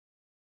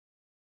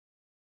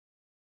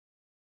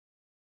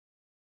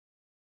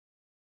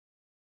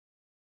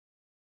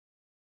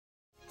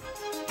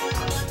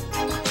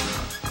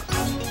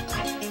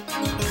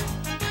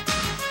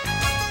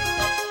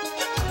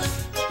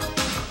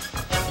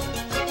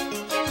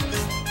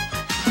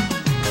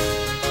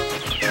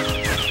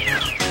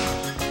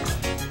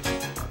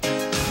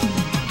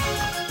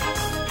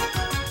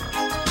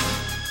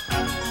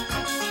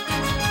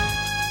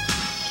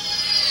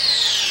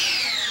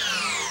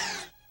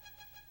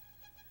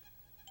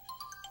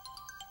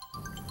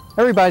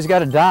Everybody's got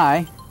to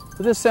die,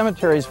 but this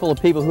cemetery is full of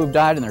people who've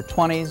died in their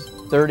 20s,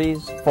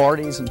 30s,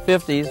 40s, and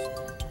 50s.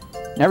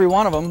 And every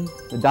one of them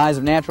that dies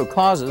of natural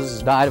causes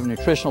has died of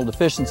nutritional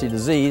deficiency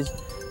disease.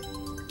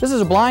 This is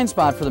a blind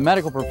spot for the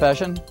medical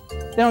profession.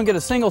 They don't get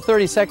a single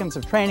 30 seconds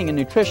of training in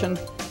nutrition,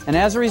 and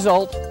as a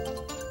result,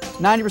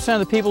 90% of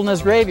the people in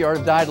this graveyard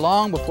have died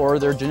long before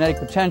their genetic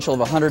potential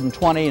of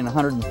 120 and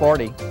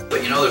 140.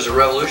 But you know, there's a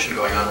revolution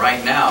going on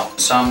right now.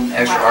 Some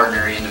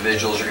extraordinary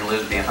individuals are going to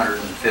live to be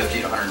 150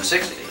 to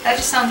 160. That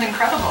just sounds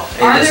incredible.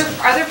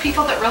 Are there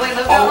people that really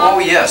live that long? Oh,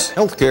 yes.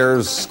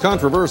 Healthcare's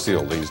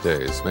controversial these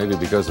days, maybe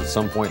because at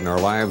some point in our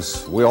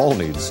lives, we all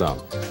need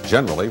some.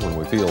 Generally, when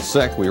we feel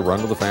sick, we run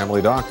to the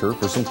family doctor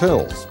for some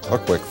pills, a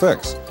quick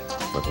fix.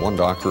 But one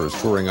doctor is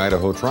touring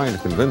Idaho trying to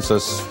convince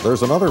us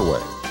there's another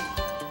way.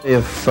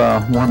 If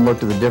one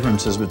looked at the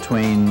differences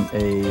between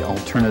an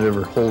alternative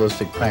or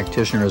holistic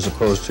practitioner as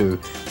opposed to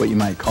what you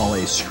might call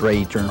a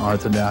straight or an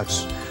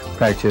orthodox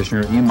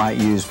practitioner, you might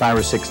use 5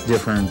 or 6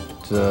 different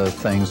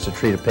things to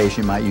treat a patient.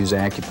 You might use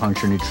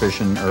acupuncture,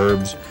 nutrition,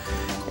 herbs,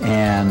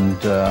 and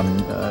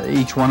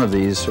each one of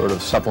these sort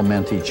of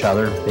supplement each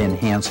other. They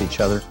enhance each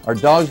other. Our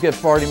dogs get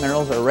 40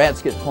 minerals, our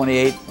rats get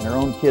 28, and our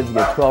own kids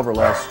get 12 or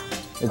less.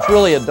 It's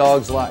really a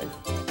dog's life.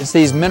 It's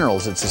these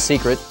minerals, it's a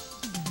secret.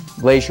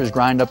 Glaciers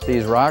grind up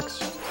these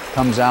rocks,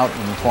 comes out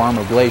in the form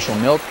of glacial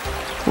milk.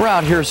 We're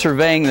out here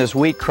surveying this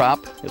wheat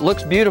crop. It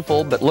looks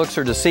beautiful, but looks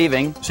are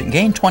deceiving. So you can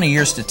gain 20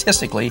 years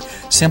statistically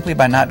simply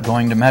by not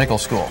going to medical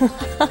school.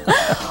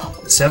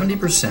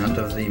 70%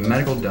 of the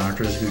medical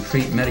doctors who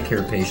treat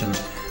Medicare patients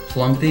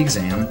flunk the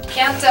exam.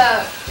 Can't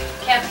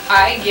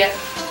I get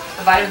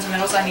the vitamins and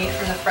minerals I need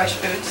from the fresh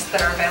foods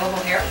that are available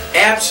here?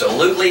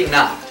 Absolutely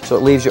not. So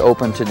it leaves you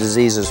open to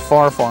diseases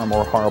far, far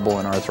more horrible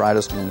than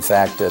arthritis. In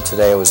fact,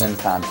 today I was in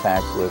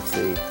contact with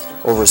the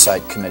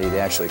oversight committee.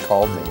 They actually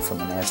called me from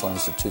the National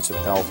Institutes of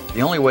Health.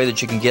 The only way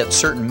that you can get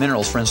certain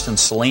minerals, for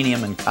instance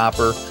selenium and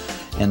copper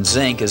and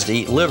zinc, is to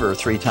eat liver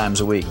 3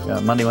 times a week,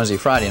 Monday, Wednesday,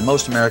 Friday. And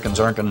most Americans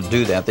aren't going to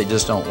do that. They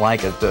just don't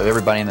like it.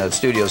 Everybody in the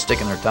studio is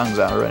sticking their tongues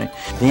out already.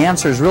 The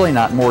answer is really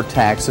not more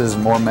taxes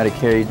and more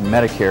Medicaid and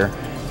Medicare.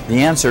 The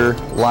answer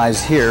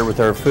lies here with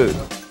our food.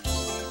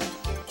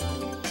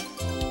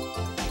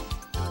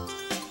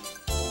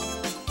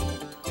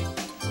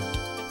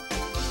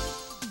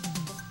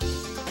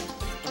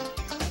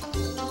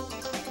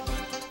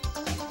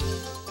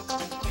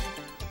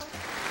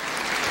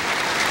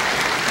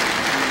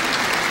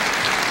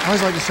 I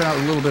always like to start out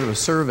with a little bit of a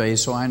survey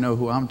so I know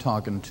who I'm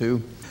talking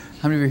to.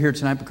 How many of you are here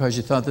tonight because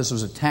you thought this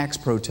was a tax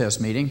protest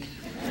meeting?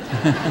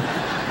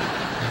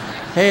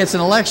 Hey, it's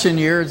an election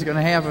year, it's going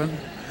to happen.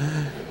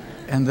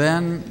 And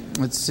then,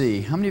 let's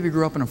see, how many of you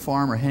grew up in a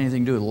farm or had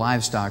anything to do with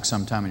livestock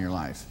sometime in your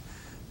life?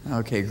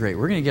 Okay, great.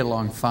 We're going to get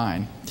along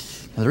fine.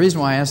 Now, the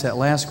reason why I asked that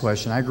last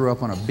question, I grew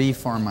up on a beef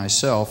farm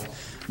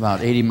myself,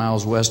 about 80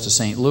 miles west of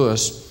St.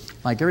 Louis.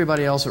 Like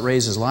everybody else that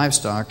raises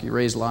livestock, you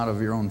raise a lot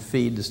of your own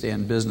feed to stay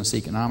in business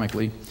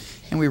economically.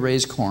 And we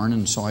raised corn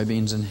and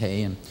soybeans and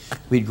hay, and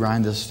we'd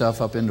grind this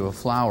stuff up into a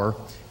flour,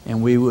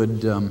 and we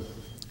would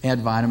add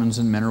vitamins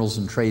and minerals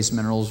and trace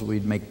minerals.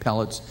 We'd make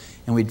pellets,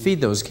 and we'd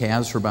feed those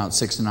calves for about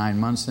 6 to 9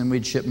 months, then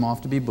we'd ship them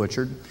off to be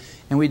butchered,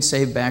 and we'd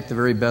save back the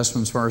very best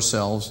ones for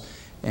ourselves,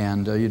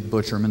 and you'd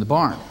butcher them in the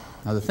barn.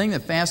 Now, the thing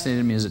that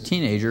fascinated me as a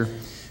teenager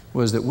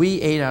was that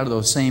we ate out of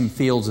those same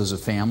fields as a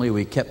family.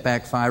 We kept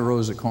back 5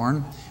 rows of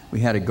corn. We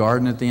had a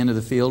garden at the end of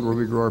the field where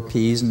we grew our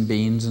peas and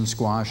beans and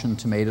squash and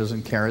tomatoes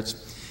and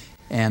carrots.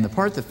 And the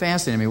part that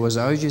fascinated me was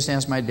I always used to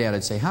ask my dad,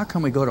 I'd say, how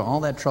come we go to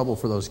all that trouble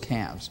for those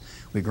calves?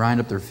 We grind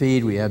up their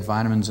feed, we add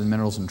vitamins and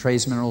minerals and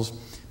trace minerals,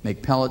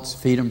 make pellets,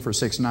 feed them for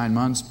 6 to 9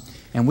 months,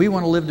 and we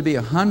want to live to be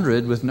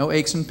 100 with no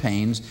aches and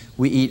pains.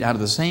 We eat out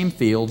of the same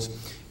fields,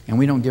 and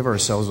we don't give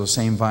ourselves those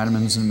same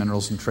vitamins and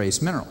minerals and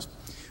trace minerals.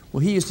 Well,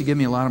 he used to give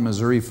me a lot of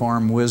Missouri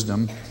farm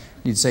wisdom.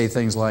 He'd say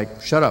things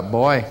like, shut up,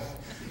 boy.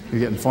 You're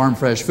getting farm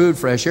fresh food,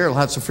 fresh air,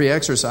 lots of free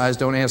exercise,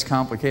 don't ask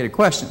complicated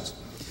questions.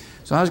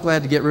 So I was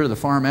glad to get rid of the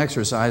farm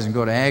exercise and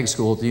go to ag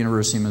school at the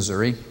University of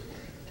Missouri.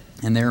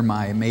 And there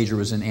my major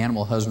was in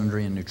animal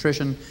husbandry and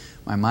nutrition.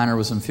 My minor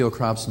was in field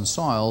crops and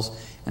soils.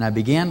 And I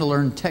began to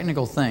learn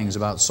technical things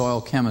about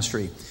soil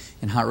chemistry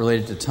and how it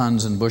related to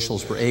tons and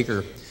bushels per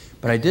acre.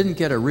 But I didn't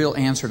get a real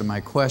answer to my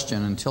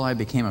question until I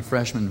became a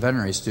freshman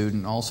veterinary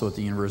student also at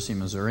the University of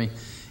Missouri.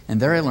 And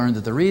there I learned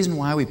that the reason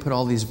why we put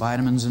all these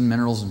vitamins and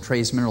minerals and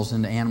trace minerals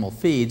into animal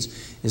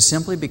feeds is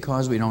simply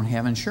because we don't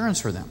have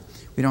insurance for them.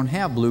 We don't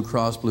have Blue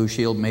Cross, Blue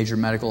Shield, major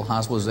medical,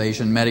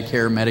 hospitalization,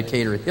 Medicare,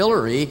 Medicaid, or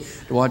Hillary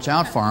to watch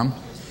out for them.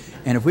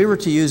 And if we were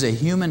to use a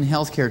human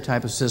healthcare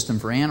type of system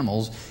for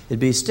animals, it'd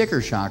be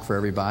sticker shock for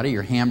everybody.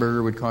 Your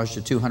hamburger would cost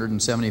you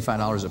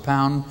 $275 a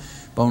pound.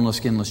 Boneless,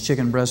 skinless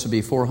chicken breast would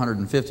be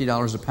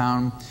 $450 a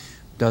pound.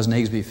 A dozen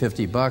eggs would be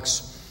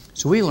 $50.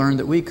 So we learned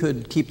that we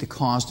could keep the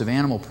cost of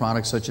animal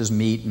products such as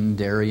meat and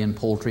dairy and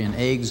poultry and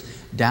eggs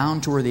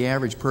down to where the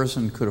average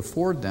person could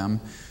afford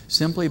them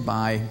simply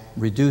by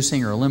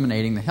reducing or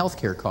eliminating the health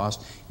care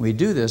cost. We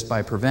do this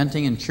by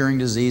preventing and curing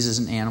diseases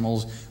in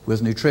animals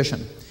with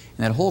nutrition.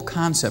 that whole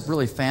concept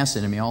really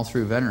fascinated me all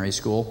through veterinary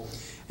school.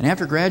 And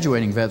after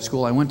graduating vet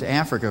school, I went to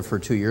Africa for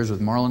 2 years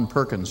with Marlon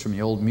Perkins from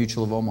the old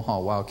Mutual of Omaha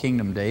Wild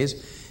Kingdom days,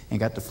 and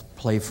got to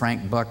play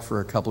Frank Buck for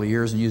a couple of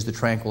years and use the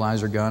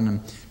tranquilizer gun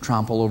and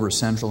tromp all over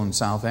Central and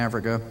South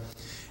Africa.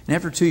 And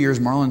after 2 years,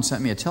 Marlon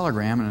sent me a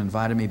telegram and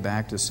invited me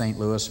back to St.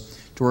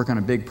 Louis to work on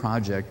a big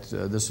project.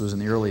 This was in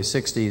the early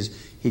 60s.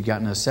 He'd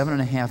gotten a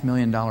 $7.5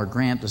 million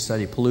grant to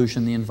study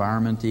pollution, the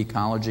environment, the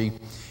ecology,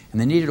 and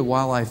they needed a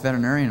wildlife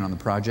veterinarian on the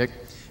project.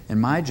 And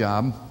my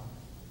job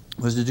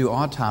was to do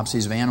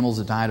autopsies of animals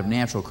that died of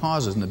natural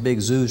causes in the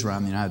big zoos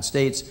around the United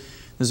States.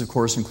 This, of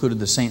course, included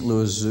the St.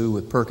 Louis Zoo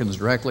with Perkins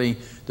directly,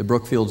 the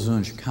Brookfield Zoo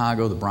in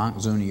Chicago, the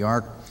Bronx Zoo in New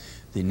York,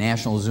 the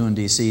National Zoo in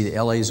D.C., the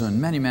L.A. Zoo, and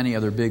many, many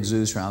other big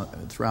zoos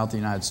throughout the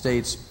United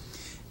States.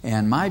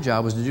 And my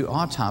job was to do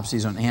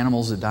autopsies on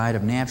animals that died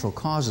of natural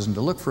causes and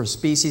to look for a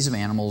species of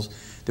animals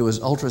that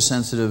was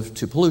ultra-sensitive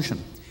to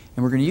pollution.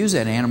 And we're going to use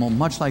that animal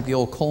much like the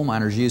old coal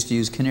miners used to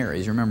use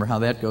canaries. You remember how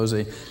that goes?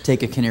 They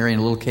take a canary in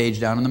a little cage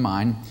down in the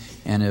mine,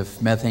 and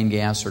if methane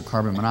gas or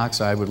carbon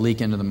monoxide would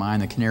leak into the mine,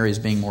 the canaries,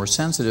 being more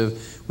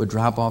sensitive, would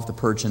drop off the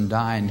perch and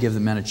die and give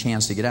the men a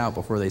chance to get out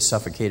before they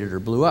suffocated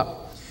or blew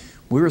up.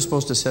 We were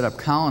supposed to set up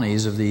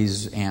colonies of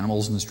these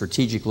animals in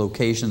strategic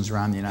locations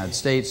around the United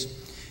States,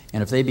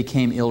 and if they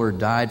became ill or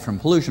died from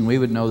pollution, we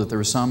would know that there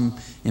was some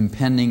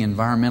impending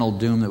environmental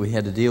doom that we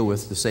had to deal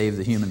with to save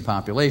the human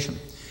population.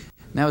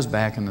 And that was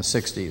back in the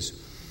 60s.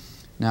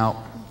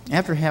 Now,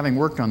 after having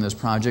worked on this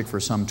project for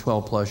some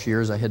 12 plus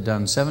years, I had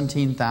done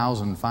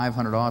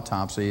 17,500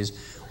 autopsies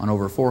on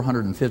over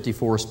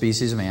 454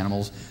 species of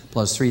animals,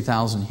 plus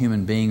 3,000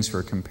 human beings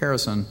for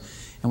comparison.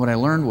 And what I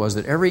learned was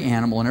that every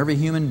animal and every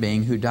human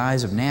being who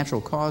dies of natural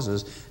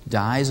causes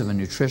dies of a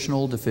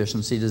nutritional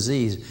deficiency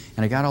disease.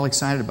 And I got all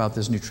excited about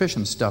this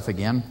nutrition stuff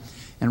again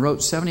and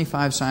wrote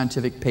 75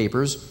 scientific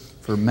papers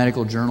for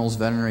medical journals,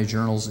 veterinary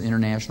journals,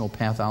 international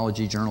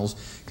pathology journals,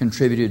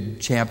 contributed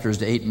chapters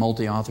to 8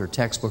 multi-author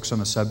textbooks on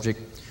the subject,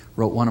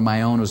 wrote one of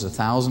my own. It was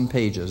 1,000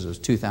 pages. It was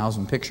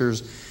 2,000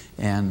 pictures,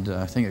 and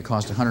I think it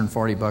cost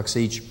 $140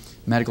 each.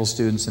 Medical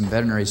students and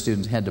veterinary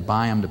students had to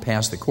buy them to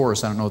pass the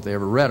course. I don't know if they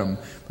ever read them,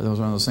 but it was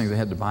one of those things they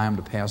had to buy them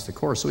to pass the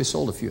course. So we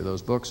sold a few of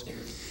those books.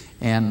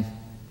 And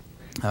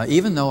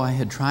even though I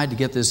had tried to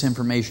get this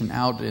information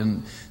out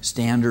in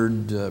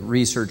standard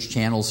research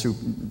channels through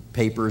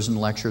papers and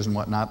lectures and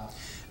whatnot,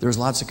 there was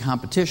lots of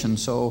competition,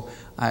 so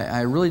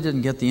I really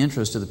didn't get the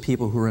interest of the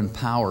people who were in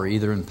power,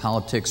 either in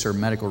politics or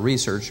medical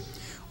research.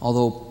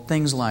 Although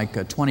things like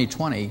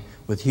 2020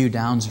 with Hugh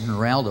Downs and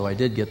Geraldo, I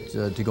did get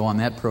to go on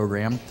that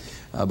program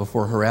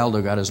before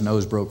Geraldo got his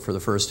nose broke for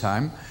the first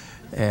time.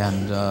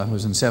 And it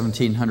was in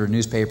 1,700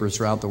 newspapers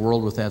throughout the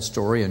world with that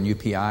story, on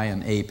UPI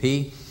and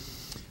AP.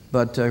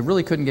 But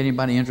really couldn't get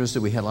anybody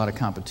interested. We had a lot of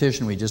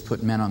competition. We just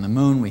put men on the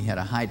moon. We had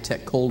a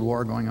high-tech Cold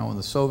War going on with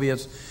the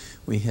Soviets.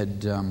 We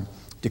had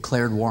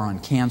declared war on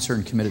cancer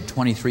and committed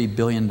 $23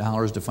 billion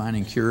to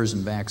finding cures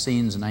and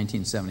vaccines in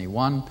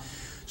 1971.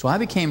 So I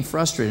became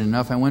frustrated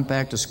enough. I went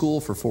back to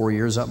school for 4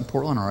 years up in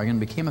Portland, Oregon,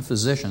 became a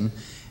physician,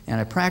 and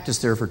I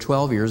practiced there for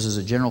 12 years as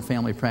a general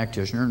family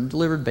practitioner and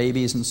delivered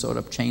babies and sewed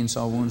up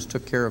chainsaw wounds,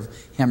 took care of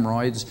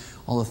hemorrhoids,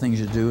 all the things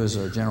you do as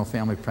a general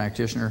family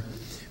practitioner.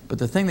 But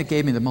the thing that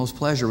gave me the most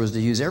pleasure was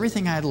to use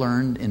everything I had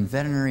learned in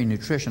veterinary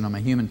nutrition on my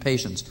human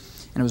patients.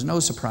 And it was no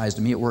surprise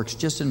to me, it works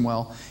just as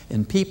well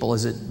in people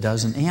as it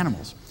does in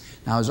animals.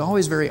 Now, I was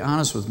always very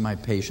honest with my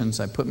patients.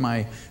 I put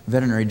my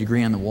veterinary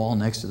degree on the wall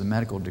next to the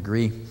medical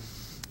degree.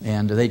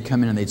 And they'd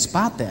come in and they'd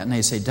spot that. And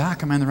they'd say,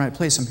 "Doc, am I in the right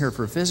place? I'm here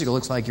for a physical.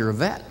 Looks like you're a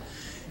vet."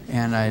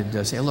 And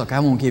I'd say, "Look, I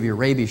won't give you a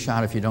rabies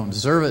shot if you don't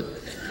deserve it."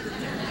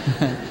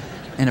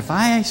 And if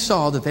I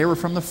saw that they were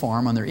from the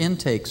farm on their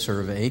intake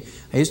survey,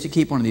 I used to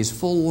keep one of these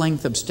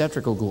full-length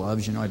obstetrical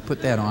gloves. You know, I'd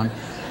put that on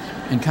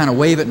and kind of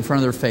wave it in front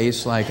of their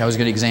face like I was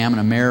going to examine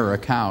a mare or a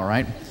cow,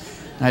 right?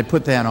 And I'd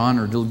put that on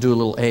or do a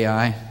little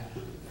AI.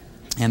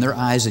 And their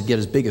eyes would get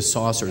as big as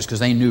saucers because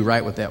they knew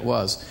right what that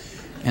was.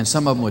 And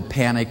some of them would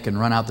panic and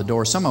run out the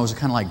door. Some of them was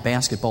kind of like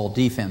basketball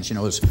defense. You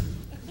know,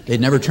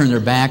 they'd never turn their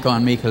back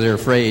on me because they were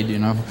afraid, you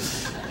know.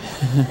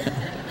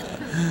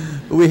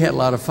 We had a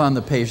lot of fun,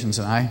 the patients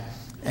and I.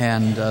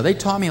 And they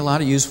taught me a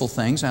lot of useful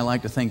things. I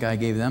like to think I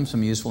gave them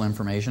some useful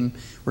information.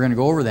 We're going to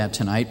go over that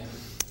tonight.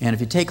 And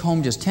if you take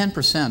home just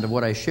 10% of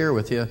what I share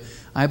with you,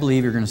 I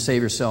believe you're going to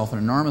save yourself an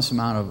enormous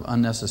amount of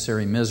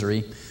unnecessary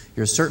misery.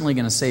 You're certainly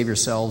going to save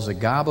yourselves a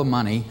gob of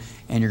money,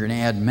 and you're going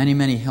to add many,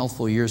 many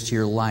healthful years to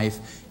your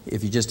life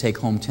if you just take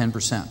home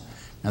 10%.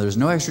 Now, there's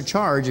no extra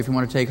charge if you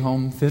want to take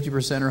home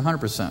 50% or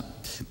 100%,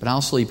 but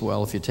I'll sleep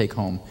well if you take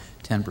home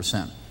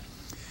 10%. I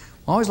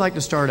always like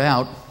to start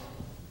out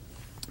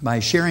by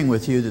sharing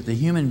with you that the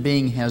human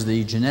being has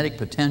the genetic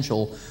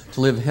potential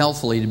to live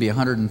healthily to be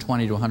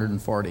 120 to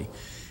 140.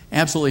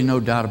 Absolutely no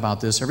doubt about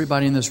this.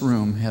 Everybody in this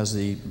room has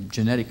the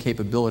genetic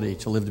capability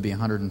to live to be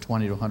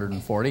 120 to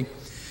 140.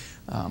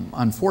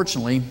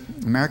 Unfortunately,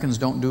 Americans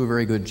don't do a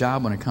very good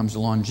job when it comes to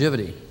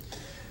longevity.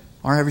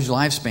 Our average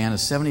lifespan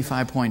is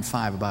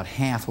 75.5, about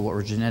half of what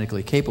we're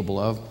genetically capable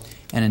of,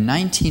 And in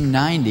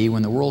 1990,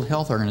 when the World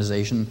Health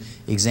Organization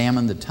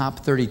examined the top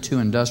 32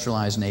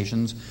 industrialized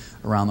nations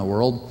around the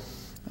world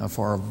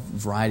for a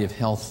variety of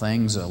health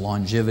things,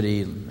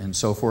 longevity and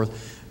so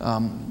forth,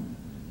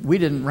 we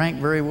didn't rank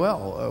very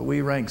well.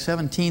 We ranked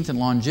 17th in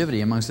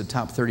longevity amongst the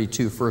top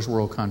 32 first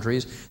world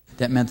countries.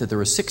 That meant that there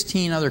were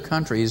 16 other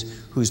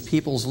countries whose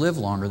peoples live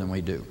longer than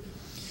we do.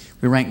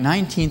 We ranked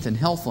 19th in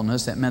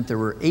healthfulness. That meant there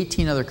were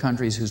 18 other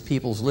countries whose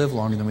peoples live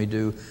longer than we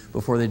do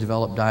before they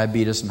develop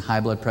diabetes and high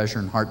blood pressure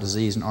and heart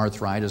disease and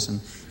arthritis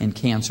and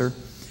cancer.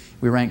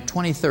 We ranked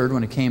 23rd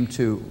when it came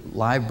to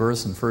live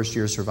births and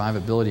first-year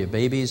survivability of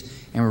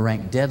babies, and we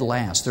ranked dead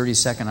last,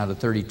 32nd out of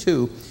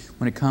 32,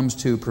 when it comes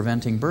to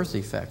preventing birth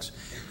defects.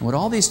 And what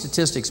all these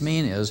statistics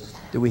mean is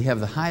that we have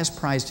the highest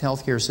priced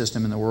healthcare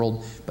system in the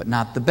world, but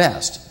not the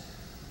best.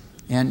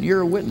 And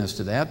you're a witness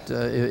to that.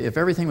 If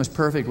everything was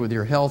perfect with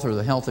your health or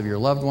the health of your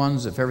loved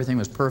ones, if everything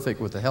was perfect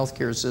with the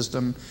healthcare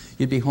system,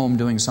 you'd be home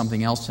doing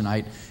something else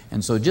tonight.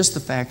 And so just the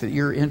fact that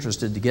you're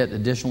interested to get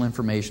additional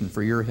information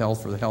for your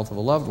health or the health of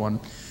a loved one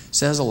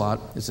says a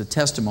lot. It's a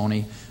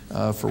testimony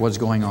for what's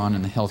going on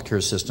in the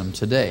healthcare system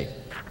today.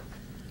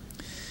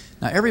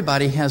 Now,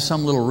 everybody has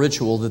some little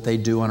ritual that they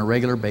do on a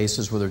regular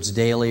basis, whether it's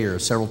daily or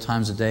several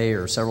times a day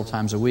or several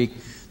times a week,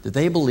 that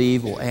they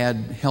believe will add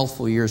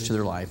healthful years to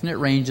their life. And it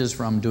ranges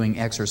from doing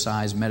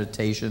exercise,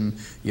 meditation,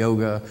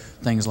 yoga,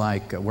 things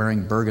like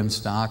wearing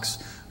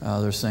Birkenstocks.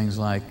 There's things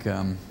like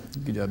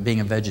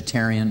being a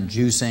vegetarian,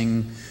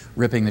 juicing,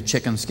 ripping the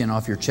chicken skin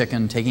off your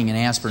chicken, taking an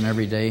aspirin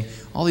every day.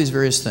 All these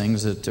various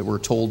things that we're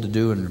told to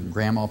do, and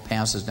Grandma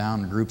passes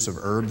down groups of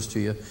herbs to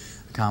you,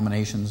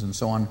 combinations and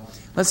so on.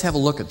 Let's have a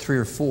look at 3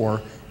 or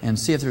 4 and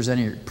see if there's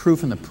any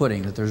proof in the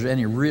pudding that there's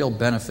any real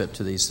benefit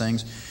to these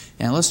things.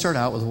 And let's start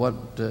out with what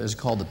is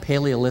called the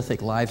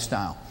Paleolithic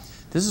lifestyle.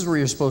 This is where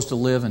you're supposed to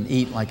live and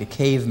eat like a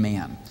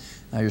caveman.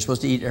 You're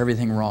supposed to eat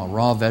everything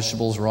raw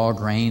vegetables, raw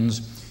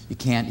grains. You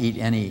can't eat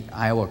any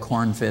Iowa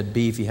corn-fed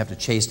beef. You have to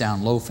chase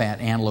down low-fat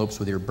antelopes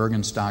with your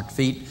Birkenstock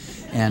feet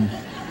and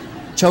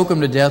choke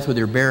them to death with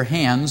your bare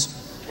hands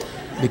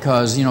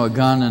because, you know, a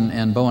gun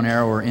and bow and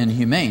arrow are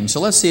inhumane. So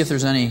let's see if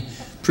there's any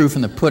proof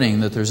in the pudding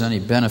that there's any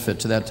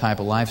benefit to that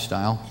type of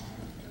lifestyle.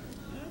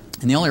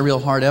 And the only real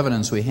hard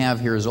evidence we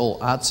have here is old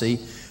Otzi.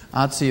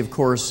 Otzi, of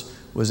course,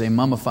 was a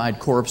mummified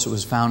corpse that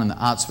was found in the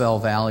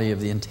Otzwell Valley of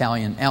the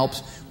Italian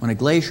Alps when a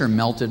glacier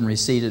melted and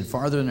receded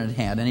farther than it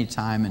had any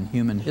time in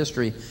human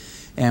history.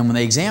 And when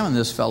they examined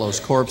this fellow's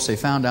corpse, they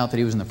found out that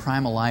he was in the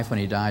prime of life when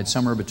he died,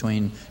 somewhere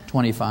between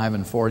 25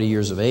 and 40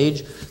 years of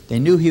age. They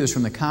knew he was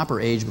from the Copper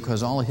Age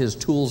because all of his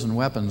tools and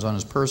weapons on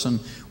his person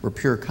were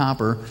pure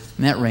copper,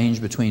 and that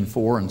ranged between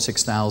 4,000 and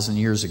 6,000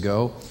 years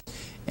ago.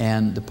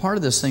 And the part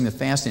of this thing that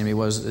fascinated me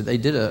was that they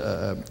did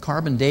a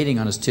carbon dating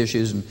on his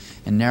tissues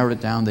and narrowed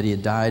it down that he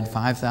had died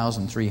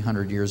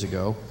 5,300 years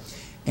ago.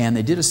 And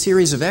they did a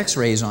series of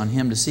x-rays on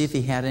him to see if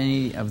he had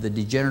any of the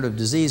degenerative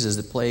diseases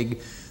that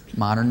plague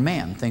modern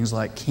man, things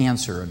like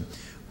cancer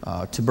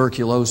and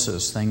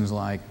tuberculosis, things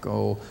like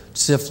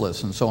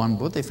syphilis and so on.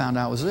 What they found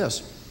out was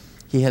this.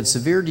 He had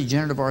severe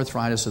degenerative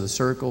arthritis of the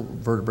cervical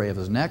vertebrae of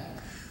his neck,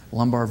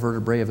 lumbar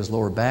vertebrae of his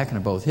lower back and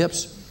of both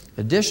hips.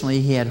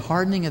 Additionally, he had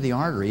hardening of the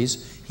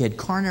arteries. He had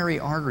coronary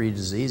artery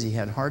disease. He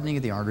had hardening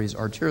of the arteries,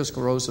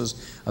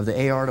 arteriosclerosis of the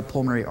aorta,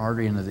 pulmonary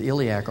artery, and of the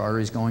iliac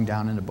arteries going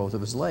down into both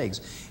of his legs.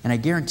 And I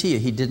guarantee you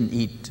he didn't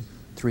eat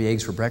 3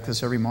 eggs for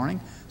breakfast every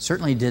morning.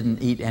 Certainly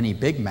didn't eat any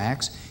Big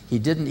Macs. He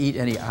didn't eat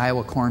any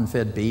Iowa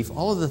corn-fed beef.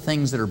 All of the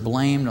things that are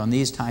blamed on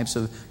these types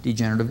of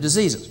degenerative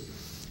diseases.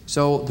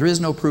 So there is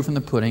no proof in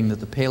the pudding that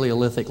the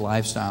Paleolithic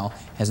lifestyle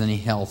has any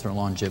health or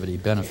longevity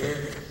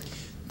benefit.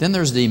 Then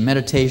there's the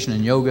meditation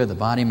and yoga, the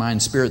body,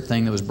 mind, spirit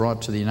thing that was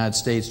brought to the United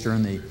States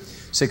during the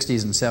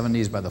 60s and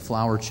 70s by the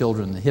flower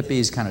children. The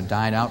hippies kind of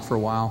died out for a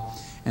while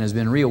and has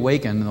been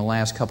reawakened in the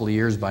last couple of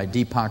years by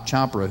Deepak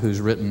Chopra, who's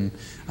written,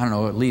 I don't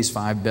know, at least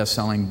 5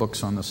 best-selling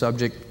books on the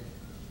subject.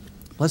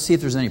 Let's see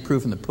if there's any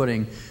proof in the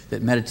pudding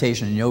that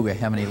meditation and yoga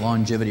have any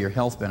longevity or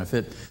health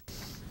benefit.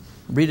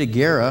 Rita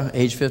Guerra,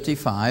 age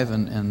 55,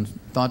 and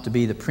thought to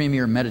be the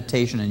premier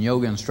meditation and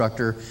yoga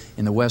instructor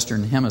in the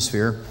Western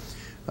Hemisphere,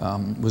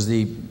 was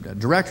the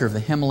director of the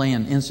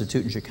Himalayan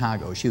Institute in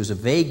Chicago. She was a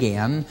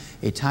vegan,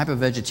 a type of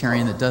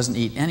vegetarian that doesn't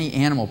eat any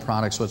animal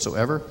products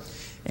whatsoever.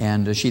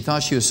 And she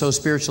thought she was so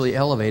spiritually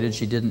elevated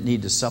she didn't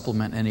need to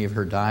supplement any of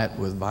her diet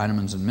with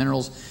vitamins and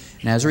minerals.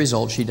 And as a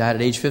result, she died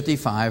at age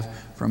 55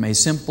 from a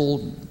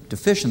simple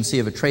deficiency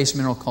of a trace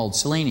mineral called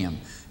selenium,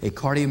 a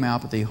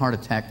cardiomyopathy heart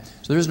attack.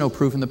 So there's no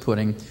proof in the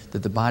pudding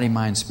that the body,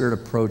 mind, spirit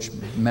approach,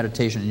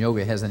 meditation and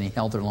yoga has any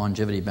health or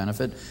longevity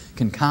benefit.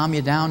 Can calm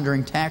you down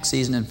during tax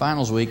season and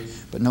finals week,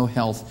 but no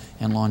health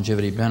and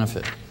longevity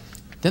benefit.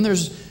 Then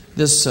there's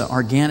this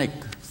organic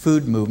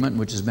food movement,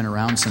 which has been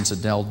around since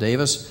Adele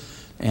Davis.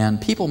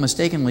 And people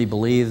mistakenly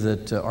believe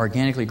that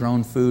organically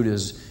grown food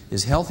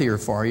is healthier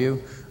for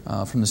you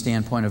from the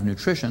standpoint of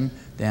nutrition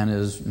than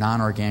is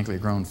non-organically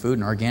grown food.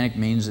 And organic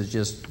means it's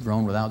just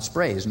grown without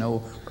sprays, no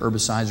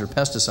herbicides or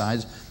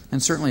pesticides.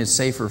 And certainly it's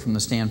safer from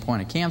the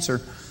standpoint of cancer.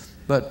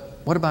 But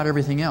what about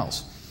everything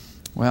else?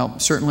 Well,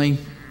 certainly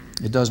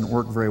It doesn't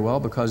work very well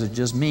because it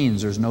just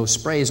means there's no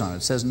sprays on it.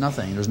 It says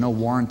nothing. There's no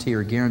warranty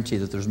or guarantee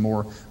that there's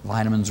more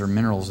vitamins or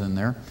minerals in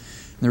there.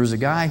 And there was a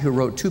guy who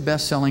wrote 2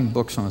 best-selling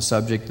books on the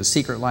subject, The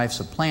Secret Lives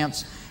of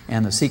Plants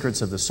and The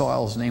Secrets of the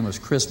Soil. His name was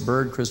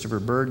Christopher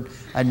Bird.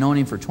 I'd known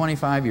him for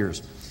 25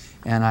 years.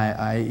 And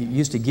I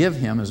used to give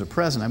him as a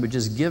present, I would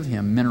just give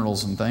him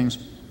minerals and things,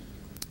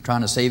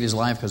 trying to save his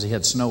life because he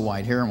had snow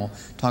white hair, and we'll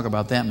talk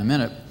about that in a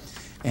minute.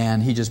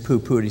 And he just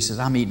poo-pooed. He says,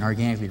 I'm eating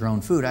organically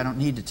grown food. I don't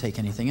need to take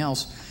anything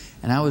else.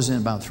 And I was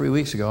about 3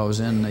 weeks ago, I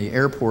was in the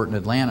airport in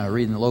Atlanta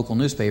reading the local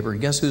newspaper,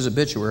 and guess whose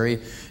obituary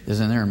is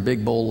in there in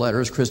big bold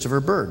letters? Christopher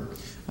Bird.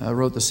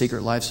 Wrote The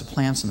Secret Lives of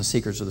Plants and The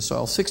Secrets of the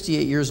Soil.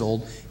 68 years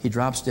old, he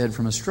drops dead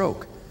from a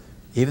stroke,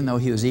 even though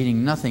he was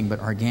eating nothing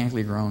but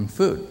organically grown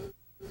food.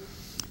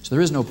 So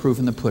there is no proof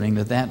in the pudding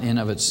that that in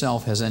of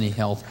itself has any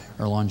health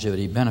or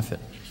longevity benefit.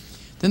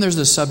 Then there's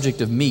the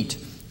subject of meat.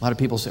 A lot of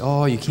people say,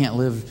 oh, you can't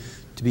live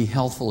to be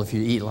healthful if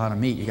you eat a lot of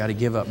meat. You got to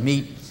give up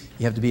meat.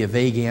 You have to be a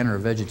vegan or a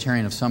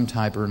vegetarian of some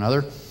type or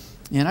another.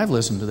 And I've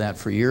listened to that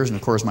for years. And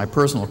of course, my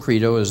personal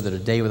credo is that a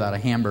day without a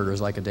hamburger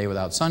is like a day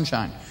without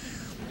sunshine.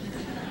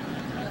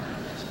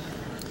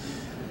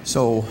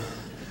 So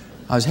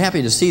I was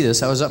happy to see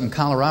this. I was up in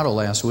Colorado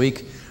last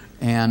week,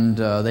 and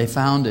they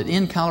found that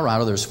in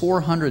Colorado there's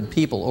 400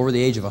 people over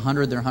the age of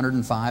 100. They're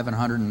 105 and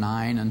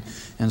 109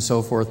 and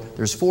so forth.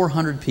 There's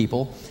 400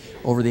 people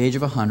over the age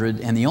of 100,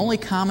 and the only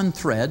common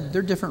thread,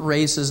 they're different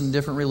races and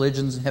different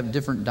religions and have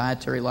different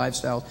dietary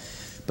lifestyles,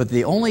 but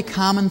the only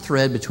common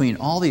thread between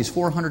all these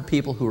 400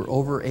 people who are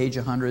over age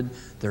 100,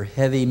 they're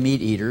heavy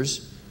meat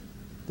eaters.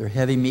 They're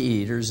heavy meat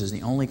eaters is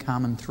the only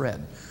common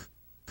thread.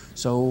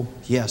 So,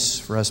 yes,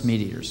 for us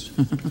meat eaters.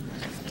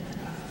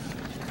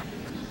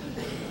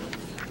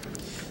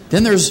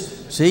 Then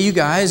there's, see you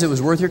guys, it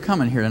was worth your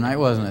coming here tonight,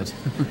 wasn't it?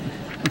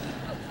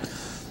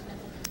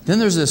 Then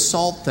there's this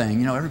salt thing.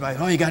 You know, everybody,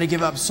 oh, you got to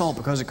give up salt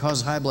because it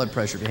causes high blood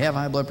pressure. If you have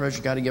high blood pressure,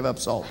 you got to give up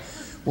salt.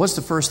 What's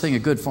the first thing a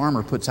good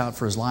farmer puts out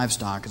for his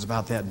livestock? It's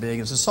about that big.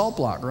 It's a salt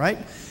block, right?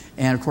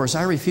 And, of course,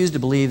 I refuse to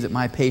believe that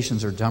my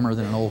patients are dumber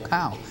than an old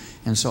cow.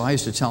 And so I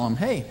used to tell them,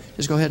 hey,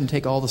 just go ahead and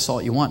take all the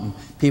salt you want. And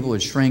people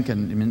would shrink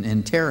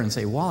in terror and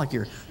say, Wallach,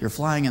 you're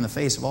flying in the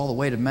face of all the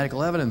weight of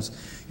medical evidence.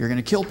 You're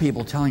going to kill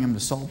people telling them to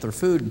salt their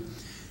food.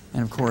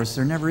 And, of course,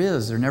 there never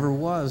is, there never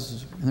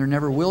was, and there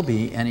never will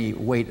be any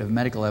weight of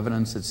medical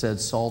evidence that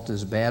said salt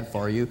is bad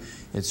for you.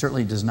 It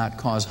certainly does not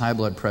cause high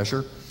blood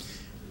pressure.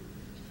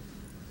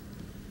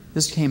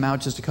 This came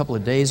out just a couple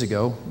of days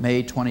ago,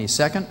 May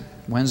 22nd,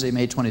 Wednesday,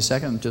 May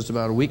 22nd, just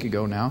about a week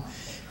ago now.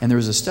 And there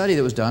was a study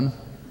that was done.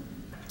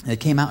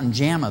 It came out in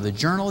JAMA, the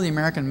Journal of the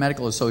American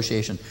Medical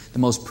Association, the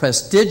most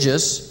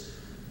prestigious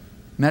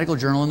medical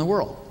journal in the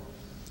world.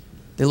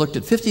 They looked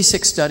at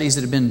 56 studies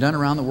that had been done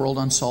around the world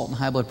on salt and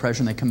high blood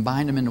pressure, and they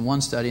combined them into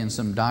one study, and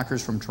some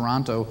doctors from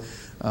Toronto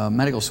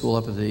Medical School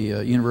up at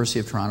the University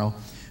of Toronto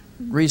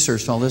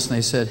researched all this, and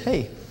they said,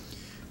 hey,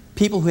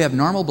 people who have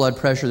normal blood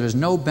pressure, there's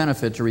no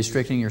benefit to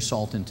restricting your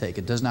salt intake.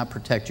 It does not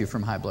protect you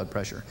from high blood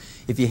pressure.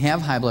 If you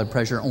have high blood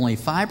pressure, only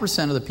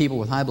 5% of the people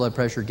with high blood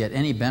pressure get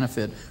any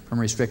benefit from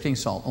restricting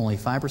salt, only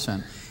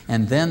 5%.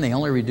 And then they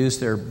only reduce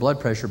their blood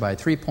pressure by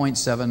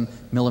 3.7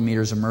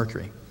 millimeters of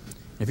mercury.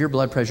 If your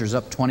blood pressure is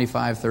up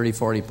 25, 30,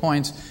 40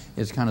 points,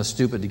 it's kind of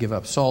stupid to give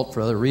up salt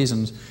for other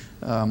reasons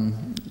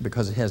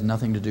because it has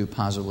nothing to do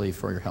positively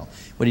for your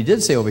health. What he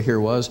did say over here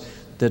was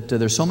that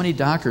there's so many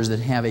doctors that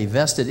have a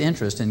vested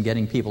interest in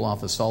getting people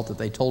off of salt that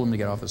they told them to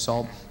get off of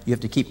salt. You have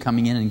to keep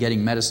coming in and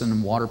getting medicine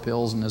and water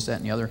pills and this, that,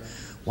 and the other.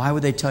 Why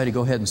would they tell you to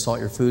go ahead and salt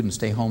your food and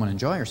stay home and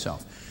enjoy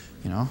yourself?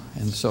 You know,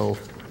 and so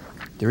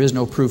there is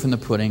no proof in the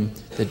pudding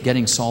that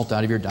getting salt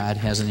out of your diet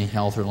has any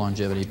health or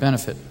longevity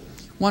benefit.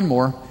 One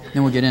more,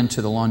 then we'll get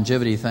into the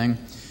longevity thing.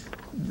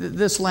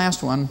 This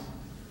last one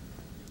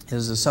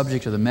is the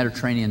subject of the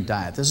Mediterranean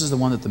diet. This is the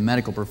one that the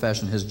medical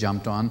profession has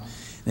jumped on.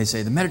 They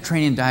say the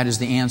Mediterranean diet is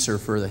the answer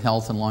for the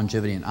health and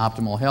longevity and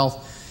optimal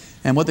health.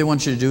 And what they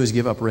want you to do is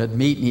give up red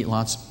meat and eat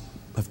lots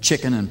of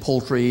chicken and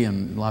poultry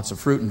and lots of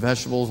fruit and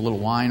vegetables. A little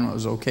wine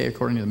was okay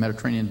according to the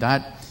Mediterranean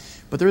diet.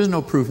 But there is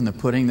no proof in the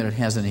pudding that it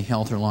has any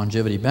health or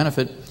longevity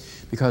benefit,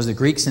 because the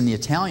Greeks and the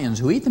Italians,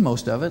 who eat the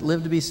most of it,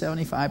 live to be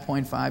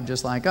 75.5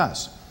 just like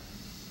us.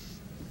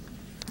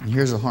 And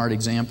here's a hard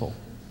example.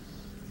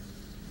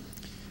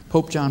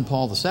 Pope John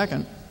Paul II,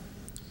 of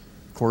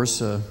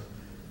course,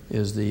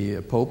 is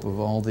the Pope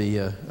of all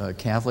the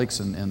Catholics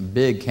and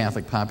big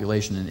Catholic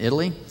population in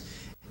Italy.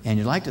 And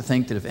you'd like to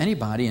think that if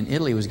anybody in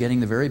Italy was getting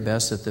the very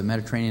best that the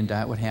Mediterranean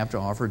diet would have to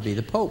offer, it'd be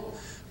the Pope.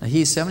 Now,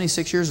 he's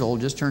 76 years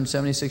old, just turned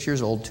 76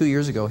 years old. 2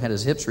 years ago, had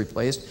his hips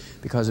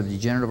replaced because of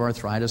degenerative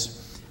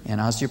arthritis and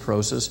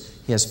osteoporosis.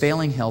 He has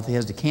failing health. He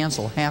has to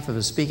cancel half of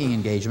his speaking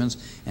engagements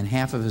and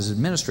half of his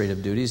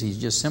administrative duties. He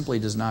just simply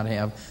does not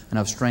have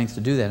enough strength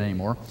to do that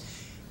anymore.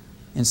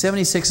 And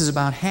 76 is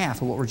about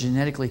half of what we're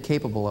genetically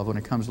capable of when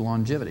it comes to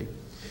longevity.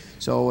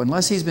 So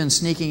unless he's been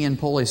sneaking in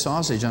Polish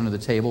sausage under the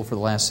table for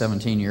the last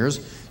 17 years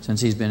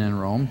since he's been in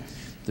Rome,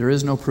 there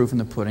is no proof in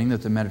the pudding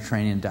that the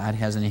Mediterranean diet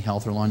has any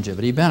health or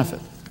longevity benefit.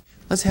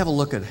 Let's have a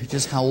look at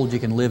just how old you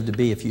can live to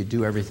be if you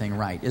do everything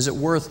right. Is it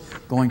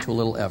worth going to a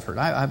little effort?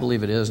 I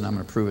believe it is, and I'm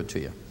going to prove it to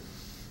you.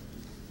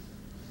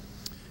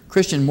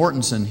 Christian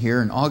Mortensen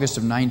here in August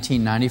of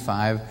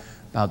 1995,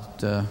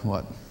 about,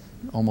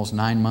 almost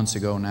 9 months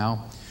ago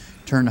now,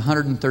 turned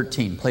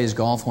 113, plays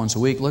golf once a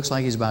week, looks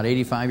like he's about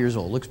 85 years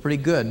old. Looks pretty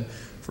good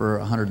for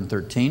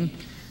 113.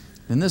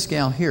 And this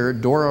gal here,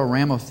 Dora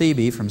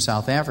Ramothebe from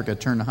South Africa,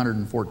 turned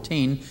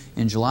 114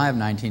 in July of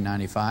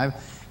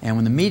 1995. And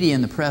when the media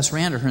and the press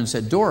ran to her and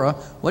said, Dora,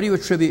 what do you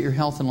attribute your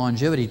health and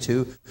longevity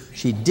to?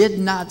 She did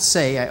not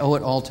say, I owe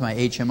it all to my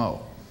HMO.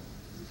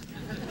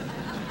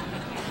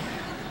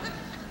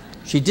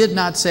 She did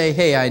not say,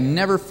 hey, I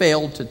never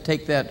failed to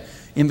take that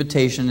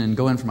invitation and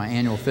go in for my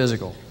annual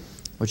physical.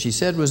 What she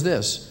said was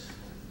this: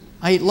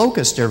 I eat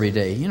locust every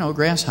day,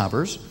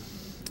 grasshoppers,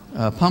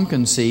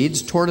 pumpkin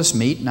seeds, tortoise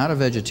meat, not a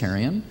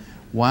vegetarian,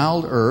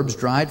 wild herbs,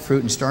 dried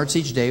fruit, and starts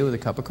each day with a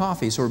cup of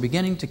coffee. So we're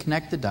beginning to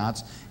connect the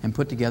dots and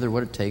put together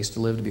what it takes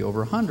to live to be over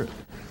 100.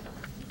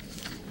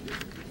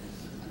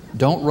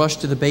 Don't rush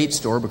to the bait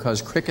store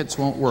because crickets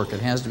won't work.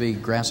 It has to be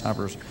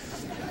grasshoppers.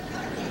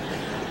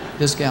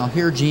 This gal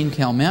here, Jean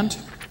Calment,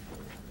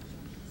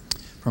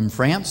 from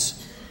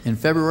France, in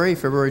February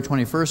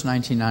 21st,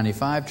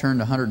 1995, turned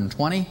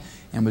 120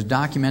 and was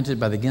documented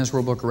by the Guinness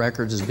World Book of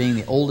Records as being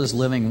the oldest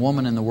living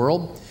woman in the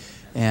world.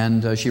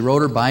 And she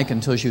rode her bike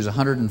until she was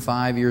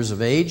 105 years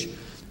of age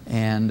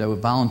and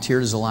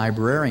volunteered as a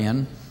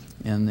librarian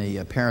in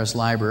the Paris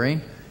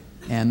Library.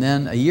 And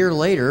then a year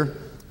later,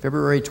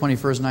 February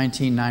 21st,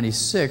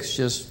 1996,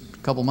 just a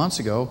couple months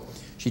ago,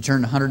 she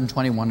turned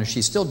 121, and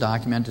she's still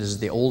documented as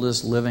the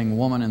oldest living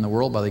woman in the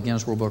world by the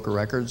Guinness World Book of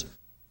Records.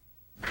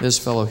 This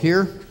fellow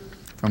here,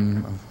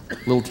 from a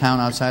little town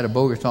outside of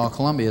Bogota,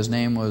 Colombia, his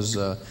name was,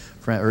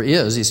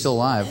 he's still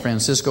alive,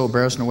 Francisco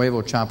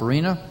Barrasnuevo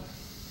Chaparina.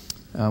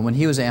 When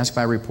he was asked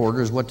by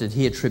reporters what did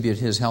he attribute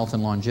his health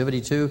and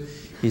longevity to,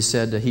 he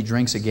said he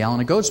drinks a gallon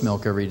of goat's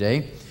milk every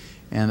day.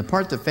 And the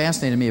part that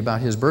fascinated me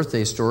about his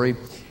birthday story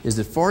is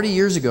that 40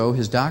 years ago,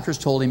 his doctors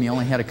told him he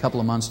only had a couple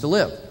of months to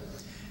live.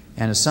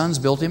 And his sons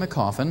built him a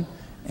coffin,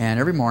 and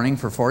every morning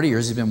for 40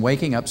 years he's been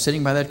waking up,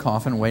 sitting by that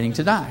coffin, waiting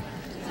to die.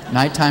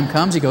 Nighttime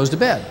comes, he goes to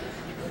bed.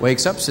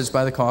 Wakes up, sits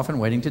by the coffin,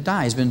 waiting to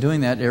die. He's been doing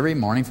that every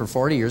morning for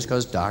 40 years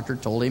because the doctor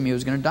told him he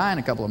was going to die in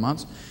a couple of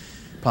months.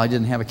 Probably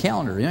didn't have a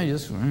calendar.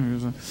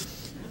 And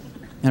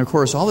of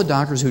course, all the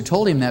doctors who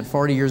told him that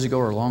 40 years ago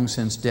are long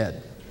since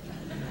dead.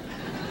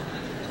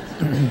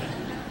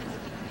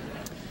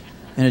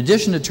 In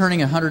addition to turning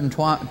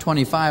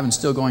 125 and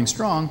still going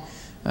strong,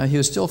 he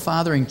was still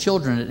fathering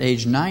children at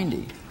age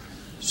 90.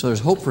 So there's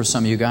hope for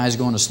some of you guys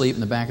going to sleep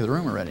in the back of the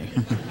room already.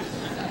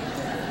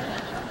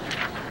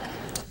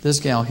 This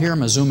gal here,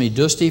 Mazumi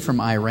Dusti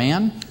from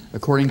Iran,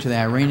 according to the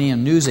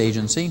Iranian news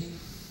agency.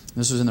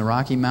 This was in the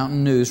Rocky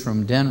Mountain News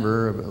from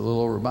Denver a little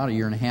over about a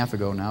year and a half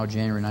ago now,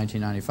 January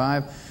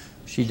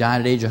 1995. She died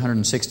at age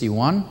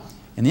 161.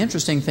 And the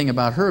interesting thing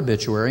about her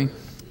obituary,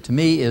 to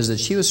me, is that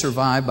she was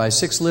survived by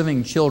 6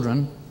 living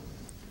children,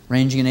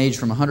 ranging in age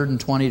from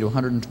 120 to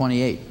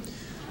 128.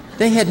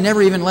 They had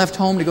never even left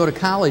home to go to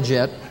college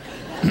yet.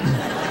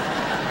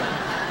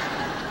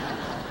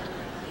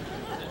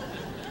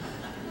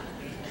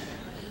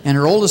 And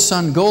her oldest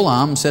son,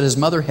 Gholam, said his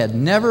mother had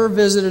never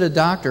visited a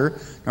doctor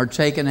nor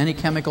taken any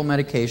chemical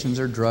medications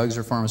or drugs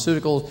or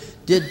pharmaceuticals,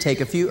 did take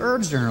a few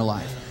herbs during her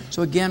life.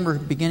 So again, we're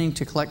beginning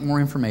to collect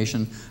more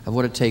information of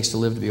what it takes to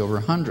live to be over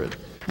 100.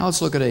 Now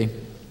let's look at a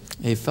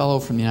fellow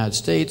from the United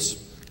States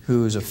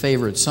who's a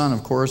favorite son,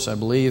 of course, I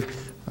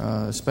believe,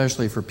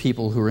 especially for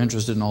people who are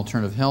interested in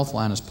alternative health,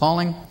 Linus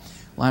Pauling.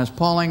 Linus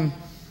Pauling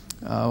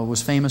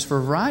was famous for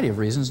a variety of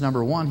reasons.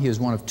 Number one, he was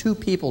one of 2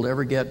 people to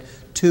ever get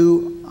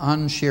 2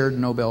 unshared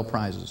Nobel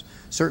Prizes.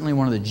 Certainly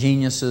one of the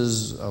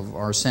geniuses of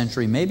our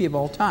century, maybe of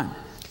all time.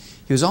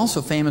 He was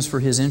also famous for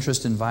his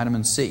interest in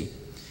vitamin C.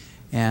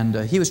 And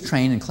he was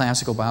trained in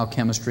classical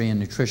biochemistry and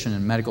nutrition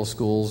in medical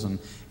schools and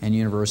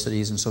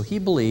universities. And so he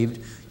believed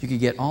you could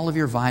get all of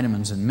your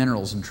vitamins and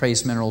minerals and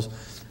trace minerals,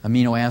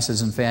 amino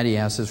acids and fatty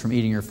acids from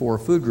eating your 4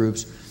 food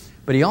groups.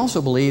 But he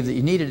also believed that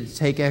you needed to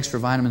take extra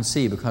vitamin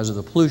C because of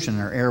the pollution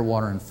in our air,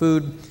 water, and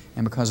food,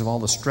 and because of all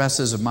the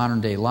stresses of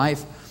modern-day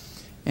life.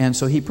 And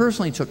so he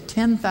personally took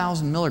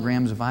 10,000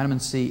 milligrams of vitamin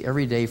C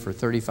every day for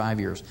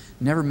 35 years.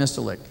 Never missed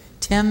a lick.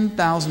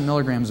 10,000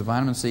 milligrams of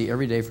vitamin C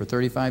every day for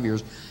 35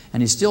 years.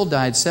 And he still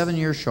died 7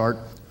 years short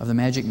of the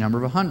magic number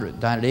of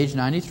 100. Died at age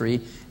 93,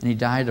 and he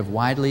died of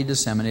widely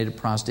disseminated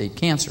prostate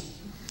cancer.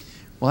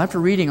 Well, after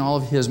reading all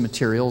of his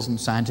materials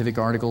and scientific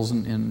articles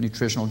in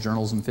nutritional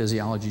journals and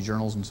physiology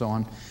journals and so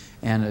on,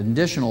 and an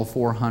additional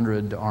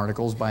 400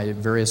 articles by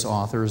various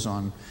authors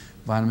on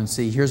vitamin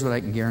C, here's what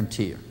I can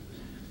guarantee you.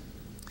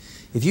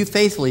 If you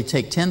faithfully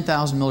take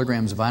 10,000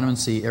 milligrams of vitamin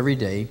C every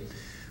day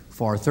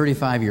for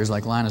 35 years,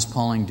 like Linus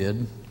Pauling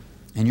did,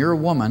 and you're a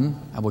woman,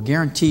 I will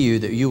guarantee you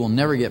that you will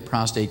never get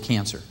prostate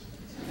cancer.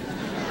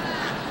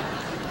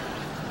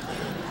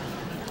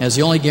 That's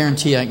the only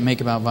guarantee I can make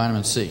about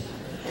vitamin C.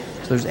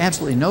 there's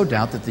absolutely no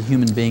doubt that the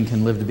human being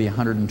can live to be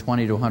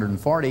 120 to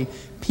 140.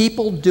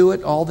 People do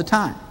it all the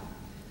time.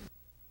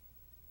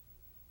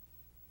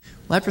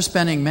 Well, after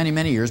spending many,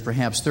 many years,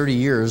 perhaps 30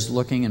 years,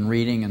 looking and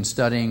reading and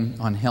studying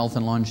on health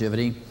and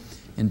longevity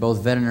in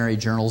both veterinary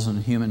journals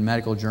and human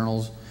medical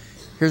journals,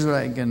 here's what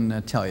I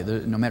can tell you.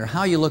 No matter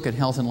how you look at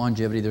health and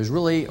longevity, there's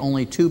really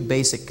only two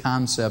basic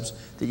concepts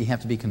that you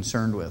have to be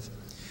concerned with.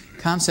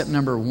 Concept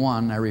number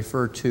one I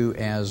refer to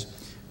as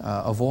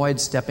avoid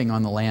stepping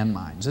on the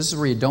landmines. This is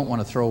where you don't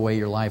want to throw away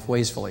your life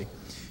wastefully.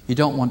 You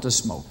don't want to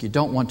smoke. You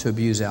don't want to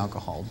abuse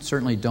alcohol.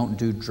 Certainly don't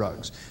do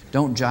drugs.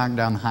 Don't jog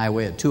down the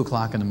highway at 2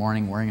 o'clock in the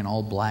morning wearing an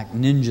all-black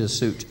ninja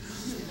suit.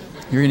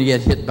 You're going to get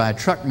hit by a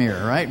truck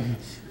mirror, right?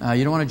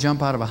 You don't want to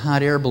jump out of a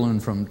hot air balloon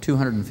from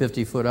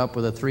 250 foot up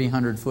with a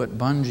 300-foot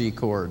bungee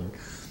cord.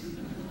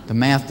 The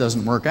math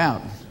doesn't work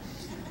out.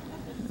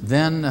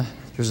 Then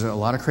there's a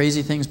lot of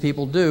crazy things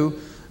people do.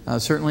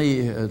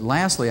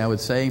 Lastly, I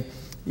would say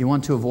you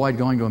want to avoid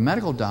going to a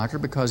medical doctor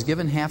because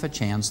given half a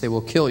chance, they will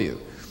kill you.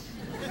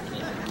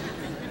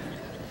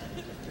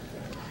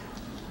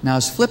 Now,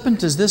 as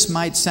flippant as this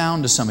might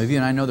sound to some of you,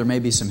 and I know there may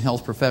be some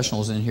health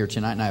professionals in here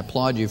tonight, and I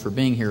applaud you for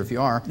being here if you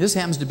are. This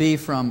happens to be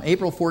from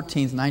April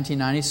 14th,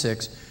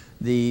 1996,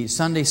 the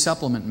Sunday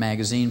Supplement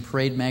magazine,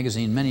 Parade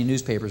magazine, many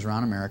newspapers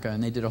around America,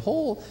 and they did a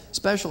whole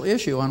special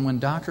issue on when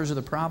doctors are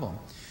the problem.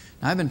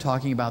 Now, I've been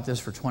talking about this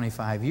for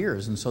 25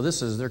 years, and so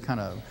they're kind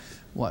of,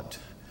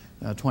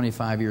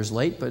 25 years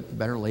late, but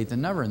better late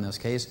than never in this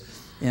case.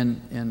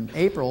 In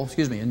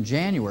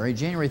January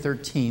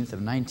 13th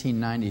of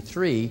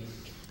 1993,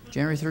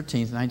 January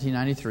 13th,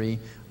 1993,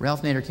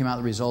 Ralph Nader came out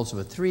with the results of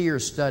a 3-year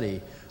study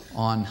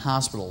on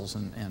hospitals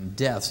and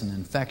deaths and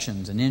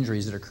infections and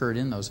injuries that occurred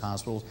in those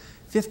hospitals.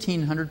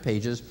 1,500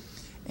 pages,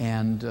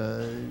 and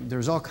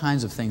there's all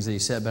kinds of things that he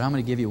said, but I'm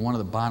going to give you one of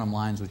the bottom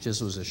lines, which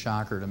just was a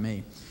shocker to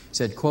me. He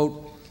said,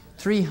 quote,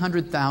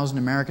 300,000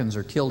 Americans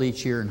are killed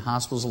each year in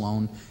hospitals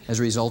alone as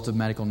a result of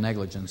medical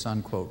negligence,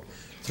 unquote.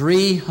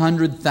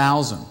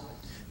 300,000.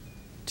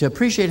 To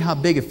appreciate how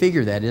big a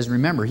figure that is,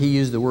 remember, he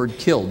used the word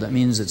killed. That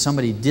means that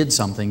somebody did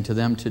something to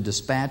them to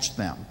dispatch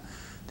them.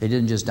 They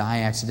didn't just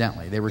die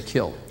accidentally. They were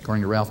killed,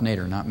 according to Ralph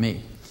Nader, not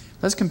me.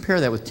 Let's compare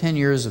that with 10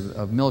 years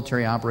of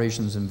military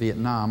operations in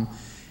Vietnam.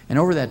 And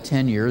over that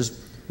 10 years,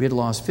 we had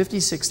lost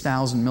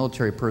 56,000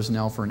 military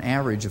personnel for an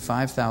average of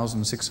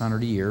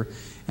 5,600 a year.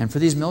 And for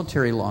these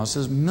military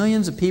losses,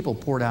 millions of people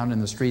poured out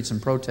in the streets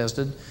and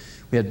protested.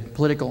 We had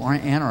political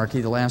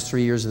anarchy the last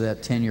 3 years of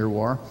that 10-year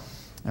war.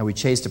 We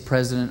chased a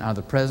president out of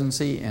the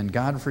presidency, and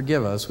God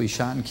forgive us, we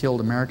shot and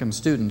killed American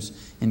students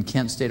in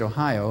Kent State,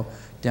 Ohio,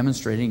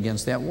 demonstrating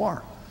against that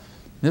war.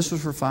 This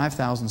was for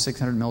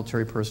 5,600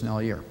 military personnel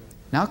a year.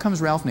 Now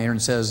comes Ralph Nader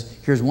and says,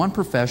 here's one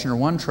profession or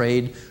one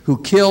trade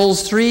who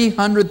kills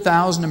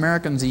 300,000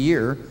 Americans a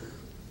year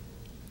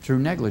through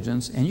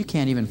negligence, and you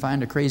can't even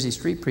find a crazy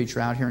street preacher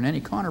out here in any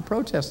corner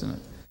protesting it.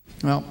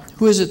 Well,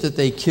 who is it that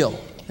they kill?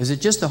 Is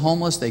it just the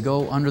homeless? They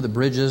go under the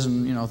bridges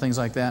and things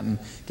like that and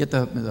get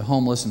the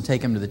homeless and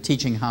take them to the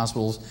teaching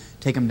hospitals,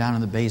 take them down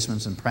in the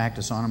basements and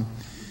practice on them.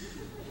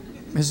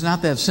 It's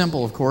not that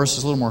simple, of course.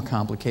 It's a little more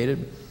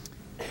complicated.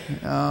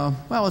 Well,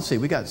 let's see.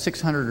 We got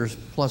 600 or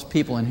plus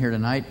people in here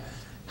tonight.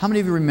 How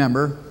many of you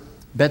remember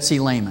Betsy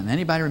Lehman?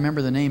 Anybody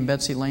remember the name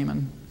Betsy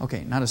Lehman?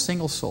 Okay, not a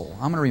single soul.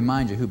 I'm going to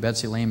remind you who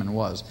Betsy Lehman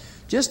was.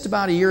 Just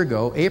about a year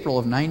ago, April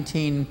of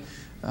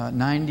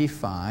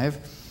 1995,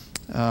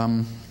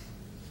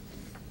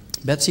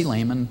 Betsy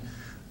Lehman,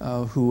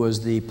 who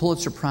was the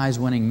Pulitzer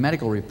Prize-winning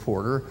medical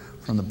reporter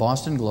from the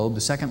Boston Globe,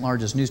 the second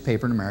largest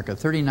newspaper in America,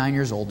 39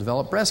 years old,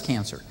 developed breast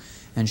cancer.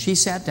 And she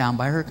sat down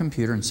by her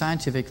computer and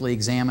scientifically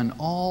examined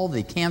all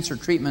the cancer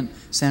treatment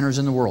centers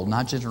in the world,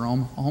 not just her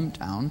own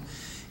hometown.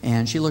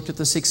 And she looked at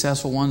the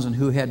successful ones and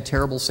who had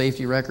terrible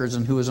safety records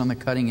and who was on the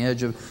cutting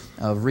edge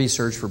of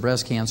research for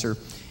breast cancer.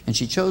 And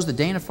she chose the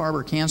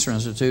Dana-Farber Cancer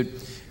Institute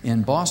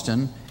in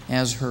Boston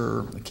as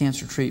her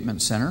cancer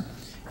treatment center.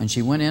 And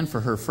she went in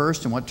for her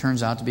first and what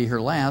turns out to be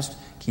her last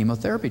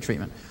chemotherapy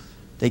treatment.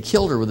 They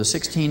killed her with a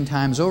 16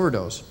 times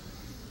overdose.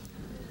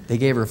 They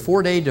gave her a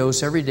 4-day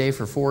dose every day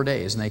for 4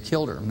 days, and they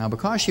killed her. Now,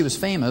 because she was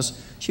famous,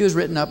 she was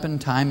written up in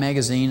Time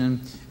magazine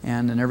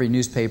and in every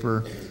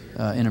newspaper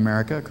in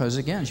America because,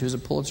 again, she was a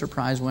Pulitzer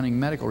Prize-winning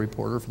medical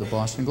reporter for the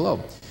Boston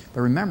Globe.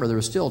 But remember, there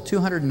were still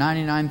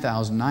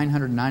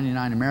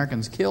 299,999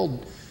 Americans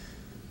killed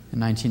in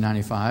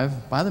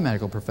 1995 by the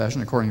medical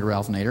profession, according to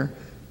Ralph Nader.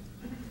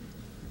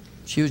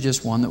 She was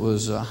just one that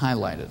was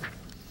highlighted.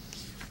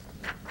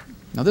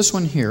 Now this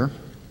one here,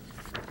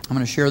 I'm going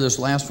to share this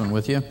last one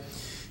with you.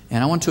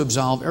 And I want to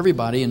absolve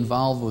everybody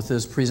involved with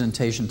this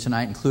presentation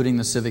tonight, including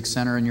the Civic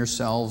Center and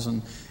yourselves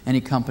and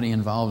any company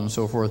involved and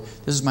so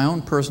forth. This is my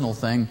own personal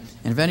thing.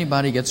 And if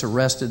anybody gets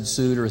arrested,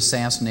 sued, or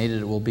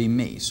assassinated, it will be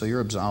me. So you're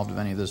absolved of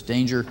any of this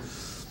danger.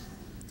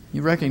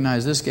 You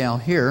recognize this gal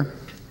here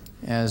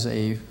as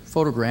a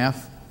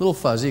photograph, a little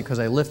fuzzy because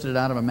I lifted it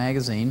out of a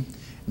magazine.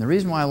 And the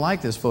reason why I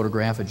like this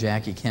photograph of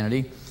Jackie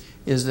Kennedy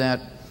is that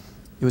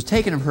It was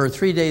taken of her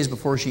 3 days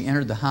before she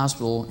entered the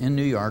hospital in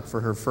New York for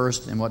her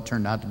first and what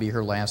turned out to be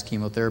her last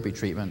chemotherapy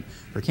treatment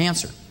for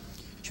cancer.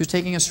 She was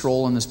taking a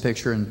stroll in this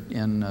picture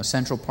in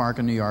Central Park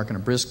in New York on a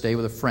brisk day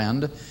with a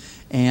friend,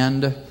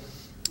 and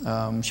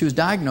she was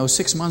diagnosed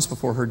 6 months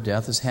before her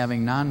death as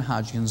having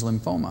non-Hodgkin's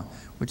lymphoma,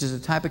 which is a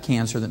type of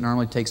cancer that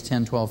normally takes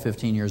 10, 12,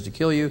 15 years to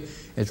kill you.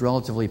 It's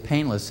relatively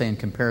painless, say, in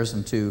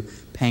comparison to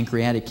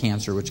pancreatic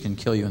cancer, which can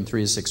kill you in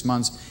 3 to 6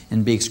 months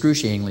and be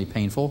excruciatingly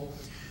painful.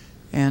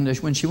 And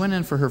when she went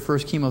in for her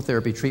first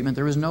chemotherapy treatment,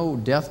 there was no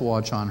death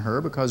watch on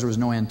her because there was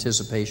no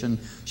anticipation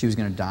she was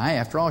going to die.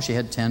 After all, she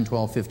had 10,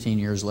 12, 15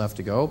 years left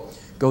to go.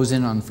 Goes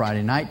in on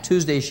Friday night.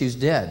 Tuesday, she's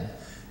dead.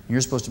 And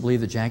you're supposed to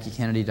believe that Jackie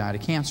Kennedy died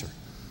of cancer.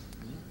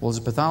 Well, as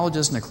a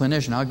pathologist and a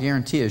clinician, I'll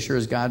guarantee you, as sure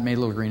as God made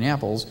little green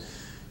apples,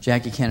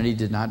 Jackie Kennedy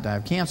did not die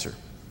of cancer.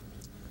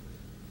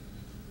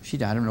 She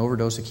died of an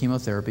overdose of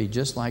chemotherapy,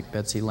 just like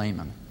Betsy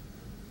Lehman.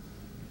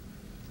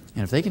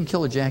 And if they can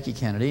kill a Jackie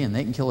Kennedy and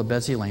they can kill a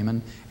Betsy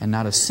Lehman, and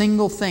not a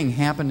single thing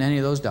happened to any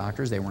of those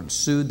doctors, they weren't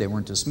sued, they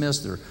weren't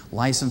dismissed, their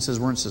licenses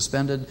weren't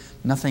suspended,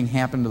 nothing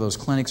happened to those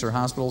clinics or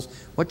hospitals,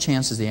 what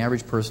chance does the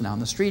average person out in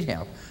the street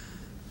have?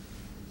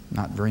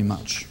 Not very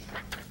much.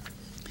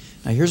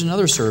 Now here's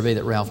another survey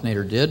that Ralph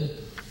Nader did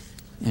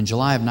in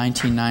July of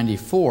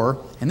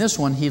 1994. In this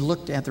one, he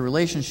looked at the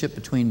relationship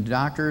between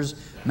doctors,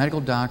 medical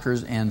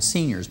doctors, and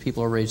seniors,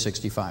 people over age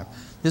 65.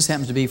 This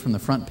happens to be from the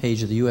front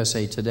page of the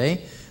USA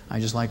Today. I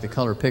just like the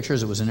color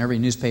pictures. It was in every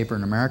newspaper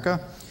in America.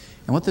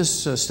 And what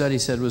this study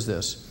said was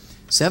this: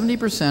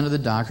 70% of the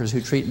doctors who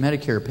treat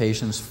Medicare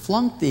patients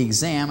flunked the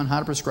exam on how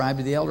to prescribe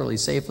to the elderly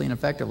safely and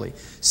effectively.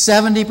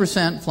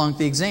 70% flunked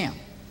the exam.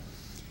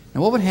 Now,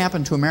 what would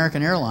happen to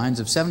American Airlines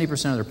if 70%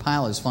 of their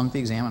pilots flunked the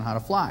exam on how to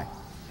fly?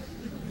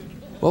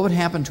 What would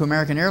happen to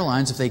American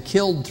Airlines if they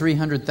killed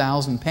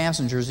 300,000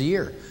 passengers a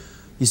year?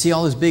 You see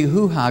all this big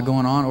hoo-ha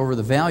going on over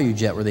the Value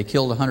Jet where they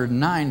killed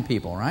 109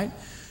 people, right?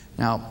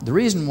 Now, the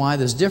reason why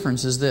this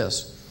difference is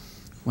this.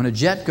 When a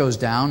jet goes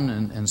down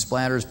and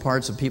splatters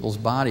parts of people's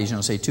bodies,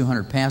 say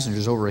 200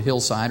 passengers over a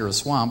hillside or a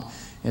swamp,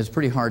 it's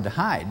pretty hard to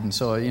hide. And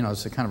so,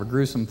 it's a kind of a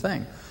gruesome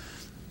thing.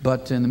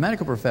 But in the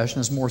medical profession,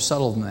 it's more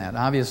subtle than that.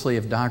 Obviously,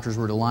 if doctors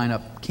were to line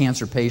up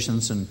cancer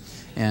patients and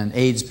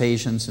AIDS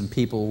patients and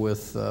people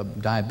with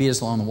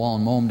diabetes along the wall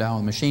and mow them down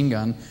with a machine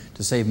gun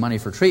to save money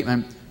for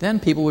treatment, then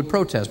people would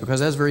protest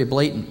because that's very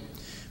blatant.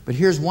 But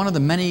here's one of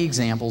the many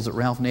examples that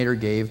Ralph Nader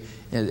gave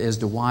as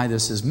to why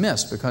this is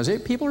missed. Because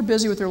people are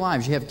busy with their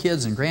lives. You have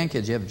kids and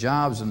grandkids. You have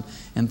jobs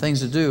and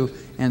things to do.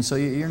 And so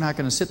you're not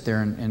going to sit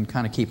there and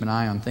kind of keep an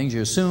eye on things.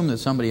 You assume that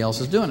somebody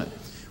else is doing it.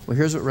 Well,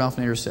 here's what Ralph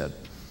Nader said.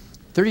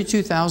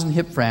 32,000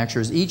 hip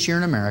fractures each year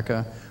in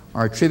America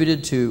are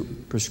attributed to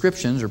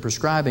prescriptions or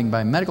prescribing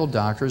by medical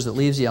doctors that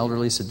leaves the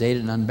elderly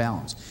sedated and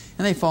unbalanced.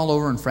 And they fall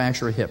over and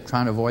fracture a hip,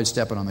 trying to avoid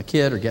stepping on the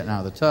kid or getting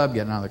out of the tub,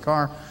 getting out of the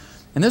car.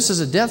 And this is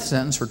a death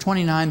sentence for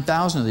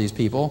 29,000 of these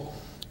people.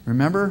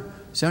 Remember,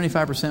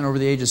 75% over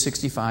the age of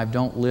 65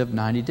 don't live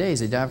 90 days.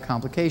 They die of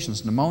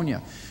complications,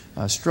 pneumonia,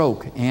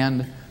 stroke,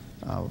 and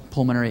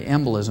pulmonary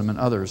embolism and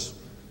others.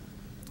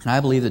 And I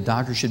believe that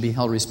doctors should be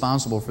held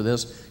responsible for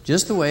this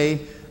just the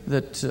way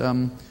that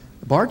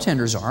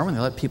bartenders are when they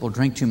let people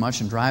drink too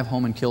much and drive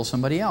home and kill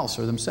somebody else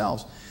or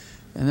themselves.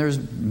 And there's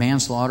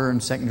manslaughter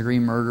and second-degree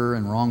murder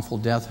and wrongful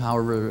death,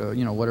 however,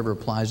 whatever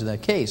applies to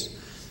that case.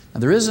 Now,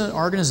 there is an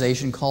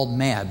organization called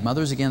MAD,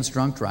 Mothers Against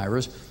Drunk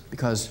Drivers,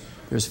 because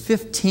there's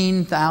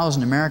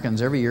 15,000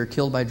 Americans every year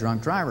killed by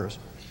drunk drivers.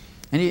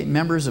 Any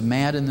members of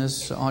MAD in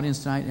this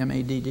audience tonight?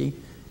 MADD?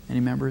 Any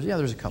members? Yeah,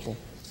 there's a couple.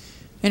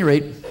 At any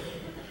rate,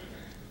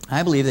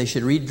 I believe they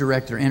should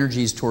redirect their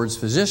energies towards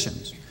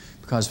physicians,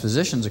 because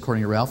physicians,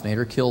 according to Ralph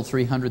Nader, kill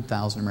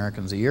 300,000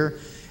 Americans a year,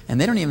 and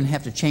they don't even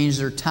have to change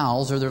their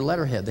towels or their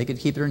letterhead. They could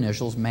keep their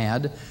initials,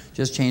 MAD,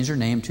 just change their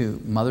name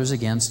to Mothers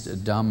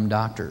Against Dumb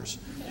Doctors.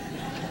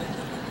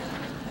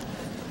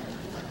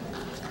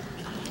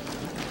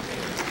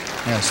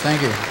 Yes,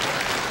 thank you.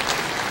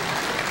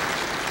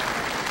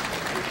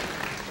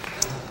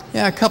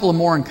 Yeah, a couple of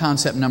more in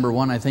concept number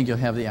one. I think you'll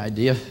have the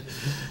idea.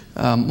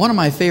 One of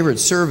my favorite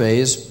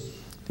surveys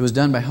that was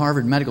done by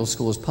Harvard Medical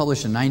School was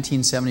published in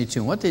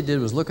 1972. And what they did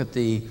was look at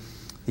the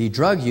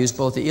drug use,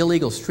 both the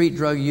illegal street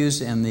drug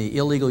use and the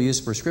illegal use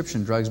of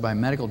prescription drugs by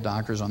medical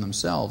doctors on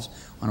themselves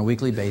on a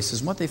weekly basis.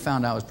 And what they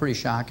found out was pretty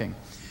shocking.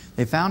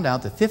 They found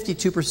out that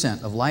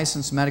 52% of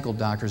licensed medical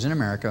doctors in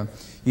America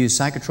use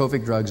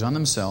psychotropic drugs on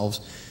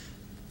themselves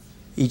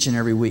each and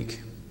every week.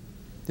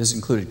 This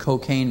included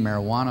cocaine,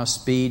 marijuana,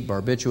 speed,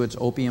 barbiturates,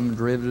 opium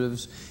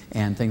derivatives,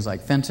 and things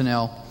like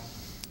fentanyl.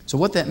 So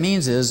what that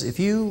means is if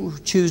you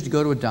choose to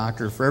go to a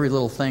doctor for every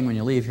little thing when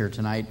you leave here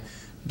tonight,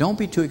 don't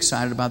be too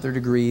excited about their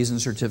degrees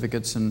and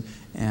certificates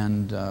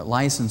and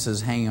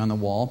licenses hanging on the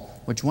wall.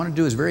 What you want to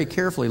do is very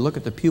carefully look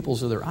at the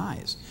pupils of their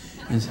eyes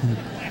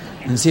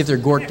and see if they're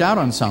gorked out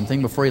on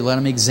something before you let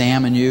them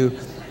examine you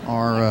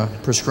or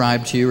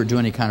prescribe to you or do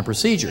any kind of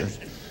procedure.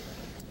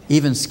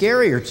 Even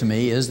scarier to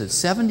me is that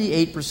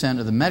 78%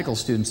 of the medical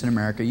students in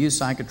America use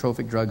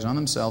psychotropic drugs on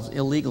themselves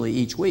illegally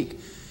each week.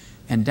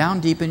 And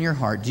down deep in your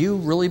heart, do you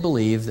really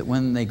believe that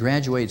when they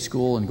graduate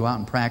school and go out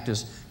and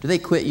practice, do they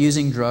quit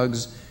using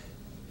drugs?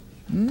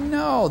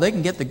 No, they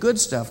can get the good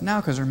stuff now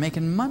because they're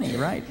making money,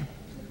 right?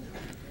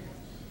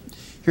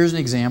 Here's an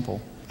example.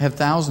 I have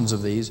thousands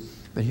of these,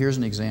 but here's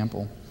an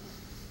example.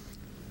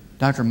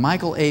 Dr.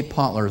 Michael A.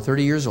 Potler,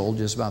 30 years old,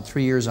 just about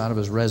 3 years out of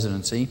his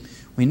residency.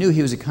 We knew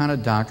he was the kind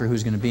of doctor who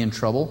was going to be in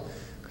trouble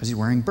because he's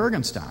wearing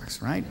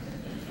Birkenstocks, right?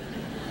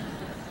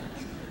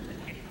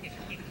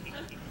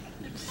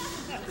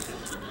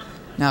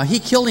 Now, he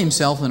killed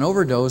himself with an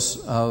overdose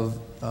of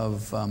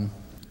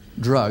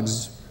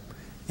drugs,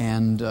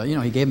 and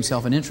he gave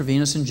himself an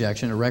intravenous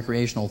injection, a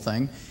recreational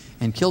thing,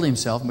 and killed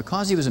himself. And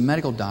because he was a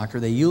medical doctor,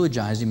 they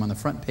eulogized him on the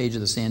front page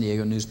of the San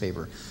Diego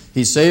newspaper.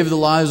 He saved the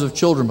lives of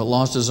children but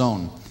lost his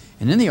own.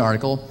 And in the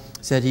article,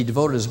 it said he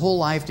devoted his whole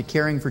life to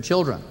caring for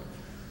children.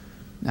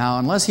 Now,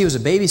 unless he was a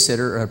babysitter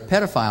or a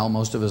pedophile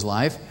most of his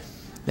life,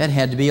 that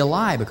had to be a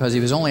lie because he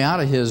was only out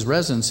of his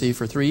residency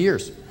for 3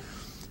 years.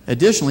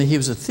 Additionally, he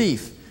was a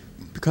thief.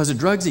 Because of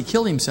drugs he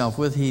killed himself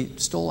with, he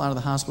stole out of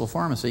the hospital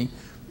pharmacy.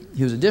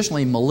 He was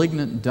additionally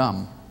malignant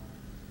dumb.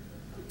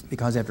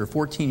 Because after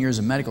 14 years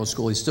of medical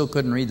school, he still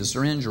couldn't read the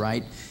syringe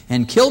right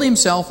and killed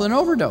himself with an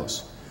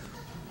overdose.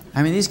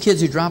 I mean, these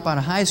kids who drop out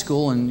of high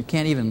school and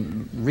can't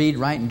even read,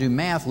 write, and do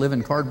math live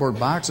in cardboard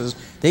boxes.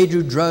 They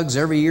do drugs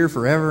every year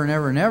forever and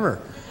ever and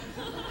ever.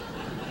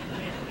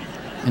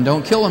 And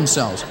don't kill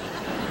themselves.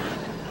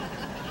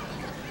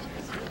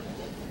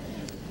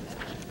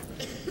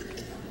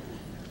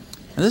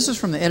 Now, this is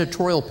from the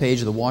editorial page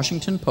of the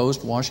Washington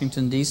Post,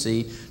 Washington,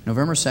 D.C.,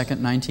 November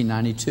 2nd,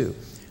 1992.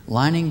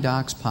 Lining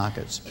Doc's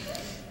pockets.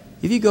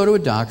 If you go to a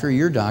doctor,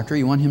 your doctor,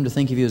 you want him to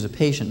think of you as a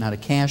patient, not a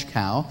cash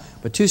cow.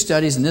 But 2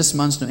 studies in this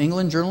month's New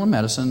England Journal of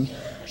Medicine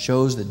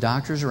shows that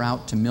doctors are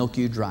out to milk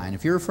you dry. And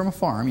if you're from a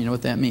farm, you know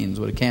what that means,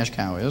 what a cash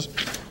cow is.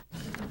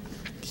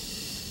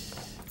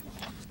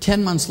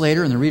 10 months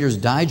later, in the Reader's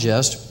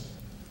Digest,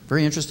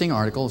 very interesting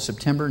article of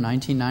September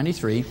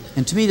 1993.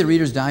 And to me, the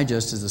Reader's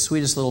Digest is the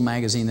sweetest little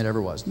magazine that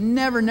ever was.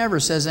 Never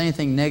says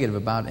anything negative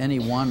about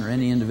anyone or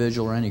any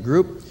individual or any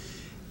group.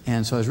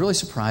 And so I was really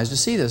surprised to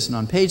see this. And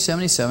on page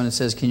 77, it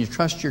says, "Can you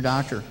trust your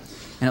doctor?"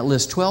 And it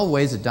lists 12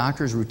 ways that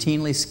doctors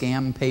routinely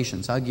scam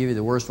patients. I'll give you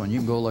the worst one. You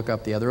can go look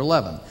up the other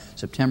 11,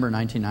 September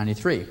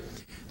 1993.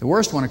 The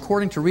worst one,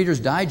 according to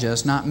Reader's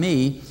Digest, not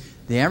me,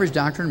 the average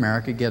doctor in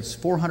America gets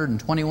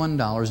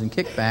 $421 in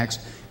kickbacks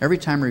every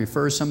time he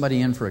refers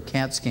somebody in for a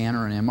CAT scan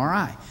or an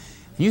MRI.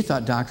 And you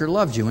thought doctor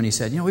loved you when he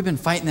said, we've been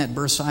fighting that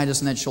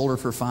bursitis in that shoulder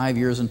for 5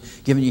 years and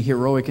giving you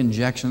heroic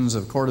injections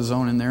of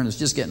cortisone in there and it's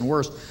just getting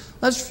worse.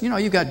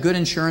 You've got good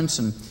insurance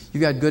and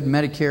you've got good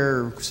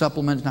Medicare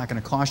supplement. It's not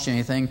going to cost you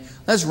anything.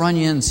 Let's run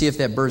you in and see if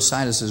that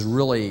bursitis is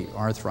really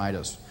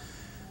arthritis.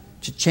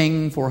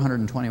 Cha-ching,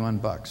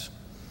 $421.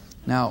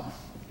 Now,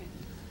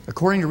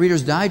 according to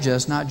Reader's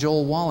Digest, not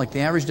Joel Wallach,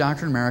 the average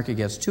doctor in America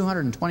gets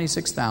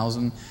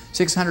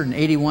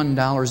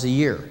 $226,681 a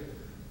year.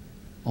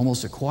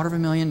 Almost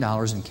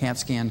 $250,000 in CAT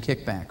scan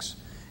kickbacks.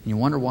 And you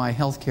wonder why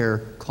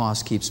healthcare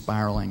costs keep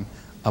spiraling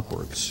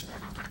upwards.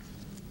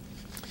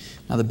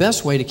 Now, the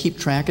best way to keep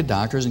track of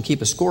doctors and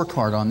keep a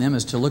scorecard on them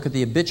is to look at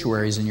the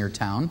obituaries in your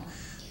town.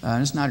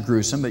 And it's not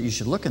gruesome, but you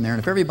should look in there. And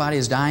if everybody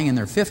is dying in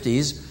their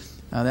 50s,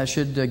 that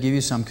should give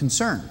you some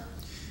concern.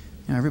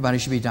 Everybody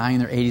should be dying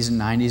in their 80s and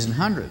 90s and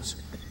 100s.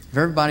 If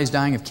everybody's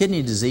dying of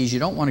kidney disease, you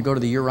don't want to go to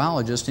the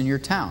urologist in your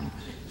town.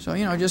 So,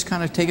 just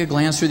kind of take a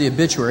glance through the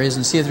obituaries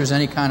and see if there's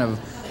any kind of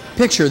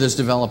picture that's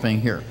developing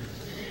here.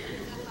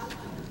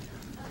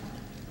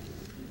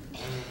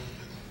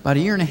 About a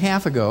year and a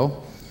half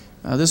ago,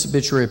 this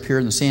obituary appeared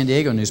in the San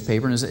Diego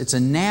newspaper, and it's a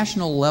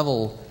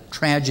national-level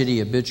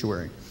tragedy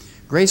obituary.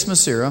 Grace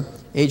Macera,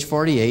 age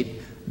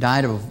 48,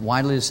 died of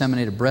widely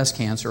disseminated breast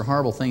cancer, a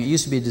horrible thing. It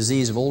used to be a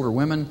disease of older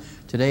women.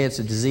 Today it's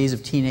a disease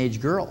of teenage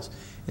girls.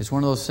 It's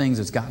one of those things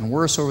that's gotten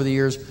worse over the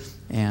years,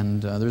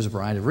 and there's a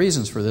variety of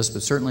reasons for this,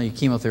 but certainly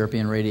chemotherapy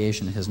and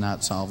radiation has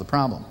not solved the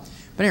problem.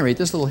 But at any rate,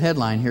 this little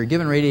headline here,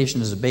 given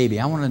radiation as a baby,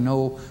 I want to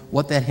know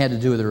what that had to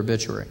do with her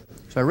obituary.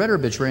 So I read her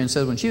obituary and it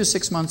said when she was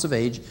 6 months of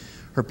age,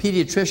 her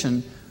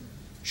pediatrician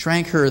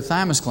shrank her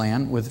thymus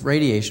gland with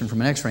radiation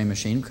from an x-ray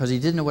machine because he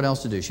didn't know what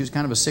else to do. She was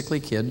kind of a sickly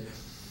kid.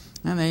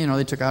 And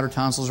they took out her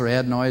tonsils or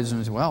adenoids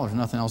and said, well, there's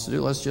nothing else to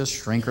do. Let's just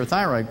shrink her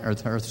her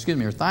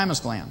thymus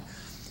gland.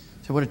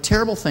 So what a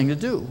terrible thing to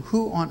do.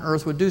 Who on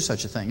earth would do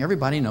such a thing?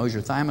 Everybody knows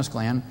your thymus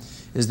gland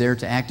is there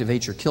to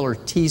activate your killer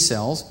T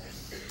cells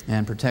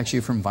and protects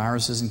you from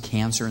viruses and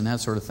cancer and that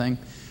sort of thing.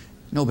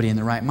 Nobody in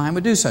their right mind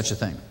would do such a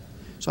thing.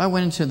 So I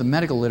went into the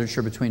medical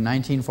literature between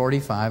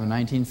 1945 and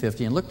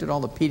 1950 and looked at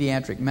all the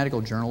pediatric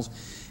medical journals,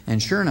 and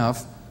sure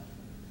enough,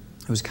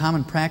 it was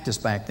common practice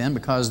back then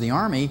because the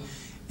Army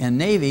and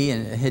Navy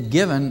had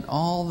given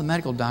all the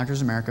medical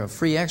doctors in America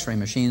free x-ray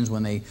machines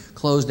when they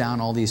closed down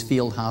all these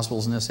field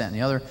hospitals and this, that, and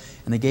the other,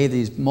 and they gave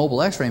these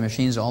mobile x-ray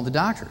machines to all the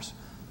doctors.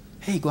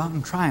 Hey, go out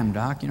and try them,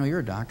 Doc. You're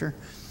a doctor.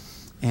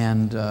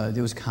 And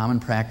it was common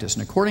practice.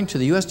 And according to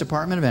the U.S.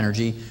 Department of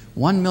Energy,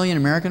 1 million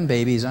American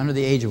babies under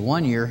the age of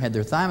 1 year had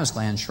their thymus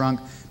glands shrunk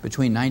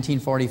between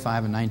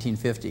 1945 and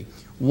 1950.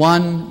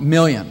 1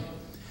 million.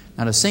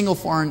 Not a single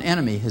foreign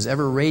enemy has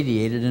ever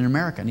radiated in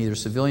America, neither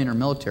civilian or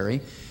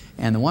military.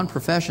 And the one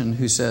profession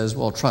who says,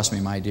 well, trust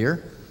me, my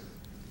dear,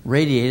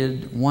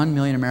 radiated 1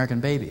 million American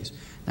babies.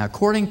 Now,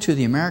 according to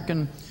the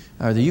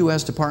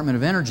U.S. Department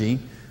of Energy,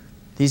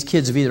 these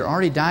kids have either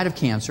already died of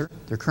cancer,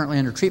 they're currently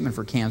under treatment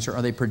for cancer,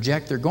 or they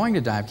project they're going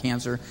to die of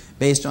cancer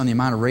based on the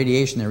amount of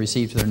radiation they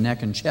receive to their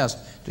neck and chest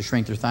to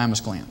shrink their thymus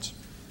glands.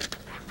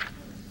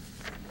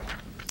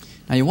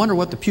 Now you wonder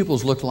what the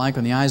pupils looked like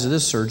on the eyes of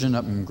this surgeon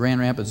up in Grand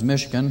Rapids,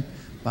 Michigan,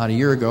 about a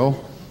year ago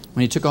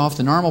when he took off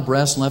the normal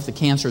breast and left the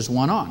cancerous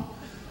one on.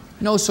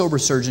 No sober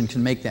surgeon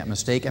can make that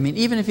mistake. I mean,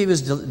 even if he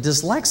was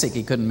dyslexic,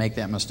 he couldn't make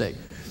that mistake.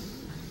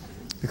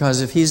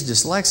 Because if he's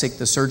dyslexic,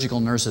 the surgical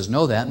nurses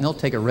know that, and they'll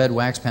take a red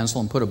wax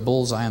pencil and put a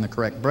bullseye on the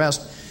correct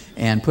breast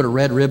and put a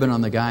red ribbon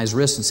on the guy's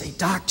wrist and say,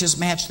 Doc, just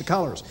match the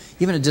colors.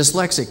 Even a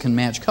dyslexic can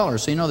match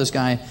colors. So you know this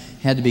guy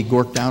had to be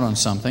gorked out on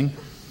something.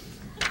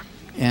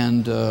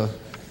 And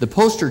the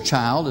poster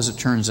child, as it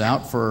turns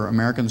out, for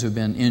Americans who've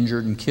been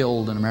injured and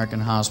killed in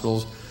American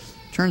hospitals,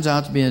 turns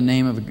out to be the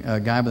name of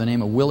a guy by the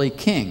name of Willie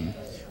King.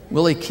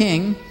 Willie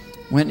King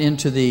went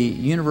into the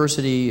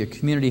University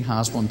Community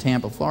Hospital in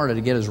Tampa, Florida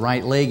to get his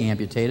right leg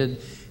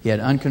amputated. He had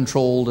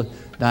uncontrolled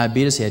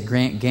diabetes. He had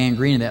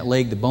gangrene in that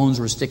leg. The bones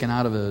were sticking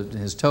out of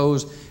his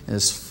toes.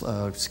 His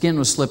skin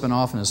was slipping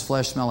off, and his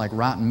flesh smelled like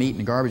rotten meat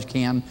in a garbage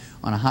can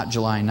on a hot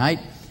July night.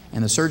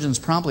 And the surgeons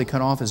promptly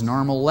cut off his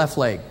normal left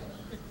leg.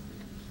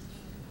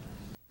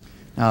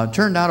 Now, it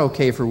turned out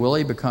okay for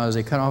Willie because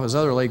they cut off his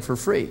other leg for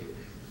free.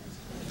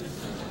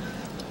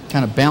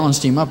 Kind of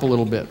balanced him up a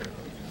little bit.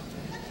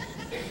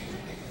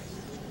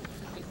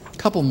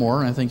 Couple more,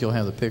 and I think you'll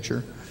have the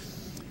picture.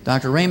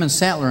 Dr. Raymond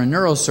Sattler, a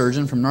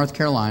neurosurgeon from North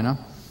Carolina,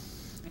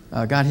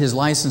 got his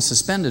license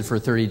suspended for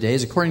 30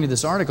 days, according to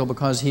this article,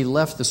 because he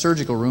left the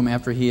surgical room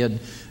after he had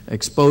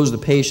exposed the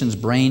patient's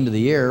brain to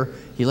the air.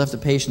 He left the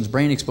patient's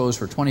brain exposed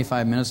for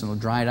 25 minutes and it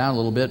dried out a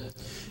little bit,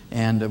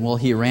 and well,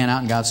 he ran out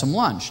and got some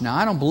lunch. Now,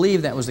 I don't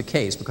believe that was the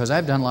case because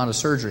I've done a lot of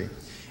surgery.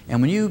 And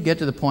when you get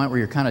to the point where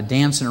you're kind of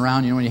dancing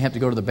around, you know, when you have to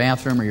go to the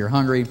bathroom or you're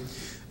hungry,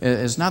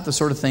 it's not the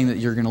sort of thing that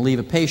you're going to leave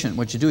a patient.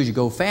 What you do is you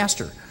go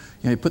faster. You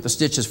know, you put the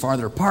stitches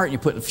farther apart, you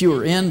put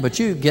fewer in, but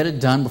you get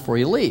it done before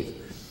you leave.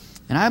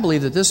 And I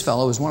believe that this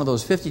fellow is one of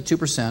those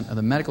 52% of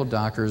the medical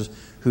doctors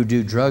who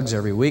do drugs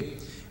every week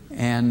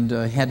and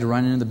had to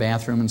run into the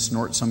bathroom and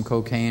snort some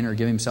cocaine or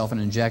give himself an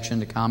injection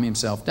to calm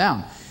himself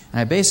down.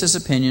 And I base this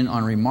opinion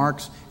on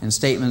remarks and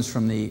statements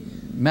from the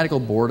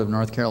Medical Board of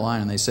North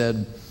Carolina. And they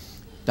said,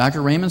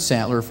 Dr. Raymond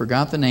Sattler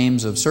forgot the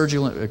names of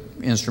surgical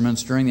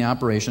instruments during the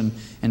operation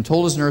and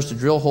told his nurse to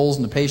drill holes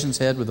in the patient's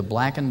head with a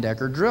Black &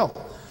 Decker drill.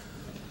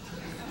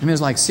 I mean, it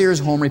was like Sears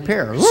Home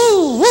Repair.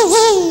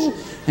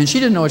 And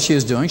she didn't know what she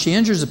was doing. She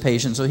injures the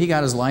patient, so he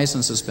got his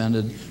license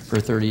suspended for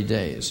 30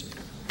 days.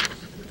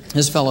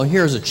 This fellow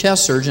here is a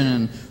chest surgeon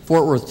in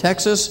Fort Worth,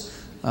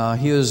 Texas.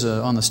 He was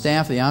on the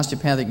staff of the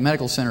Osteopathic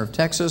Medical Center of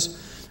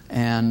Texas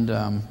and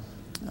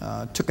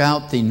took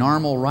out the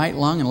normal right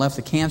lung and left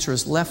the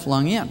cancerous left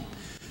lung in.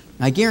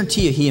 I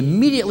guarantee you he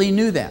immediately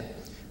knew that,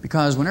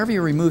 because whenever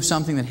you remove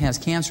something that has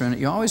cancer in it,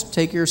 you always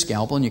take your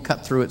scalpel and you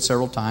cut through it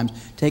several times,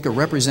 take a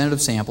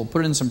representative sample,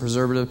 put it in some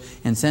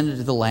preservative, and send it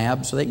to the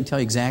lab so they can tell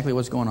you exactly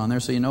what's going on there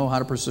so you know how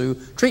to pursue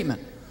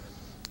treatment.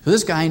 So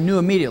this guy knew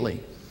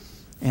immediately.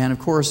 And of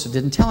course,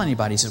 didn't tell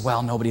anybody. He said,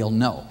 well, nobody will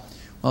know.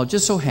 Well, it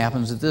just so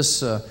happens that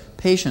this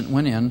patient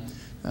went in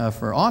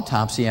for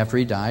autopsy after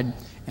he died,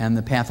 and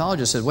the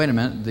pathologist said, wait a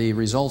minute, the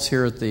results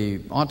here at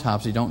the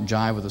autopsy don't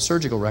jive with the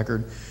surgical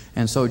record.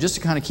 And so just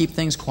to kind of keep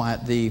things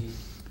quiet, the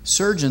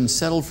surgeon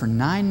settled for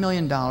 $9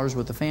 million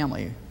with the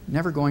family,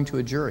 never going to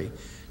a jury.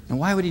 And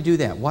why would he do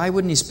that? Why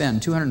wouldn't he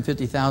spend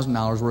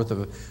 $250,000 worth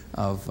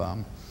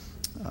of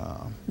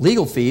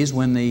legal fees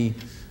when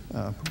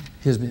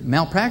his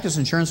malpractice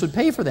insurance would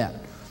pay for that?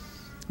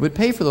 Would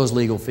pay for those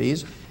legal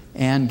fees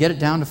and get it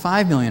down to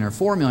 $5 million or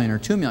 $4 million or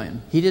 $2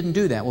 million. He didn't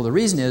do that. Well, the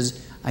reason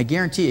is, I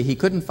guarantee you, he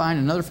couldn't find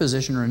another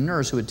physician or a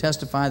nurse who would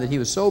testify that he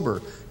was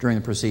sober during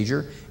the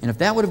procedure. And if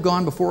that would have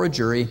gone before a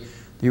jury,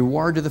 the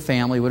reward to the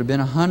family would have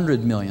been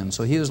 $100 million.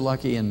 So he was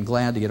lucky and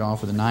glad to get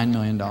off with a $9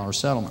 million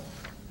settlement.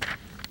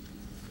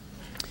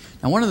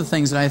 Now, one of the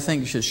things that I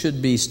think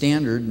should be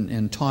standard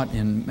and taught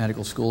in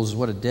medical schools is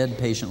what a dead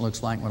patient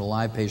looks like, what a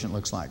live patient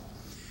looks like.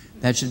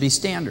 That should be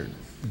standard.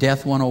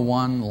 Death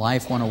 101,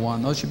 Life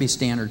 101, those should be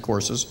standard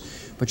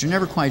courses. But you're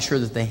never quite sure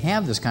that they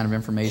have this kind of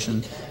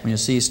information when you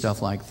see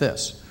stuff like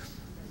this.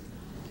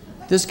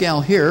 This gal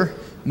here,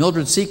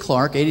 Mildred C.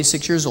 Clark,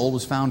 86 years old,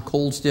 was found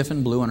cold, stiff,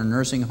 and blue on a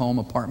nursing home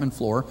apartment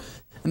floor.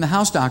 And the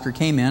house doctor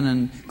came in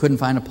and couldn't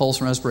find a pulse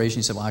and respiration.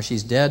 He said, well,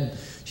 she's dead.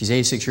 She's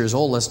 86 years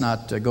old. Let's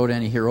not go to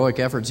any heroic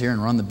efforts here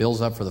and run the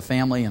bills up for the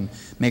family and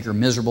make her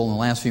miserable in the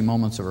last few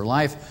moments of her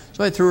life.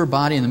 So I threw her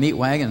body in the meat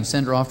wagon and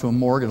sent her off to a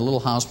morgue at a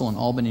little hospital in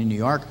Albany, New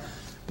York.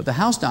 But the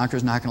house doctor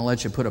is not going to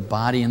let you put a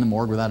body in the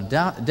morgue without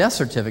a death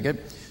certificate.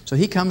 So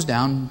he comes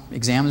down,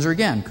 examines her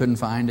again, couldn't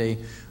find a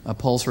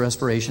pulse or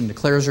respiration,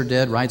 declares her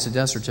dead, writes a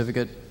death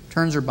certificate,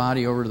 turns her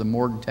body over to the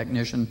morgue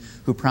technician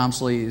who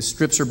promptly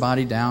strips her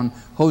body down,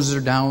 hoses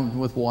her down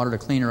with water to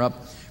clean her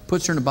up,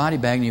 puts her in a body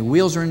bag, and he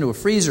wheels her into a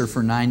freezer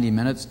for 90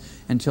 minutes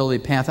until the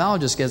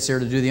pathologist gets there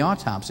to do the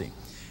autopsy.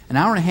 An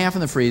hour and a half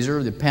in the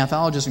freezer, the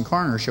pathologist and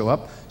coroner show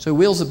up, so he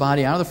wheels the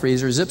body out of the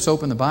freezer, zips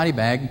open the body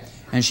bag,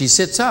 and she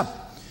sits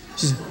up.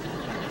 She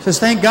says,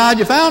 "Thank God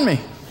you found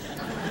me.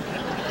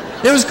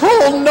 It was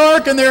cold and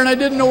dark in there, and I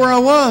didn't know where I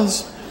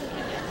was."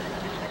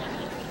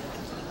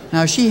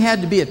 Now, she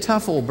had to be a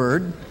tough old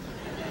bird.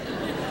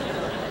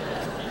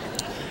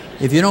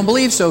 If you don't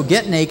believe so,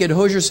 get naked,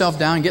 hose yourself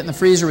down, and get in the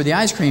freezer with the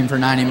ice cream for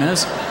 90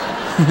 minutes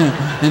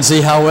and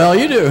see how well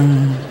you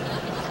do.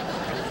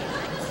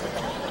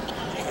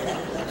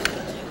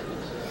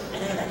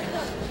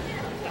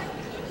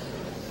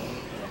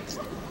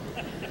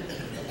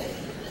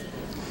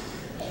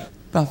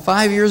 About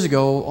 5 years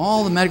ago,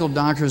 all the medical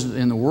doctors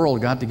in the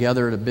world got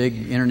together at a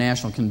big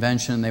international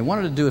convention. They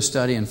wanted to do a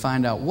study and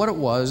find out what it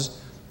was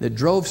that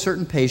drove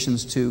certain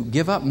patients to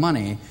give up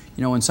money.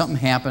 You know, when something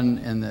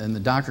happened and the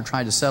doctor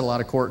tried to settle out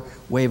of court,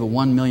 wave a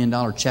 $1 million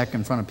check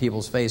in front of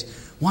people's face.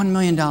 $1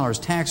 million,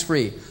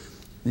 tax-free.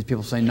 These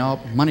people say, "No,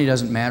 money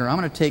doesn't matter. I'm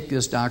going to take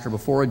this doctor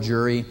before a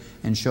jury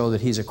and show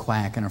that he's a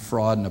quack and a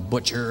fraud and a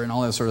butcher and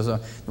all that sort of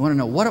stuff." They want to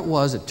know what it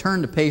was that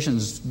turned the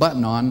patient's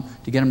button on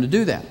to get him to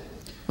do that.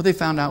 What they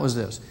found out was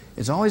this.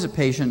 It's always a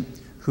patient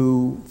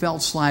who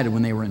felt slighted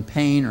when they were in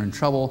pain or in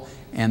trouble,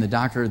 and the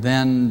doctor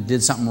then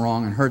did something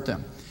wrong and hurt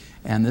them.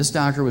 And this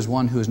doctor was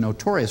one who was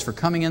notorious for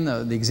coming in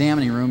the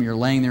examining room. You're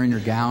laying there in your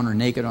gown or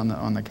naked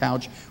on the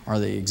couch or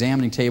the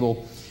examining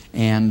table,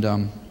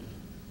 and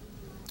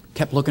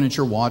kept looking at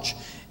your watch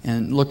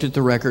and looked at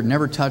the record,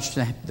 never touched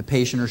the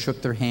patient or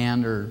shook their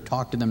hand or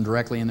talked to them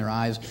directly in their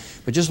eyes,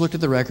 but just looked at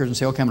the record and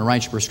said, "Okay, I'm going to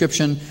write you a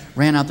prescription,"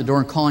 ran out the door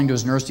and calling to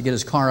his nurse to get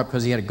his car up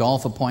because he had a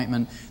golf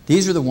appointment.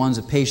 These are the ones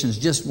that patients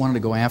just wanted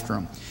to go after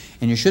him.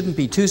 And you shouldn't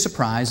be too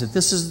surprised that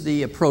this is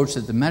the approach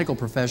that the medical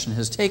profession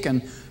has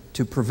taken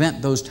to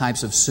prevent those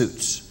types of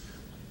suits.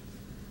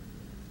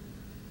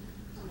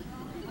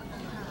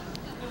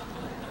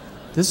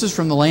 This is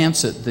from The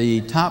Lancet,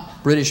 the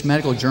top British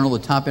medical journal, the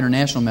top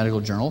international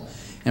medical journal.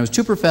 And it was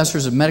two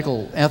professors of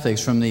medical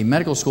ethics from the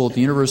medical school at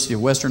the University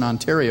of Western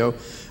Ontario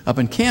up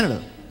in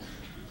Canada.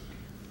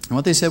 And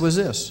what they said was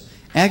this: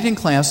 acting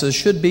classes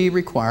should be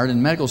required in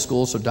medical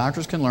school so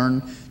doctors can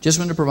learn just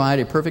when to provide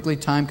a perfectly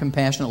timed,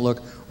 compassionate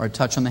look or a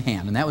touch on the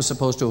hand. And that was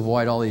supposed to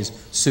avoid all these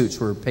suits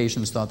where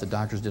patients thought the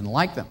doctors didn't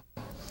like them.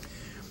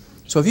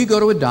 So if you go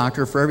to a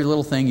doctor for every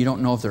little thing, you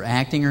don't know if they're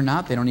acting or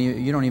not.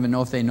 You don't even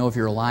know if they know if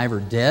you're alive or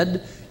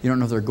dead. You don't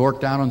know if they're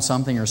gorked out on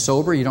something or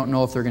sober. You don't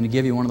know if they're going to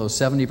give you one of those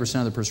 70%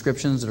 of the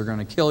prescriptions that are going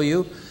to kill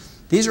you.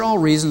 These are all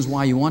reasons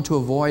why you want to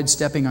avoid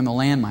stepping on the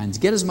landmines.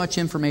 Get as much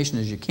information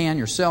as you can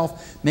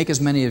yourself. Make as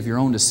many of your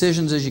own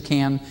decisions as you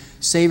can.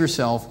 Save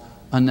yourself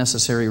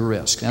unnecessary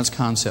risk. That's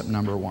concept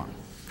number one.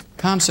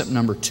 Concept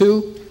number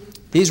two,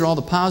 these are all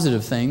the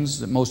positive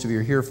things that most of you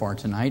are here for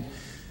tonight.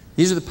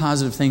 These are the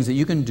positive things that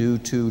you can do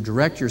to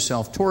direct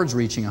yourself towards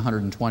reaching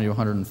 120 to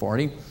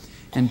 140.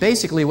 And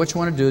basically what you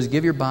want to do is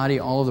give your body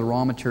all of the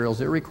raw materials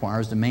it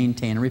requires to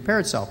maintain and repair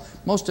itself.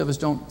 Most of us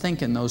don't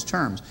think in those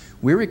terms.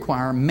 We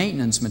require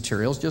maintenance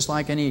materials, just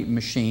like any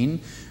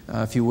machine,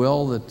 if you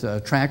will.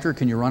 That tractor,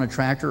 can you run a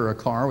tractor or a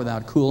car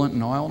without coolant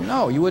and oil?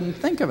 No, you wouldn't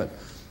think of it.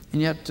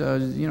 And yet,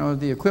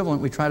 the equivalent,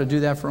 we try to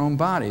do that for our own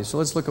bodies. So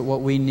let's look at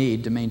what we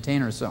need to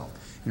maintain ourselves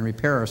and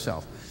repair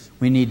ourselves.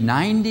 We need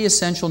 90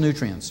 essential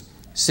nutrients.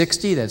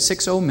 60, that's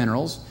 60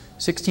 minerals,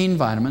 16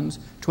 vitamins,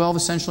 12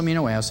 essential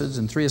amino acids,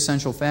 and 3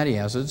 essential fatty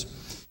acids.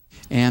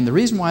 And the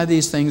reason why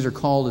these things are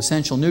called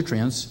essential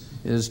nutrients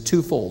is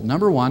twofold.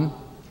 Number one,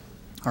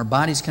 our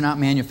bodies cannot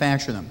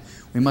manufacture them.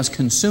 We must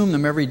consume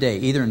them every day,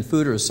 either in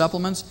food or as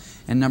supplements.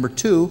 And number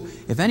two,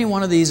 if any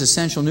one of these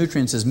essential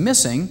nutrients is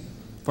missing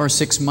for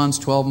 6 months,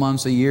 12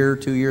 months, a year,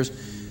 2 years,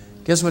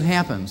 guess what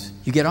happens?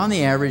 You get on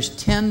the average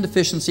 10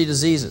 deficiency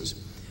diseases.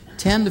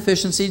 10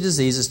 deficiency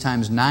diseases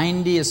times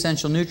 90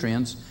 essential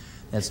nutrients,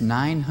 that's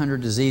 900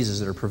 diseases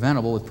that are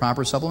preventable with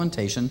proper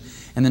supplementation.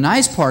 And the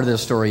nice part of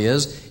this story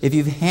is, if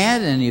you've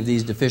had any of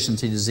these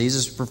deficiency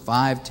diseases for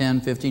 5,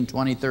 10, 15,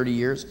 20, 30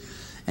 years,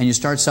 and you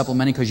start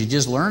supplementing because you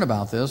just learned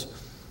about this,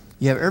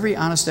 you have every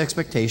honest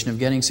expectation of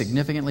getting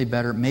significantly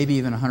better, maybe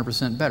even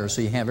 100% better.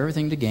 So you have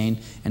everything to gain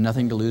and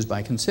nothing to lose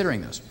by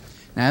considering this.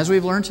 Now, as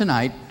we've learned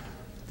tonight,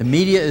 the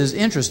media is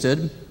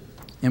interested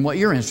in what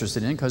you're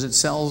interested in because it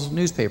sells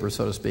newspapers,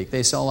 so to speak.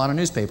 They sell a lot of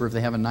newspaper if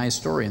they have a nice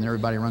story and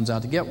everybody runs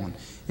out to get one.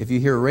 If you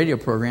hear a radio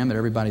program that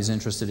everybody's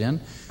interested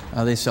in,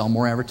 they sell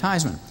more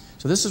advertisement.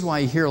 So this is why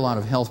you hear a lot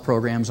of health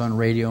programs on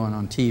radio and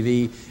on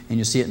TV, and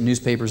you see it in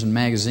newspapers and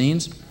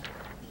magazines.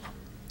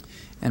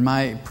 And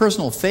my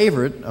personal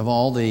favorite of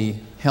all the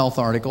health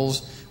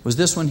articles was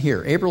this one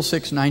here, April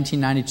 6,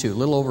 1992, a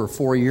little over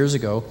 4 years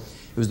ago.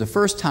 It was the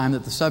first time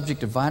that the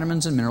subject of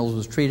vitamins and minerals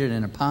was treated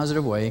in a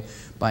positive way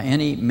by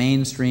any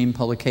mainstream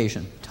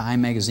publication.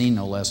 Time magazine,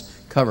 no less,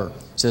 cover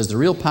says, "The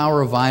real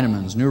power of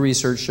vitamins. New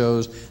research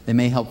shows they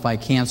may help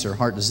fight cancer,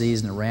 heart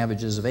disease, and the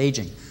ravages of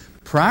aging."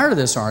 Prior to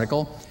this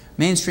article,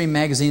 mainstream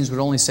magazines would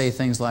only say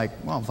things like,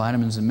 well,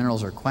 vitamins and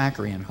minerals are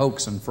quackery and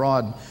hoax and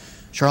fraud,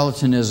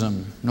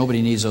 charlatanism.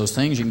 Nobody needs those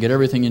things. You can get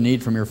everything you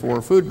need from your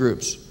 4 food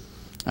groups.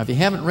 Now, if you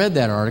haven't read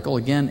that article,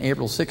 again,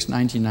 April 6,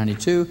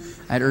 1992,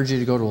 I'd urge you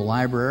to go to a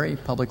library,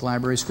 public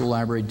library, school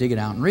library, dig it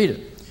out and read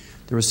it.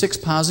 There were 6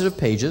 positive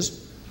pages.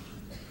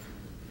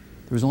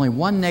 There was only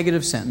 1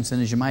 negative sentence,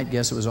 and as you might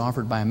guess, it was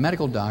offered by a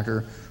medical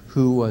doctor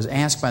who was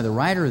asked by the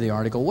writer of the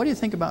article, "What do you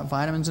think about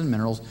vitamins and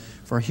minerals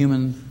for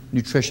human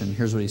nutrition?"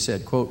 Here's what he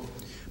said, quote,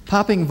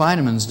 "Popping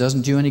vitamins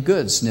doesn't do any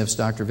good," sniffs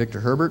Dr. Victor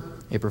Herbert,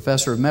 a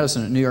professor of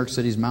medicine at New York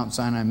City's Mount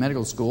Sinai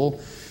Medical School.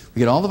 "We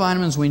get all the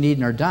vitamins we need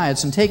in our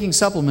diets, and taking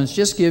supplements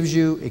just gives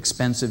you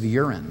expensive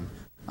urine,"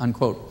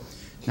 unquote.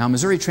 Now,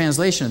 Missouri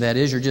translation of that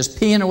is, you're just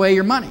peeing away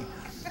your money.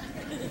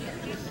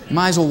 You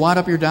might as well wad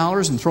up your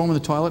dollars and throw them in the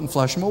toilet and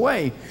flush them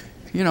away.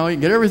 You know, you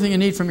get everything you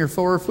need from your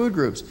 4 food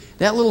groups.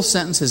 That little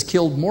sentence has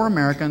killed more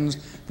Americans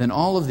than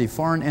all of the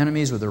foreign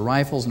enemies with their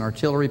rifles and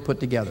artillery put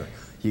together.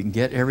 You can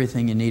get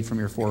everything you need from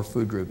your 4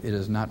 food group. It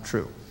is not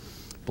true.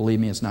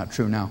 Believe me, it's not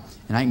true now.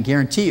 And I can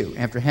guarantee you,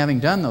 after having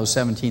done those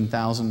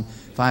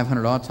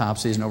 17,500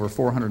 autopsies in over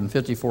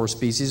 454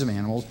 species of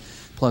animals,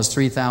 plus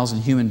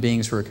 3,000 human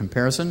beings for a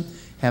comparison,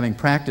 having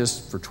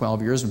practiced for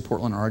 12 years in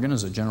Portland, Oregon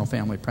as a general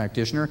family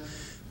practitioner,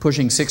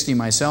 pushing 60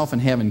 myself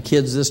and having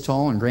kids this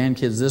tall and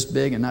grandkids this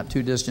big and not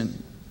too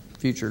distant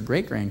future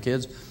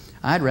great-grandkids,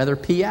 I'd rather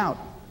pee out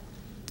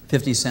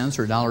 50 cents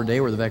or $1 a day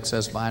worth of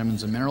excess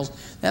vitamins and minerals.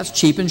 That's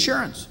cheap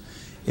insurance.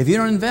 If you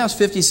don't invest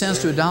 50 cents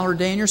to $1 a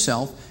day in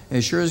yourself,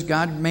 as sure as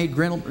God made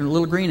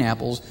little green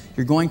apples,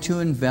 you're going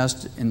to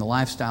invest in the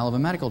lifestyle of a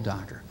medical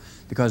doctor.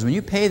 Because when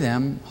you pay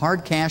them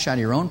hard cash out of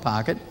your own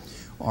pocket,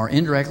 or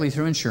indirectly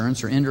through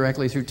insurance, or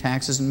indirectly through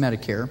taxes and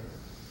Medicare,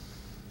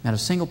 not a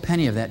single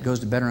penny of that goes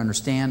to better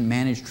understand,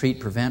 manage,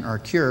 treat, prevent, or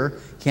cure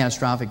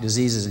catastrophic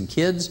diseases in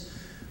kids,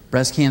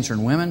 breast cancer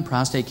in women,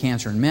 prostate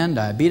cancer in men,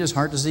 diabetes,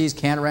 heart disease,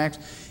 cataracts.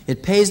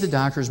 It pays the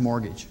doctor's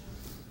mortgage.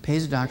 It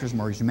pays the doctor's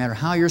mortgage. No matter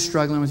how you're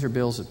struggling with your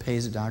bills, it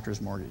pays the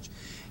doctor's mortgage.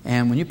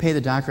 And when you pay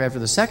the doctor after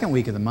the 2nd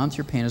week of the month,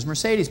 you're paying his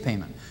Mercedes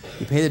payment.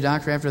 You pay the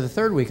doctor after the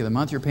 3rd week of the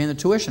month, you're paying the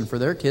tuition for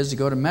their kids to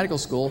go to medical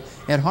school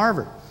at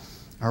Harvard.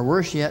 Or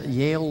worse yet,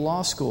 Yale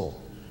Law School.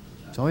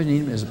 It's always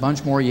needed. There's a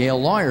bunch more Yale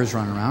lawyers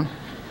running around.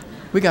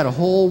 We got a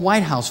whole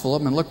White House full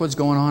of them, and look what's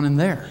going on in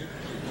there.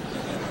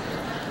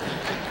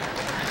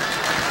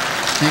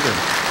 Thank you.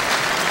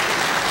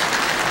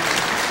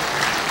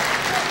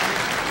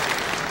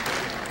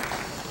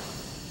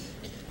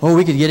 Oh,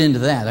 we could get into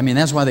that. I mean,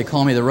 that's why they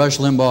call me the Rush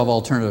Limbaugh of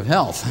alternative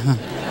health.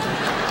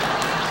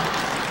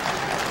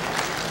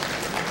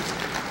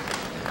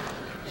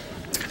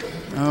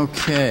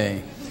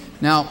 Okay.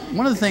 Now,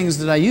 one of the things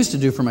that I used to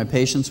do for my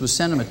patients was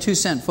send them a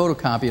 2-cent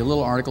photocopy of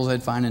little articles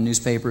I'd find in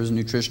newspapers and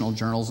nutritional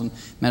journals and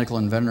medical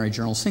and veterinary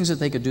journals, things that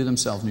they could do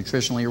themselves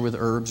nutritionally or with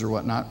herbs or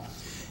whatnot.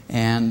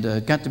 And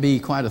it got to be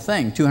quite a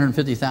thing.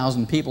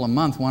 250,000 people a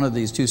month wanted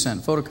these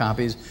 2-cent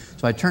photocopies,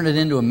 so I turned it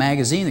into a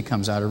magazine that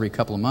comes out every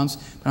couple of months.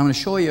 But I'm going to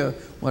show you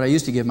what I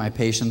used to give my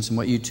patients and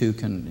what you too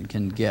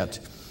can get.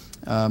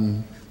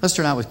 Let's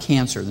start out with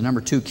cancer, the number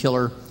 2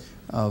 killer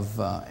of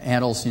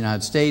adults in the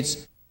United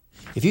States.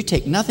 If you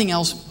take nothing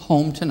else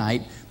home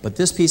tonight but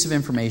this piece of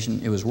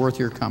information, it was worth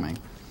your coming.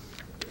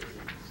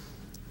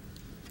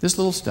 This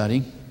little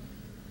study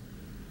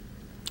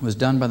was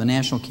done by the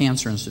National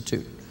Cancer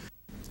Institute.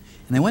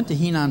 And they went to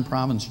Henan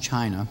Province,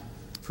 China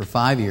for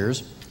 5 years.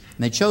 And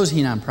they chose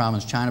Henan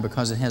Province, China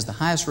because it has the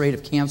highest rate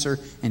of cancer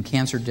and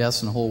cancer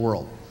deaths in the whole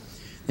world.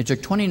 They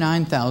took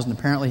 29,000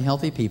 apparently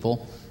healthy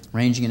people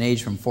ranging in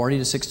age from 40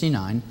 to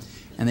 69,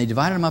 and they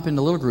divided them up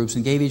into little groups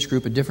and gave each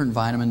group a different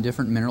vitamin,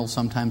 different mineral,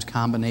 sometimes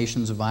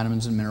combinations of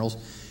vitamins and minerals.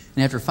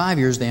 And after 5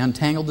 years, they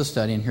untangled the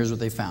study, and here's what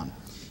they found.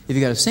 If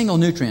you got a single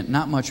nutrient,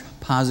 not much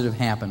positive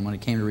happened when it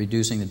came to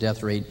reducing the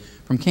death rate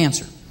from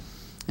cancer.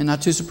 And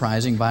not too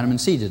surprising, vitamin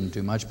C didn't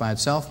do much by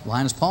itself.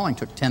 Linus Pauling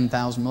took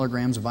 10,000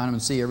 milligrams of vitamin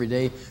C every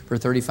day for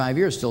 35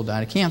 years, still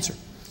died of cancer.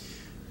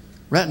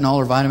 Retinol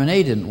or vitamin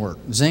A didn't work.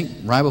 Zinc,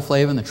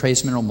 riboflavin, the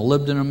trace mineral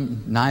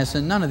molybdenum,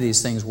 niacin, none of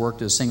these things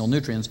worked as single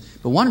nutrients.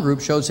 But one group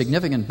showed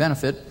significant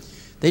benefit.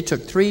 They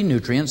took 3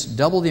 nutrients,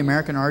 double the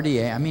American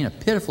RDA, I mean a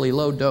pitifully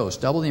low dose,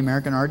 double the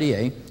American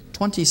RDA,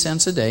 20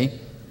 cents a day,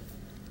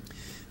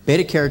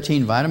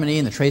 beta-carotene, vitamin E,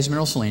 and the trace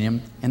mineral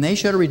selenium, and they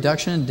showed a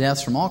reduction in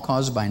deaths from all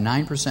causes by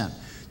 9%.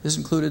 This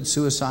included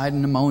suicide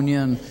and pneumonia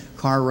and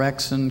car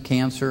wrecks and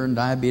cancer and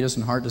diabetes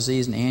and heart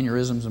disease and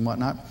aneurysms and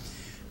whatnot.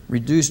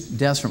 Reduced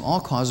deaths from all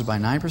causes by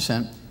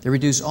 9%. They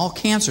reduced all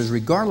cancers,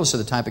 regardless of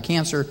the type of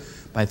cancer,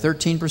 by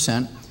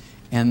 13%.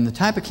 And the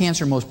type of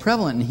cancer most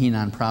prevalent in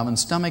Henan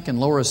Province, stomach and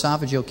lower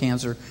esophageal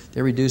cancer,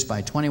 they reduced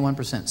by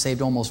 21%.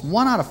 Saved almost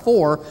 1 out of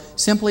 4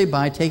 simply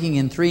by taking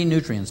in 3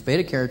 nutrients,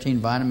 beta-carotene,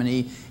 vitamin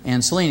E,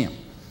 and selenium.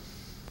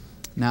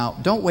 Now,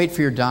 don't wait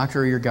for your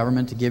doctor or your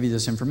government to give you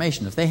this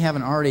information. If they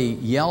haven't already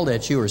yelled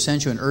at you or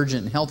sent you an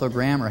urgent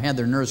healthogram or had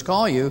their nurse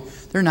call you,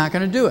 they're not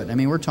going to do it. I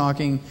mean, we're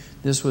talking,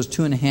 this was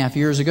 2.5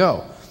 years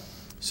ago.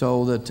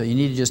 So that you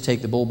need to just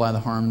take the bull by the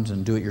horns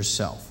and do it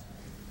yourself.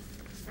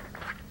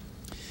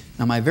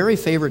 Now, my very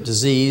favorite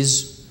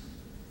disease,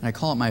 and I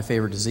call it my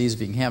favorite disease,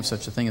 if you can have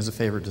such a thing as a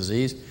favorite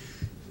disease,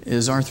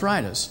 is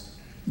arthritis.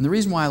 And the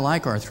reason why I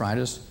like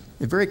arthritis,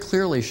 it very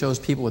clearly shows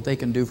people what they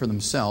can do for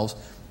themselves.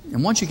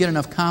 And once you get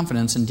enough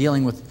confidence in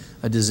dealing with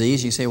a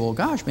disease, you say, well,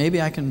 gosh,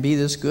 maybe I can be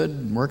this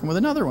good working with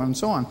another one, and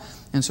so on.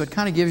 And so it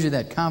kind of gives you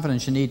that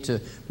confidence you need to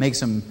make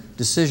some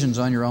decisions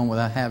on your own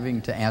without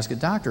having to ask a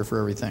doctor for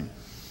everything.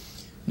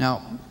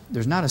 Now,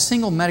 there's not a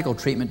single medical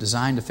treatment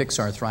designed to fix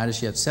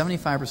arthritis, yet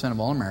 75%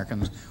 of all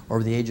Americans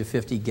over the age of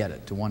 50 get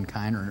it to one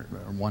kind or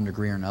one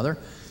degree or another.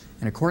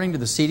 And according to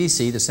the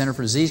CDC, the Center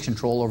for Disease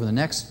Control, over the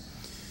next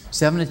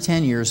 7 to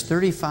 10 years,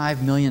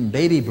 35 million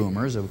baby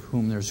boomers, of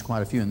whom there's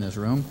quite a few in this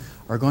room,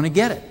 are going to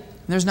get it.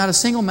 And there's not a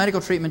single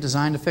medical treatment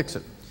designed to fix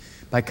it.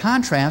 By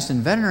contrast,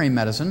 in veterinary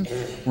medicine,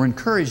 we're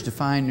encouraged to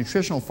find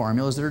nutritional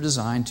formulas that are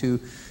designed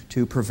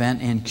to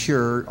prevent and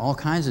cure all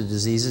kinds of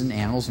diseases in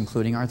animals,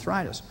 including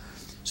arthritis.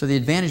 So the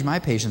advantage my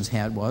patients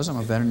had was, I'm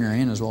a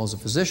veterinarian as well as a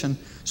physician,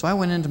 so I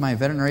went into my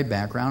veterinary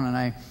background and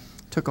I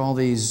took all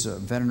these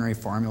veterinary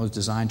formulas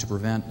designed to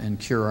prevent and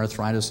cure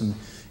arthritis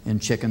in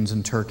chickens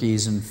and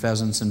turkeys and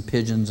pheasants and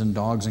pigeons and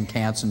dogs and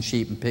cats and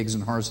sheep and pigs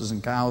and horses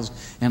and cows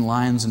and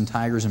lions and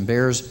tigers and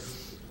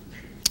bears,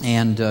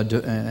 and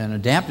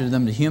adapted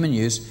them to human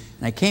use.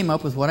 And I came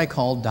up with what I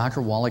called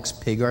Dr. Wallach's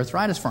pig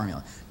arthritis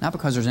formula. Not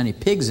because there's any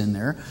pigs in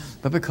there,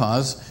 but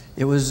because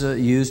it was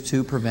used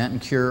to prevent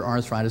and cure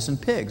arthritis in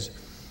pigs.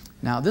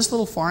 Now, this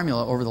little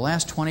formula, over the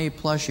last 20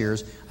 plus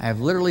years, I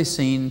have literally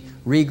seen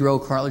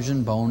regrow cartilage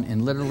and bone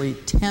in literally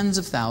tens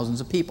of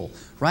thousands of people.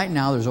 Right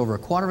now, there's over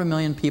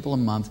 250,000 people a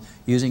month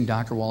using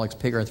Dr. Wallach's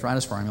pig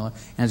arthritis formula,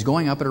 and it's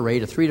going up at a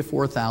rate of 3,000 to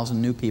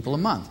 4,000 new people a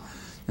month.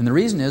 And the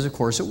reason is, of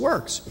course, it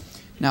works.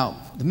 Now,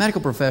 the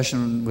medical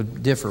profession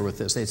would differ with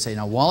this. They'd say,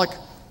 now, Wallach,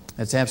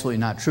 that's absolutely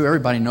not true.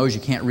 Everybody knows you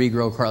can't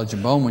regrow cartilage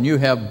and bone. When you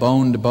have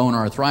bone-to-bone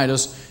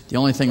arthritis, the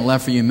only thing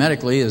left for you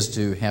medically is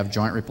to have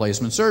joint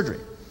replacement surgery.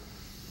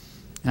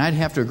 And I'd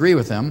have to agree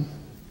with them.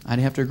 That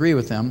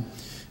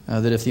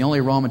if the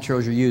only raw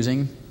materials you're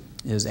using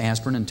is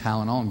aspirin and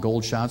Tylenol and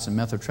gold shots and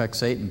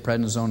methotrexate and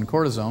prednisone and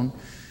cortisone,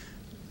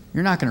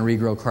 you're not going to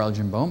regrow cartilage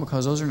and bone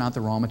because those are not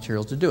the raw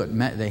materials to do it.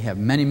 They have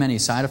many, many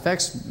side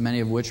effects, many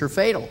of which are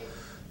fatal.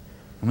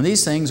 And when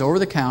these things over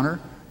the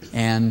counter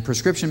and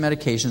prescription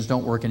medications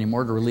don't work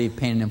anymore to relieve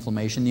pain and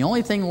inflammation, the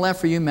only thing left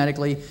for you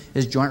medically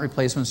is joint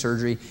replacement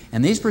surgery.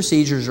 And these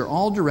procedures are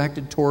all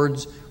directed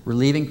towards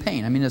relieving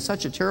pain. I mean, it's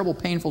such a terrible,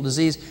 painful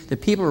disease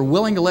that people are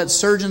willing to let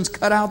surgeons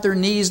cut out their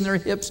knees and their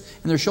hips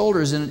and their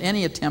shoulders in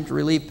any attempt to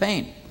relieve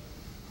pain.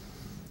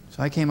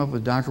 So I came up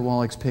with Dr.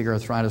 Wallach's pig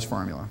arthritis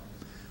formula.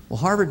 Well,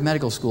 Harvard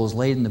Medical School has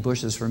laid in the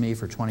bushes for me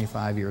for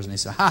 25 years, and they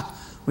said,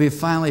 we've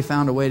finally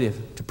found a way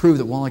to prove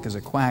that Wallach is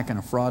a quack and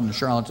a fraud and a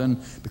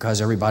charlatan because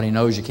everybody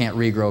knows you can't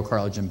regrow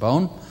cartilage and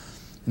bone.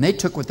 And they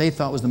took what they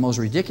thought was the most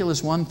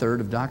ridiculous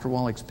 1/3 of Dr.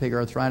 Wallach's pig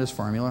arthritis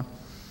formula,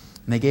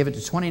 and they gave it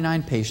to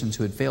 29 patients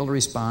who had failed to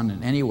respond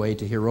in any way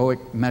to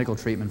heroic medical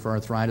treatment for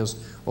arthritis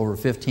over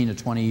 15 to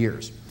 20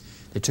 years.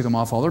 They took them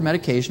off all their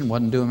medication,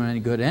 wasn't doing them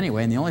any good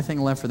anyway, and the only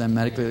thing left for them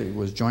medically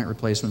was joint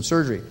replacement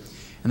surgery.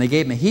 And they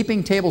gave them a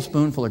heaping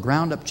tablespoonful of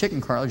ground-up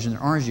chicken cartilage in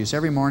their orange juice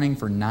every morning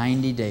for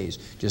 90 days,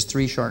 just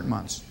 3 short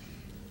months.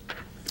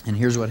 And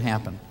here's what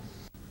happened.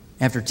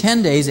 After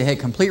 10 days, they had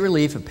complete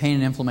relief of pain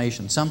and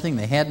inflammation, something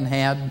they hadn't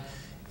had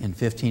in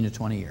 15 to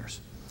 20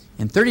 years.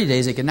 In 30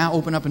 days, they could now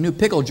open up a new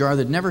pickle jar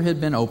that never had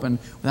been opened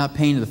without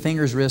pain to the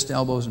fingers, wrists,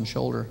 elbows, and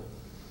shoulder.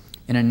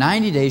 And in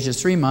 90 days, just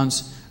 3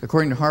 months,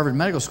 according to Harvard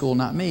Medical School,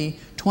 not me,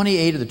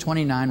 28 of the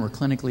 29 were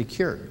clinically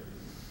cured.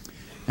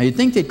 Now, you'd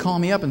think they'd call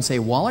me up and say,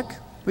 Wallach,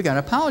 we got to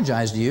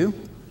apologize to you.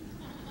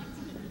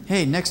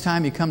 Hey, next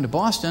time you come to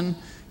Boston,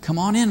 come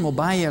on in, we'll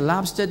buy you a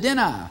lobster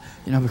dinner.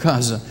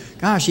 Because,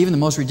 gosh, even the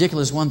most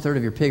ridiculous 1/3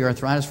 of your pig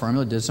arthritis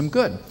formula did some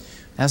good.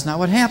 That's not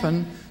what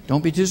happened.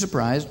 Don't be too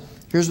surprised.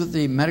 Here's what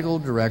the medical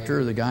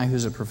director, the guy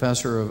who's a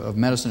professor of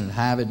medicine at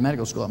Harvard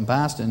Medical School up in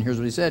Boston, here's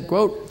what he said,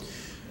 quote,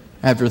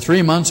 after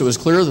 3 months, it was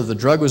clear that the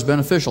drug was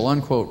beneficial,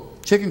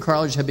 unquote. Chicken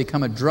cartilage had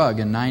become a drug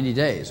in 90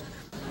 days.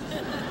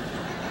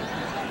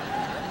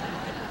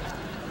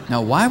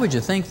 Now, why would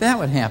you think that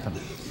would happen?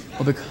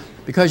 Well,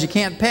 because you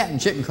can't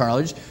patent chicken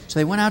cartilage, so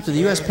they went out to the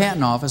U.S.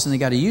 Patent Office and they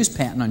got a use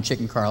patent on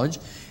chicken cartilage,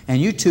 and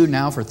you too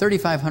now, for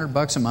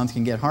 $3,500 a month,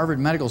 can get Harvard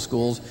Medical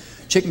School's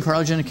chicken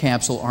cartilage in a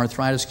capsule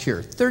arthritis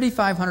cure.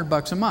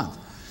 $3,500 a month.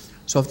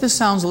 So if this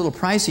sounds a little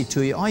pricey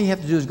to you, all you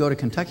have to do is go to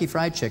Kentucky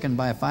Fried Chicken,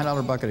 buy a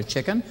 $5 bucket of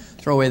chicken,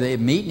 throw away the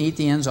meat, and eat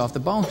the ends off the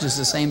bones. It's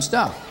the same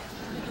stuff.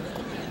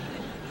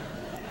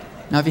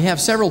 Now, if you have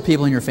several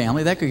people in your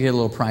family, that could get a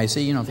little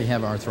pricey, if you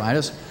have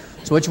arthritis.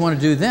 So what you want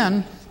to do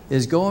then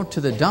is go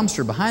to the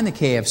dumpster behind the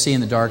KFC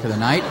in the dark of the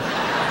night.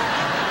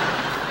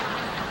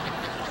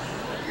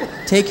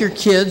 Take your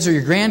kids or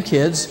your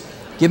grandkids,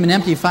 Give them an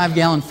empty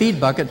 5-gallon feed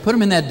bucket, put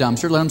them in that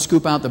dumpster, let them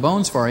scoop out the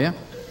bones for you,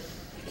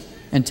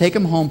 and take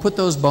them home, put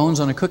those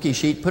bones on a cookie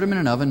sheet, put them in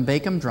an oven,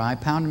 bake them dry,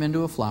 pound them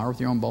into a flour with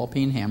your own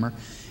ball-peen hammer,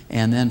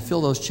 and then fill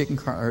those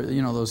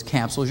those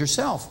capsules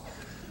yourself.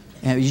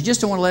 And you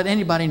just don't want to let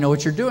anybody know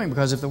what you're doing,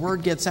 because if the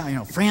word gets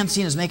out,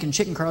 Francine is making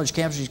chicken cartilage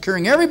capsules, she's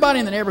curing everybody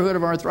in the neighborhood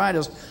of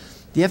arthritis,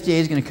 the FDA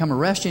is going to come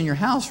arrest you in your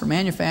house for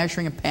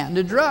manufacturing a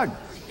patented drug.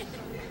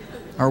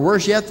 Or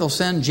worse yet, they'll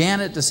send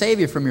Janet to save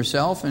you from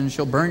yourself, and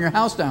she'll burn your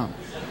house down.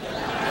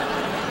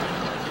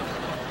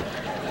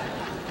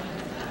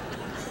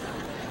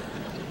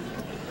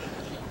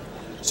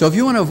 So if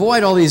you want to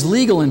avoid all these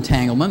legal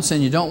entanglements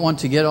and you don't want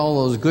to get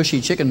all those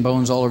gushy chicken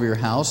bones all over your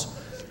house,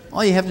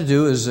 all you have to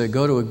do is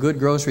go to a good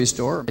grocery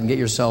store and get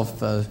yourself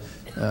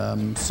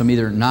some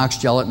either Knox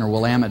gelatin or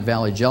Willamette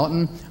Valley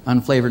gelatin,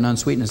 unflavored and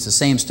unsweetened. It's the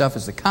same stuff.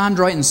 It's the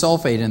chondroitin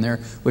sulfate in there,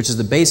 which is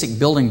the basic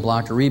building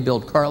block to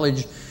rebuild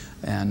cartilage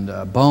and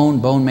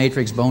bone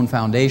matrix, bone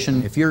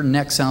foundation. If your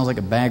neck sounds like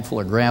a bag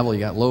full of gravel, you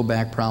got low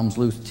back problems,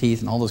 loose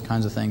teeth, and all those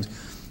kinds of things, you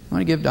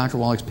want to give Dr.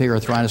 Wallach's pig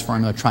arthritis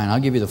formula a try, and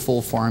I'll give you the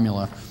full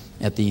formula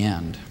at the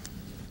end.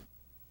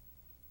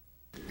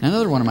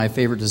 Another one of my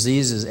favorite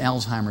diseases is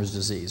Alzheimer's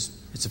disease.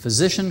 It's a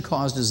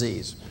physician-caused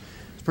disease.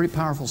 It's a pretty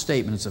powerful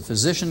statement. It's a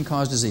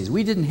physician-caused disease.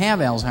 We didn't have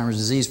Alzheimer's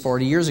disease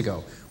 40 years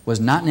ago. It was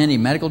not in any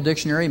medical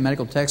dictionary,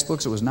 medical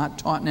textbooks. It was not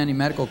taught in any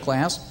medical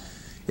class.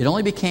 It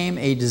only became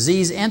a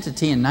disease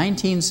entity in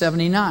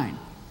 1979.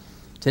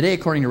 Today,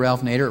 according to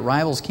Ralph Nader, it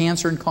rivals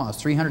cancer in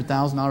cost,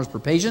 $300,000 per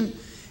patient,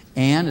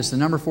 and it's the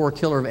number 4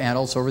 killer of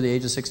adults over the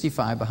age of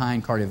 65,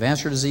 behind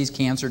cardiovascular disease,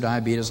 cancer,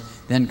 diabetes,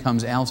 then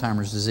comes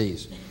Alzheimer's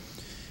disease.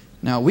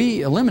 Now,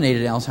 we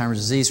eliminated Alzheimer's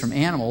disease from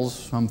animals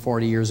some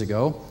 40 years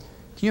ago.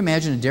 Can you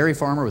imagine a dairy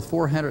farmer with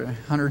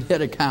 400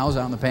 head of cows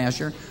out in the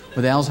pasture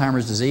with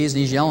Alzheimer's disease,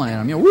 and he's yelling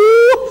at them,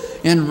 woo,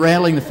 and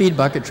rattling the feed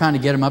bucket, trying to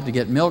get them up to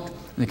get milk,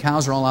 and the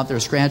cows are all out there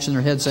scratching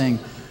their heads saying,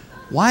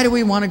 why do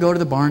we want to go to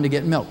the barn to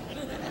get milk?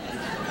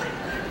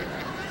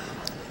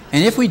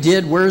 And if we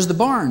did, where's the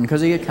barn?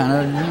 Because they get kind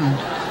of,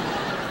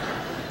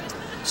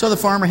 So the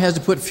farmer has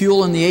to put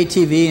fuel in the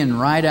ATV and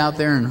ride out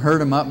there and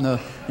herd them up, and the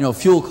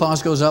fuel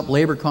cost goes up,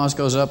 labor cost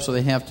goes up, so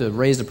they have to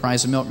raise the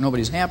price of milk.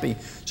 Nobody's happy.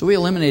 So we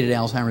eliminated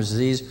Alzheimer's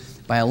disease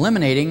by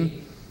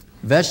eliminating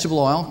vegetable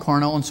oil,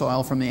 corn oil, and soy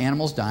oil from the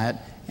animal's diet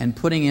and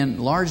putting in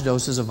large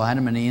doses of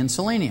vitamin E and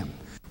selenium.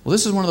 Well,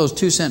 this is one of those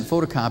 2-cent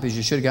photocopies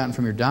you should have gotten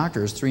from your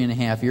doctors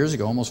 3.5 years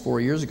ago, almost 4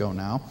 years ago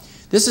now.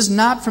 This is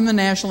not from the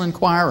National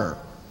Enquirer.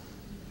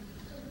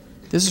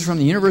 This is from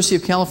the University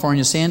of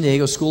California, San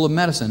Diego School of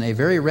Medicine, a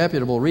very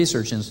reputable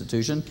research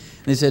institution.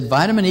 And they said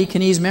vitamin E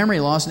can ease memory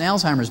loss in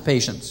Alzheimer's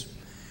patients.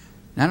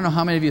 And I don't know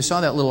how many of you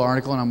saw that little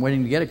article, and I'm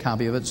waiting to get a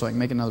copy of it so I can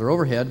make another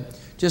overhead.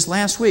 Just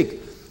last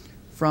week,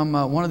 from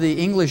one of the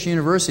English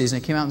universities,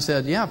 and it came out and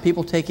said, yeah,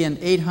 people take in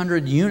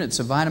 800 units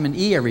of vitamin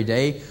E every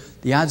day.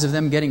 The odds of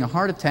them getting a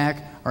heart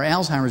attack or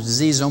Alzheimer's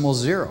disease is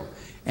almost zero.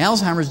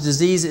 Alzheimer's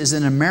disease is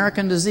an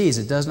American disease.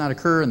 It does not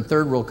occur in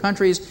third world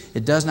countries.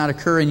 It does not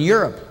occur in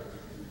Europe.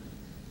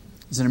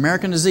 It's an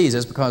American disease.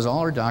 That's because all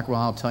our doctors,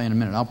 well, I'll tell you in a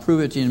minute. I'll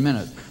prove it to you in a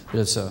minute that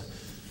it's a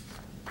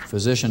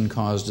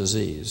physician-caused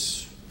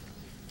disease.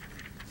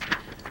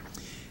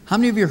 How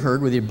many of you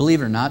heard, whether you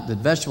believe it or not, that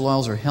vegetable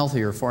oils are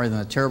healthier for you than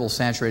the terrible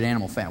saturated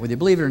animal fat? Whether you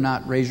believe it or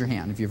not, raise your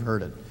hand if you've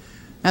heard it.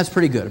 That's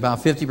pretty good, about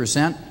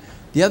 50%.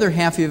 The other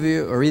half of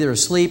you are either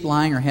asleep,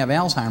 lying, or have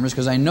Alzheimer's,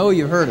 because I know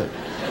you've heard it.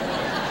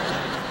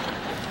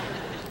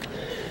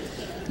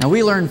 Now,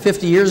 we learned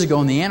 50 years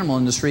ago in the animal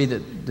industry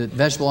that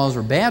vegetable oils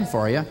were bad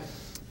for you,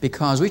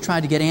 because we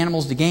tried to get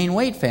animals to gain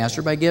weight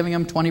faster by giving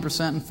them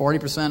 20% and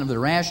 40% of the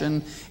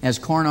ration as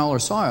corn oil or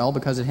soy oil,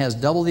 because it has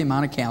double the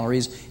amount of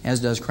calories as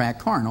does cracked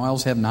corn.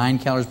 Oils have 9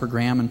 calories per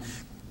gram,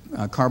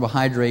 and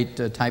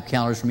carbohydrate type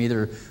calories from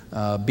either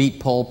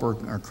beet pulp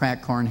or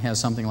cracked corn has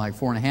something like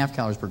 4.5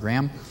 calories per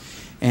gram.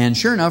 And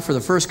sure enough, for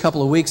the first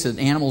couple of weeks that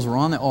animals were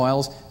on the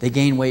oils, they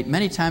gained weight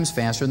many times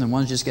faster than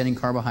ones just getting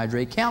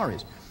carbohydrate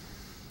calories.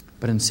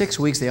 But in 6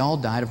 weeks, they all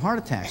died of heart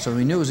attacks. So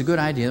we knew it was a good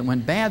idea. It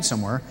went bad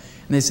somewhere.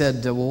 And they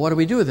said, well, what do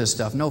we do with this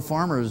stuff? No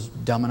farmer is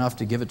dumb enough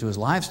to give it to his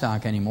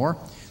livestock anymore.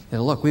 They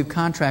said, look, we've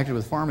contracted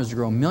with farmers to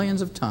grow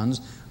millions of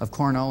tons of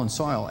corn oil and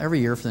soy oil every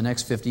year for the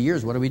next 50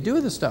 years. What do we do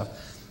with this stuff?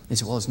 They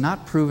said, well, it's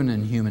not proven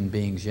in human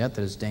beings yet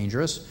that it's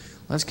dangerous.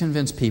 Let's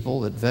convince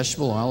people that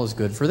vegetable oil is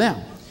good for them.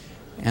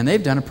 And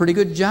they've done a pretty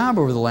good job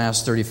over the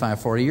last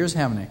 35, 40 years,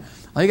 haven't they?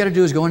 All you got to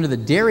do is go into the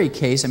dairy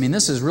case. I mean,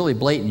 this is really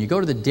blatant. You go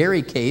to the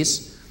dairy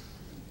case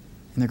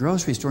in the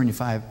grocery store and you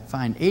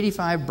find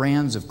 85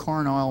 brands of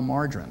corn oil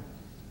margarine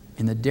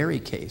in the dairy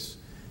case.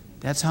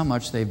 That's how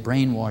much they've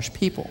brainwashed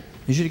people.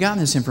 You should have gotten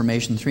this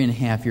information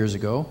 3.5 years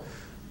ago.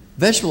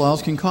 Vegetable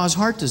oils can cause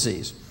heart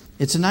disease.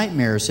 It's a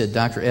nightmare, said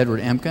Dr. Edward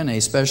Emken, a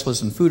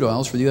specialist in food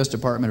oils for the U.S.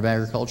 Department of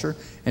Agriculture.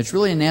 And it's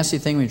really a nasty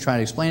thing when you try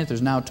to explain it.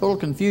 There's now total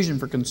confusion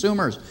for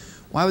consumers.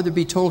 Why would there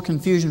be total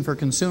confusion for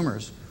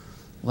consumers?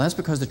 Well, that's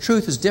because the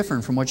truth is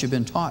different from what you've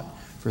been taught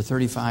for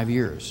 35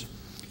 years.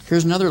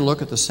 Here's another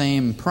look at the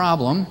same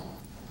problem.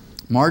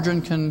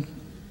 Margarine can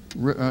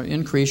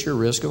increase your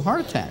risk of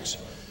heart attacks.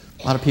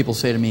 A lot of people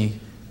say to me,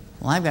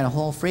 well, I've got a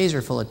whole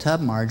freezer full of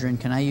tub margarine.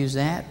 Can I use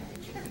that?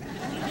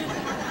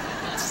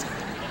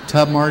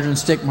 Tub margarine,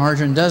 stick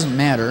margarine, doesn't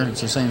matter.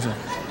 It's the same thing.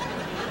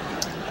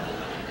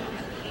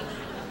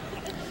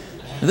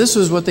 This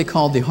was what they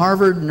called the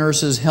Harvard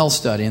Nurses Health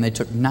Study, and they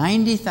took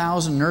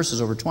 90,000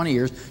 nurses over 20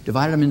 years,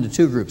 divided them into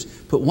two groups.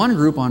 Put one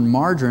group on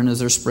margarine as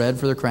their spread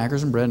for their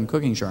crackers and bread and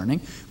cooking shortening.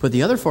 Put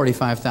the other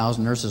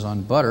 45,000 nurses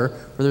on butter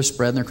for their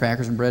spread and their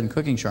crackers and bread and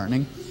cooking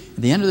shortening.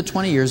 At the end of the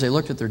 20 years, they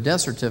looked at their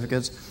death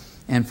certificates,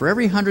 and for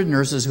every 100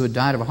 nurses who had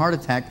died of a heart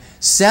attack,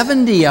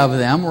 70 of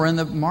them were in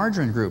the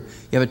margarine group.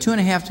 You have a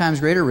 2.5 times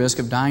greater risk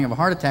of dying of a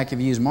heart attack if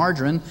you use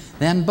margarine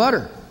than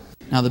butter.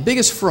 Now, the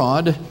biggest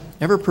fraud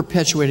ever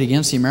perpetuated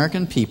against the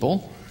American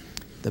people,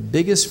 is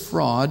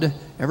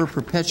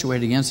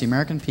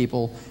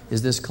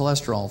this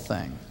cholesterol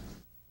thing.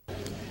 And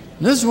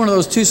this is one of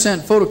those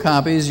 2-cent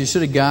photocopies you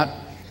should have got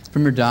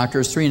from your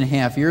doctors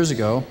 3.5 years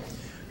ago.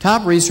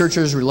 Top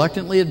researchers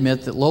reluctantly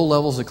admit that low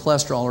levels of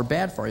cholesterol are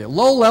bad for you.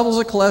 Low levels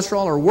of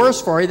cholesterol are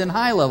worse for you than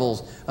high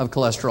levels of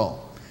cholesterol.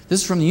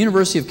 This is from the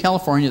University of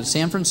California at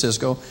San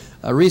Francisco,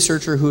 a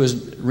researcher who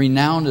is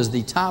renowned as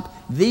the top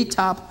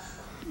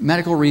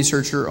medical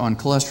researcher on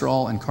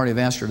cholesterol and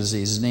cardiovascular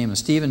disease. His name is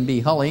Stephen B.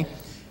 Hulley.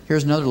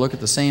 Here's another look at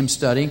the same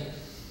study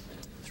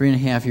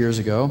 3.5 years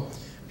ago.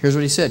 Here's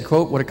what he said,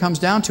 quote, what it comes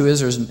down to is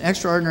there's an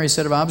extraordinary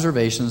set of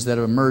observations that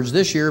have emerged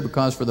this year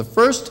because for the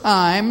first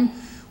time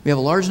we have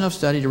a large enough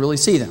study to really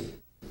see them.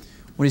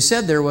 What he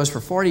said there was, for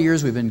 40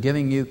 years we've been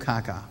giving you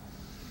caca.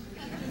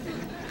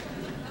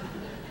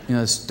 You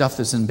know, stuff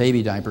that's in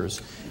baby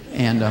diapers.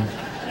 And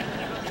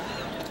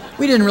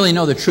we didn't really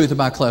know the truth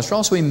about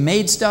cholesterol, so we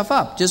made stuff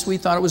up. We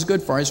thought it was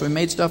good for us, so we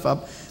made stuff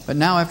up. But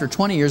now, after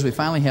 20 years, we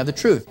finally have the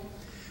truth.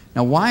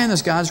 Now, why on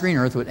this God's green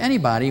earth would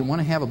anybody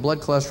want to have a blood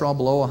cholesterol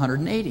below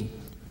 180?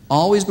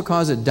 Always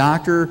because a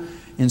doctor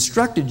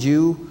instructed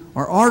you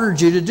or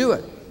ordered you to do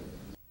it.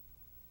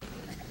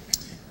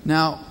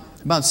 Now,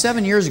 about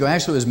 7 years ago,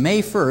 actually it was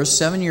May 1st,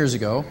 7 years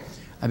ago,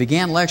 I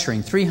began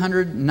lecturing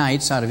 300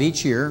 nights out of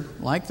each year,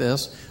 like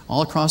this,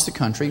 all across the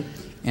country.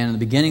 And in the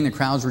beginning, the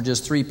crowds were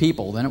just 3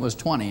 people. Then it was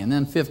 20, and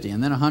then 50,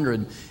 and then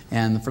 100.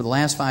 And for the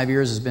last 5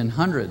 years, it's been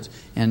hundreds.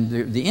 And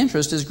the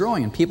interest is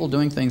growing in people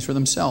doing things for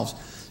themselves.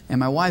 And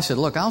my wife said,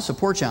 look, I'll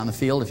support you out in the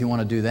field if you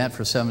want to do that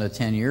for 7 to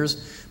 10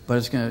 years. But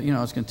it's going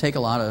to take a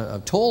lot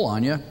of toll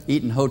on you,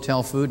 eating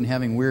hotel food and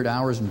having weird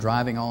hours and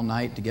driving all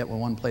night to get from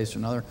one place to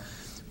another.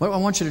 What I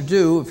want you to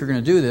do, if you're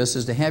going to do this,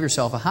 is to have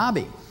yourself a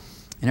hobby.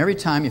 And every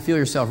time you feel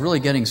yourself really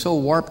getting so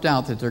warped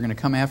out that they're going to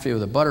come after you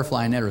with a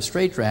butterfly net or a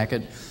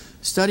straitjacket,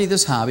 study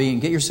this hobby and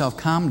get yourself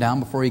calmed down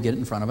before you get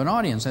in front of an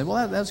audience. I said,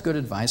 well, that's good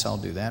advice. I'll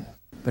do that.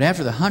 But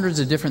after the hundreds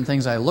of different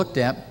things I looked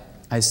at,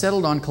 I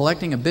settled on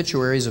collecting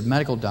obituaries of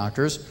medical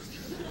doctors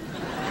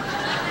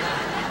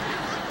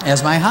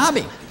as my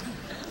hobby.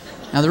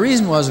 Now, the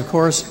reason was, of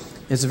course,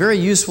 it's a very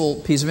useful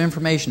piece of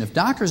information. If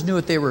doctors knew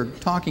what they were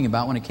talking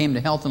about when it came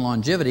to health and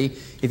longevity,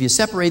 if you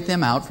separate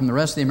them out from the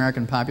rest of the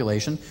American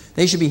population,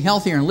 they should be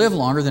healthier and live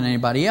longer than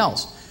anybody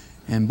else.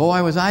 And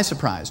boy, was I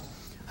surprised.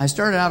 I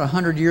started out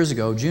 100 years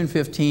ago, June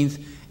 15th,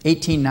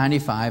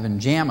 1895, in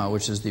JAMA,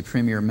 which is the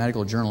premier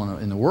medical journal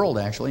in the world,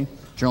 actually,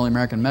 Journal of the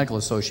American Medical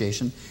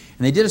Association.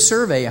 And they did a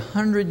survey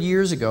 100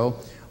 years ago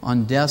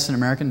on deaths in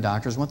American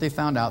doctors. What they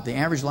found out, the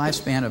average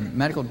lifespan of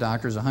medical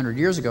doctors 100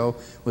 years ago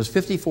was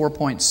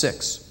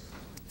 54.6.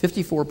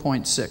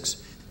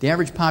 54.6. The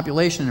average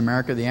population in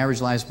America, the average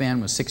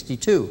lifespan was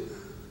 62.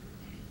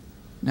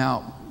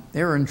 Now,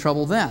 they were in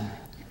trouble then.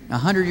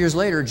 100 years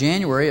later,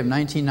 January of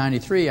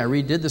 1993, I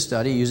redid the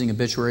study using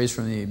obituaries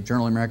from the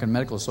Journal of the American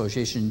Medical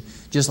Association,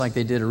 just like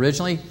they did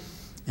originally.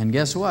 And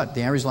guess what?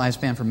 The average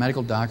lifespan for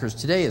medical doctors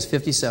today is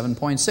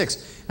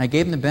 57.6. And I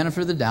gave them the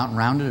benefit of the doubt and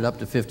rounded it up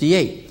to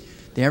 58.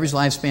 The average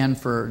lifespan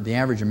for the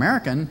average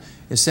American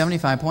is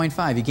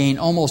 75.5. You gain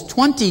almost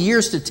 20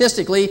 years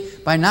statistically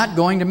by not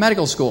going to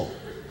medical school.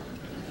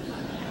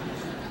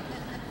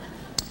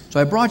 So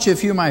I brought you a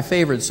few of my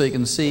favorites so you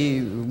can see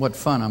what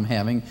fun I'm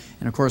having.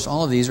 And of course,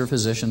 all of these are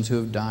physicians who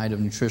have died of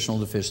nutritional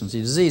deficiency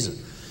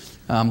diseases.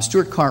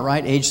 Stuart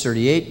Cartwright, age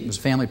 38, was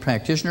a family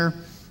practitioner.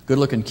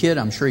 Good-looking kid.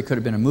 I'm sure he could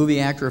have been a movie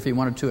actor if he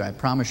wanted to. I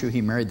promise you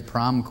he married the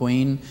prom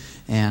queen.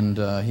 And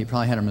he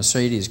probably had a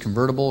Mercedes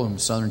convertible in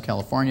Southern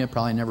California.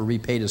 Probably never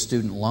repaid a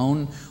student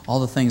loan.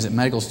 All the things that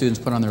medical students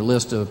put on their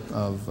list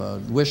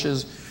of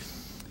wishes.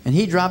 And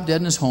he dropped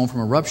dead in his home from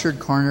a ruptured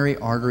coronary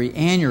artery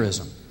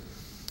aneurysm.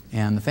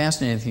 And the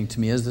fascinating thing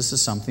to me is this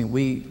is something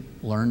we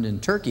learned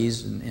in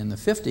turkeys in the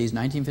 50s,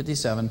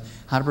 1957,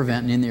 how to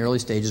prevent and in the early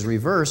stages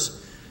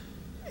reverse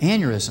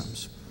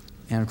aneurysms.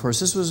 And of course,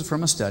 this was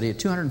from a study of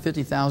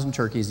 250,000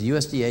 turkeys. The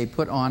USDA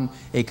put on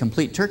a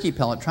complete turkey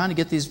pellet, trying to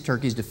get these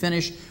turkeys to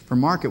finish for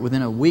market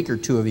within a week or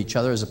two of each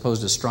other, as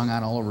opposed to strung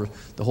out all over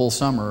the whole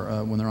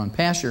summer when they're on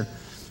pasture.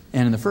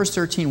 And in the first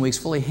 13 weeks,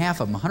 fully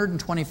half of them,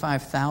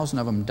 125,000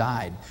 of them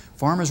died.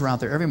 Farmers were out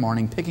there every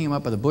morning picking them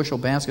up with a bushel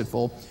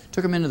basketful,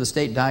 took them into the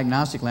state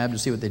diagnostic lab to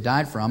see what they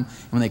died from.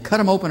 And when they cut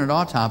them open at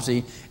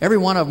autopsy, every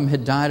one of them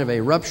had died of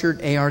a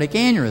ruptured aortic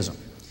aneurysm.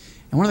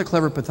 And one of the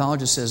clever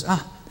pathologists says,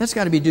 that's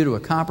got to be due to a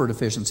copper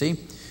deficiency,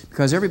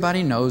 because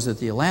everybody knows that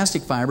the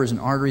elastic fibers in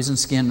arteries and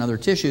skin and other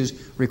tissues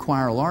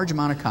require a large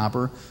amount of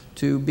copper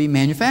to be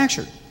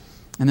manufactured.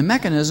 And the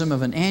mechanism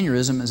of an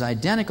aneurysm is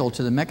identical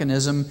to the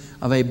mechanism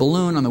of a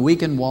balloon on the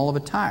weakened wall of a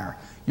tire.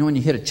 You know, when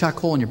you hit a chuck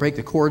hole and you break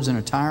the cords in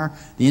a tire,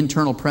 the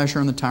internal pressure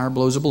in the tire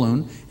blows a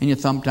balloon, and you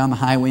thump down the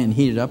highway and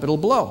heat it up, it'll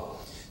blow.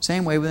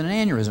 Same way with an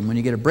aneurysm. When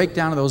you get a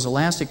breakdown of those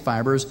elastic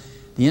fibers,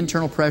 the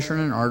internal pressure in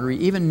an artery,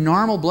 even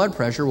normal blood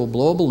pressure, will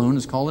blow a balloon.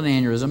 It's called an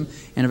aneurysm,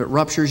 and if it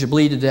ruptures, you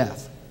bleed to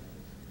death.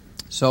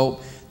 So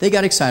they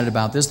got excited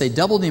about this. They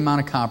doubled the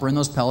amount of copper in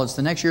those pellets.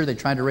 The next year they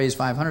tried to raise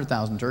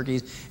 500,000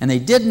 turkeys, and they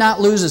did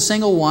not lose a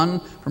single one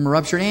from a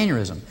ruptured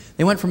aneurysm.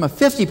 They went from a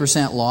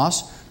 50%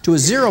 loss to a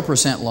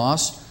 0%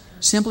 loss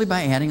simply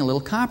by adding a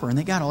little copper, and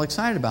they got all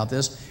excited about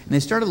this, and they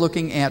started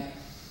looking at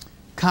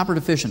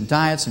copper-deficient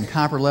diets and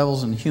copper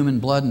levels in human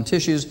blood and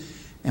tissues,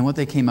 and what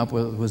they came up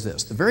with was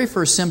this. The very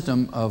first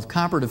symptom of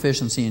copper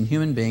deficiency in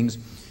human beings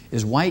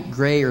is white,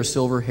 gray, or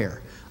silver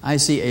hair. I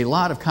see a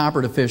lot of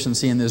copper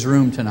deficiency in this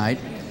room tonight.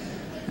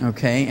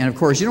 Okay, and of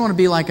course you don't want to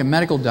be like a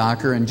medical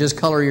doctor and just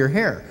color your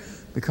hair,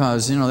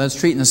 because that's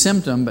treating the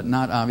symptom but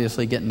not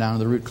obviously getting down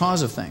to the root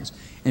cause of things.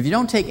 And if you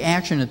don't take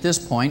action at this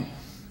point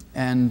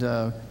and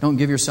don't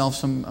give yourself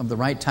some of the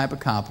right type of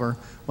copper,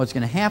 what's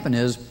going to happen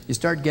is you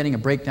start getting a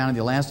breakdown of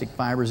the elastic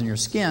fibers in your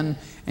skin,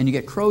 and you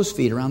get crow's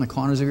feet around the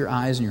corners of your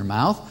eyes and your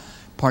mouth.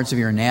 Parts of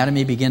your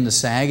anatomy begin to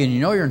sag, and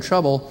you're in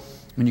trouble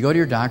when you go to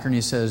your doctor and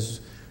he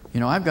says,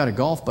 I've got a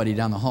golf buddy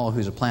down the hall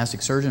who's a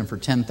plastic surgeon. For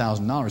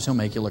 $10,000, he'll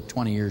make you look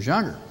 20 years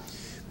younger.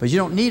 But you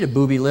don't need a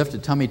booby lift, a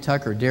tummy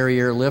tuck, or a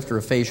derriere lift, or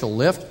a facial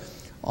lift.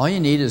 All you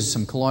need is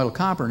some colloidal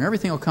copper, and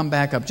everything will come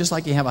back up just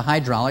like you have a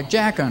hydraulic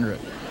jack under it.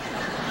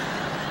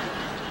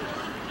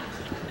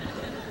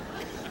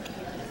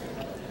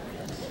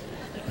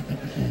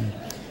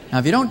 Now,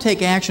 if you don't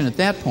take action at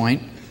that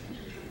point,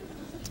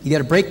 you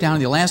get a breakdown of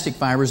the elastic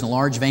fibers in the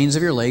large veins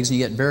of your legs, and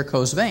you get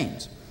varicose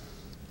veins.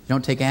 You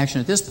don't take action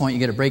at this point, you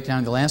get a breakdown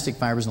of the elastic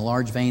fibers in the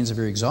large veins of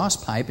your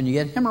exhaust pipe, and you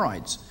get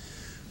hemorrhoids.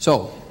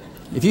 So,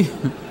 if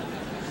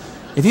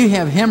you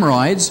have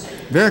hemorrhoids,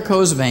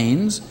 varicose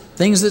veins,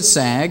 things that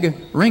sag,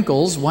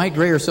 wrinkles, white,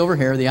 gray, or silver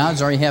hair, the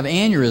odds are you have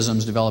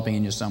aneurysms developing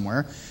in you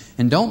somewhere.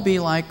 And don't be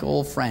like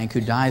old Frank,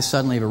 who dies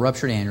suddenly of a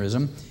ruptured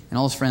aneurysm, and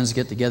all his friends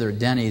get together at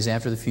Denny's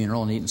after the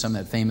funeral and eating some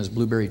of that famous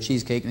blueberry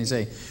cheesecake, and they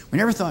say, we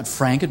never thought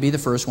Frank would be the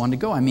first one to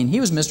go. I mean, he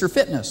was Mr.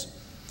 Fitness.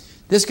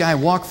 This guy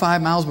walked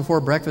 5 miles before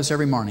breakfast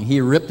every morning.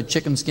 He ripped the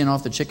chicken skin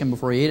off the chicken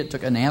before he ate it,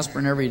 took an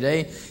aspirin every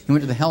day. He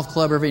went to the health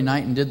club every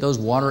night and did those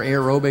water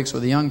aerobics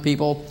with the young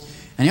people.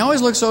 And he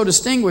always looked so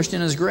distinguished in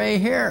his gray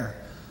hair.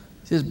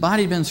 His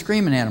body had been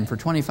screaming at him for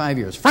 25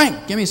 years.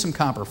 Frank, give me some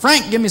copper.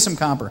 Frank, give me some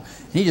copper.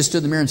 And he just stood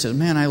in the mirror and said,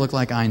 man, I look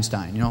like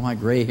Einstein. My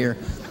gray hair.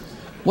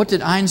 What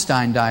did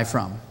Einstein die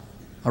from?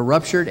 A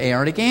ruptured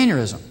aortic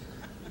aneurysm.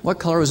 What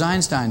color was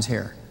Einstein's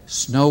hair?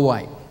 Snow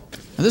white.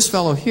 Now this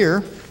fellow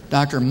here,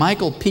 Dr.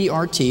 Michael P.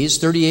 Ortiz,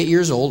 38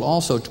 years old,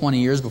 also 20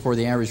 years before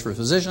the average for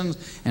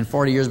physicians and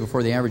 40 years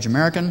before the average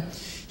American.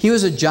 He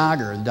was a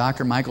jogger.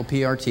 Dr. Michael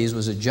P. Ortiz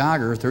was a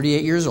jogger,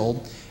 38 years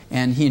old,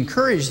 and he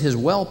encouraged his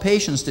well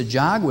patients to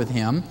jog with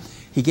him.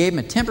 He gave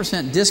them a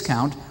 10%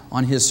 discount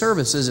on his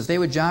services if they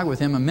would jog with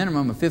him a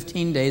minimum of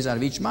 15 days out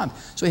of each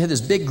month. So he had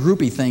this big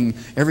groupie thing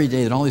every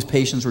day that all these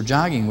patients were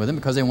jogging with him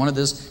because they wanted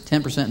this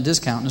 10%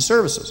 discount in his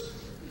services.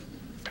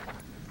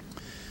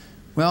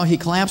 Well, he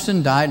collapsed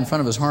and died in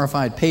front of his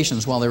horrified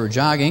patients while they were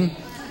jogging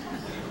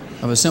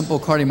of a simple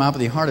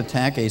cardiomyopathy heart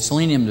attack, a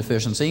selenium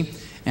deficiency.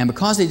 And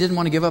because they didn't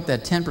want to give up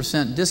that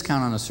 10%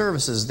 discount on his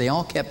services, they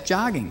all kept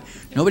jogging.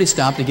 Nobody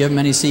stopped to give him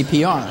any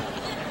CPR.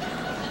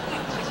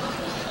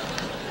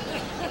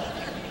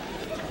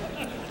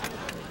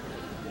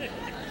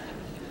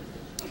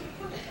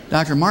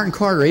 Dr. Martin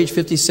Carter, age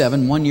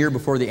 57, 1 year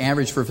before the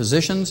average for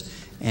physicians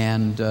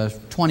and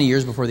 20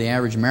 years before the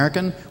average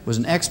American, was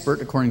an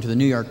expert according to the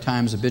New York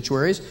Times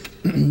obituaries.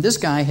 This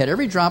guy had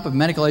every drop of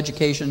medical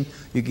education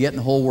you could get in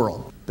the whole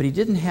world, but he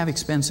didn't have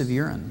expensive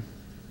urine.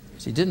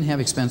 He didn't have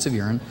expensive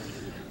urine.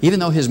 Even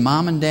though his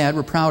mom and dad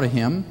were proud of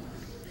him,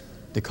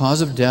 the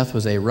cause of death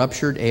was a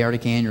ruptured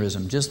aortic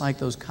aneurysm, just like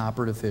those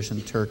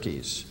copper-deficient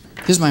turkeys.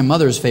 This is my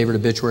mother's favorite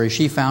obituary.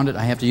 She found it.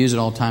 I have to use it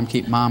all the time to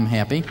keep Mom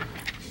happy.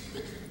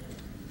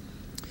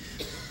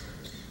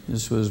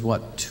 This was,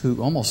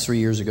 almost 3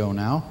 years ago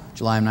now,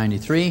 July of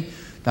 93.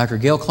 Dr.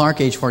 Gail Clark,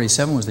 age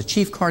 47, was the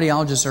chief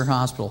cardiologist at her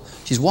hospital.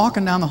 She's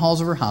walking down the halls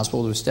of her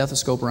hospital with a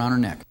stethoscope around her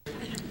neck.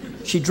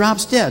 She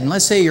drops dead. And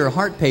let's say you're a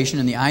heart patient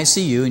in the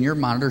ICU and your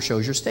monitor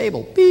shows you're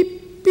stable.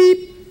 Beep,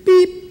 beep,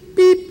 beep,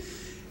 beep.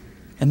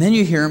 And then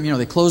you hear them,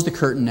 they close the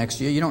curtain next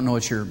to you. You don't know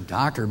it's your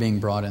doctor being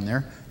brought in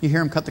there. You hear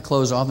them cut the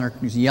clothes off, and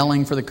they're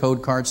yelling for the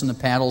code carts and the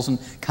paddles and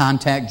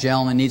contact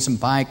gel, and they need some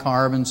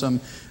bicarb and some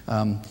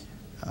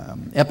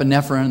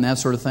epinephrine and that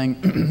sort of thing.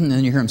 And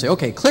then you hear them say,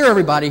 okay, clear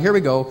everybody, here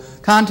we go.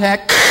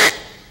 Contact.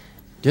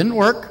 Didn't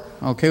work.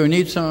 Okay, we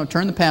need some,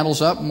 turn the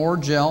paddles up, more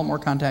gel, more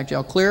contact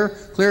gel. Clear,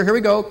 here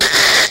we go.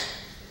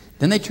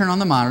 Then they turn on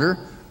the monitor.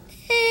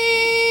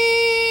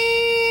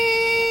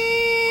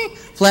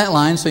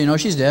 Flatline, so you know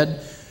she's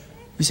dead.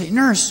 You say,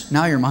 nurse.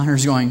 Now your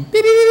monitor's going beep,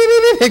 beep, beep,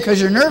 beep, beep,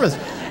 because you're nervous.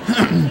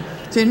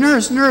 Say,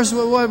 nurse,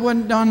 what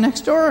went on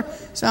next door?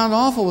 Sounded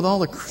awful with all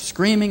the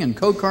screaming and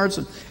code cards.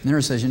 And the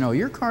nurse says, you know,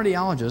 your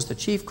cardiologist, the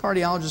chief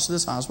cardiologist of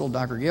this hospital,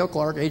 Dr. Gail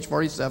Clark, age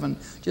 47,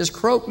 just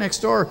croaked next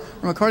door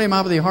from a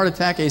cardiomyopathy, heart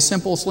attack, a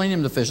simple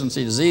selenium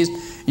deficiency disease.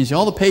 And you see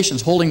all the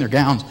patients holding their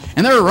gowns.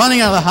 And they're running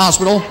out of the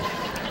hospital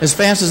as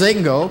fast as they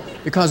can go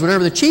because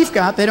whatever the chief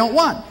got, they don't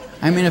want.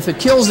 I mean, if it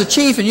kills the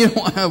chief, and you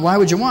don't want, why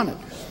would you want it?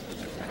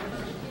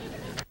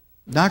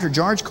 Dr.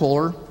 George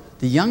Kohler,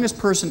 the youngest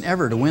person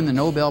ever to win the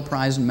Nobel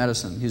Prize in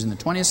Medicine. He was in the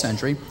 20th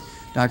century.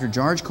 Dr.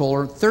 George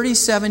Kohler,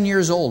 37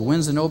 years old,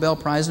 wins the Nobel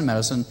Prize in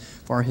Medicine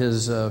for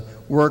his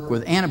work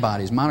with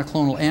antibodies,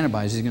 monoclonal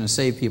antibodies. He's going to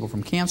save people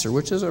from cancer,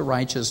 which is a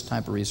righteous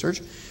type of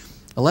research.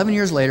 11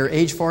 years later,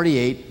 age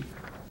 48,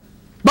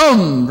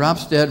 boom,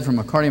 drops dead from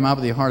a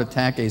cardiomyopathy, heart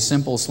attack, a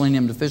simple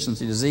selenium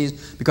deficiency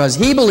disease, because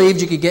he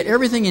believed you could get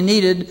everything you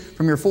needed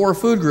from your 4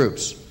 food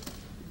groups.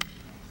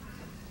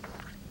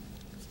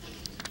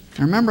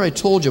 I remember I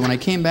told you when I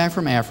came back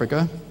from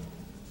Africa,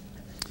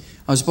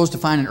 I was supposed to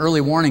find an early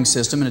warning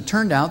system, and it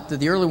turned out that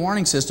the early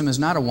warning system is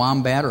not a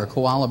wombat or a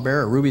koala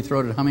bear or a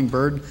ruby-throated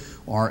hummingbird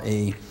or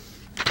a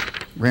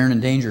rare and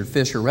endangered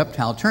fish or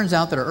reptile. It turns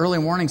out that our early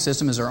warning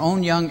system is our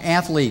own young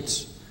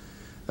athletes.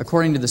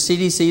 According to the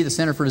CDC, the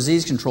Center for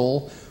Disease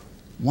Control,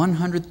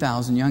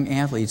 100,000 young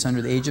athletes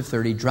under the age of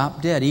 30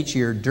 drop dead each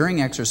year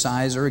during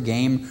exercise or a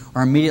game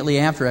or immediately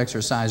after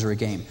exercise or a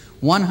game.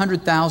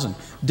 100,000.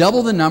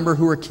 Double the number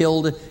who were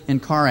killed in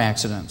car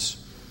accidents.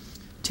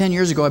 10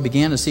 years ago, I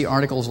began to see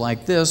articles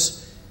like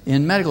this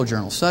in medical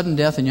journals. Sudden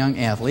death in young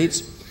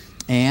athletes.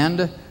 And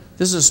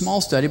this is a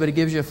small study, but it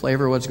gives you a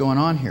flavor of what's going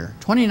on here.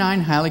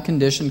 29 highly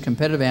conditioned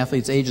competitive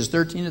athletes ages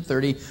 13 to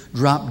 30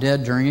 dropped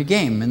dead during a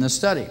game in this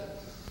study.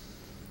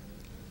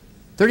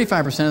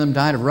 35% of them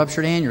died of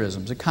ruptured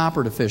aneurysms, a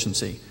copper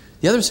deficiency.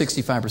 The other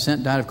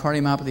 65% died of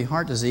cardiomyopathy,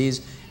 heart disease,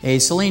 a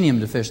selenium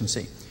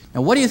deficiency.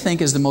 Now, what do you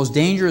think is the most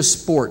dangerous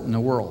sport in the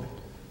world?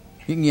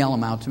 You can yell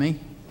them out to me.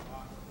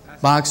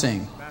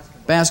 Boxing,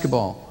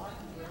 basketball,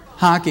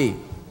 hockey,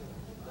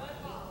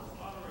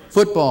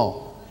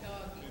 football,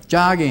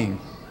 jogging,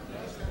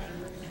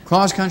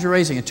 cross-country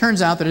racing. It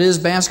turns out that it is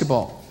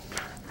basketball.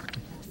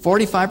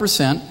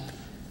 45%,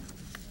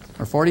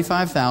 or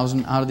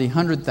 45,000 out of the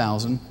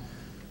 100,000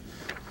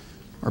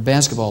 are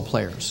basketball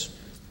players.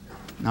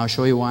 And I'll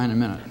show you why in a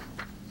minute.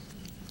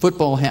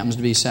 Football happens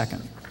to be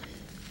second.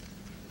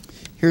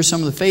 Here's some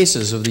of the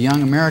faces of the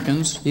young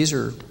Americans. These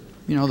are,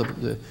 you know,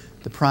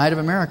 the pride of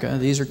America.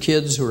 These are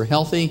kids who are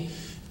healthy,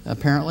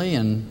 apparently,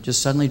 and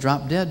just suddenly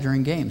drop dead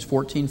during games.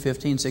 14,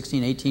 15,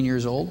 16, 18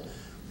 years old.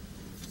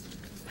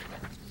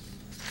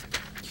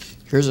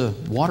 Here's a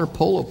water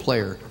polo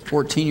player,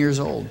 14 years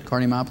old,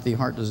 cardiomyopathy,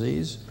 heart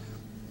disease.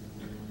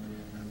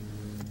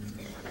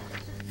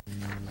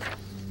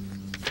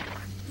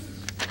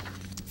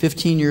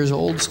 "15 years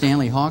old,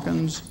 Stanley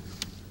Hawkins,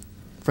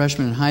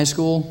 freshman in high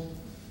school,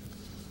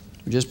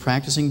 just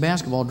practicing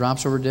basketball,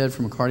 drops over dead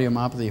from a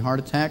cardiomyopathy, heart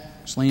attack,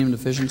 selenium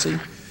deficiency.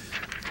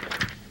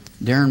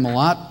 Darren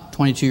Malott,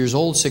 22 years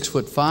old,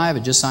 6'5",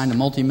 had just signed a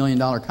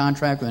multi-million-dollar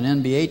contract with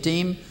an NBA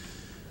team,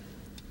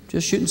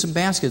 just shooting some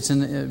baskets,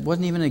 and it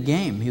wasn't even a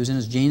game. He was in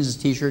his jeans, his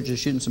t-shirt,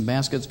 just shooting some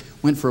baskets,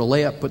 went for a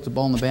layup, put the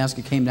ball in the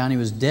basket, came down, he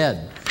was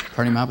dead.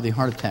 Cardiomyopathy,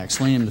 heart attack,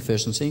 selenium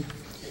deficiency.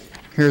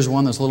 Here's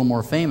one that's a little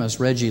more famous,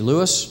 Reggie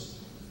Lewis,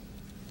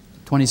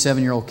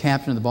 27-year-old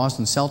captain of the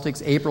Boston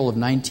Celtics, April of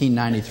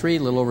 1993, a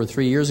little over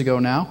 3 years ago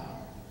now.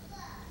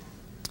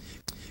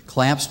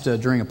 Collapsed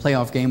during a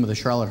playoff game with the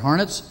Charlotte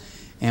Hornets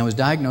and was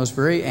diagnosed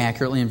very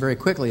accurately and very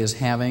quickly as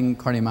having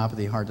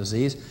cardiomyopathy, heart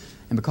disease.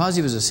 And because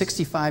he was a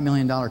 $65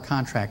 million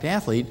contract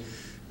athlete,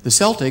 the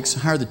Celtics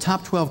hired the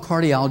top 12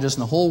 cardiologists in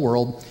the whole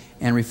world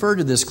and referred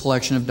to this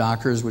collection of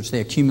doctors, which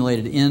they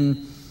accumulated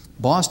in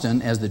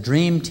Boston, as the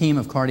dream team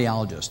of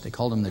cardiologists. They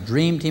called them the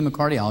dream team of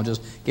cardiologists,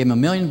 gave them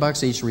 $1 million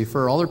each to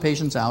refer all their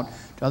patients out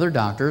to other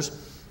doctors,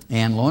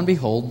 and lo and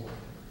behold,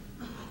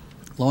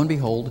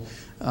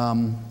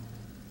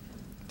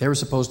 they were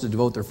supposed to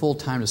devote their full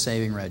time to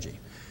saving Reggie.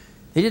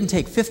 They didn't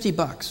take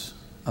 $50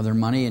 of their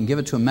money and give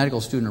it to a medical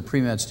student or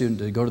pre-med student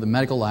to go to the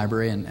medical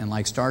library and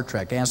like Star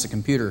Trek, ask the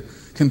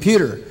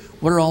computer,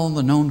 what are all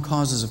the known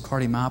causes of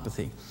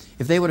cardiomyopathy?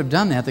 If they would have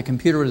done that, the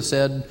computer would have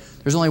said,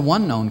 there's only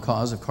one known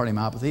cause of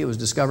cardiomyopathy. It was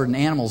discovered in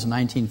animals in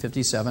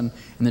 1957,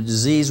 and the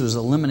disease was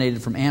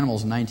eliminated from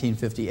animals in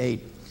 1958.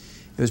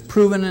 It was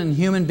proven in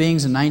human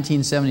beings in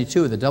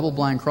 1972 with a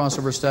double-blind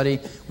crossover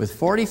study with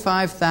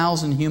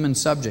 45,000 human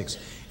subjects,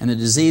 and the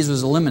disease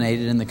was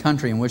eliminated in the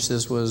country in which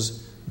this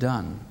was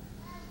done.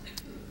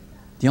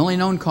 The only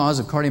known cause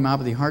of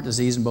cardiomyopathy, heart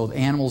disease in both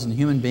animals and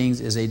human beings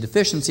is a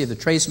deficiency of the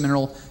trace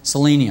mineral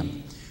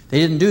selenium. They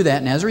didn't do that,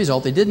 and as a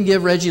result, they didn't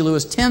give Reggie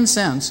Lewis 10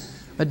 cents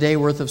a day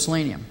worth of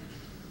selenium.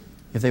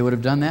 If they would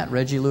have done that,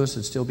 Reggie Lewis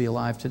would still be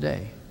alive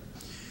today.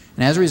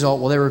 And as a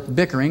result, while they were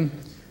bickering,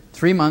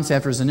 3 months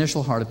after his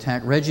initial heart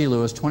attack, Reggie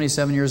Lewis,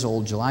 27 years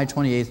old, July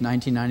 28,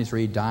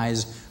 1993,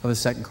 dies of a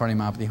second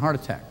cardiomyopathy heart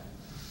attack.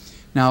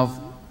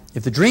 Now,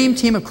 If the dream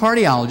team of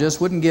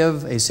cardiologists wouldn't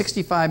give a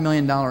 $65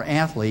 million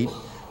athlete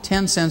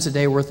 10 cents a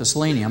day worth of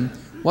selenium,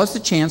 what's the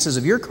chances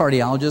of your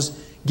cardiologist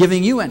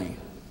giving you any?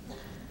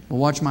 Well,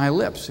 watch my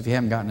lips if you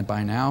haven't gotten it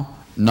by now.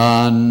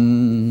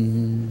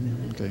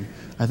 None. Okay,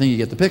 I think you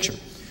get the picture.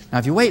 Now,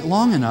 if you wait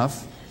long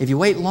enough,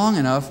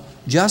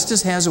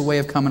 justice has a way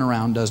of coming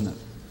around, doesn't it?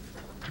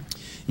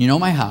 You know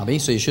my hobby,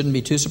 so you shouldn't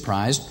be too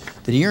surprised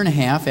that a year and a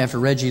half after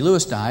Reggie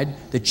Lewis died,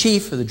 the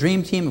chief of the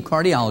dream team of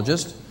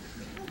cardiologists,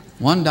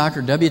 one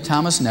Dr. W.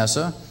 Thomas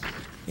Nessa,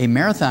 a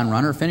marathon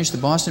runner, finished the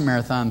Boston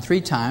Marathon 3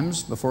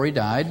 times before he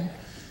died,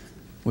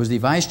 was the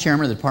vice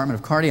chairman of the Department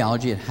of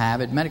Cardiology at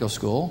Harvard Medical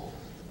School,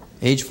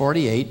 age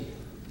 48,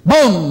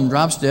 boom,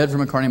 drops dead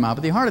from a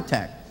cardiomyopathy heart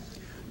attack.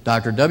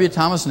 Dr. W.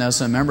 Thomas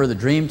Nessa, a member of the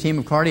dream team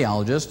of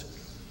cardiologists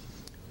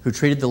who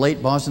treated the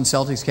late Boston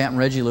Celtics captain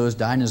Reggie Lewis,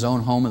 died in his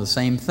own home of the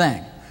same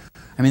thing.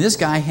 I mean, this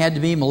guy had to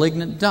be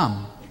malignant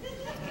dumb,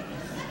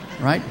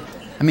 right?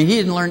 I mean, he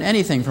didn't learn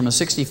anything from a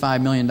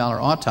 $65 million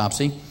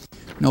autopsy.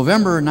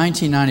 November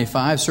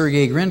 1995,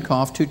 Sergei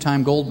Grinkov,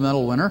 2-time gold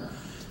medal winner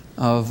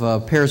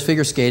of Paris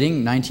figure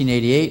skating,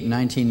 1988 and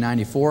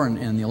 1994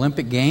 in the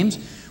Olympic Games,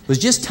 was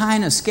just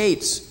tying his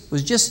skates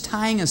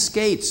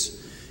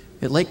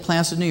at Lake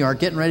Placid, New York,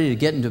 getting ready to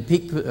get into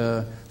peak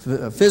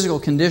physical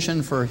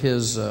condition for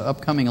his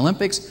upcoming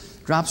Olympics.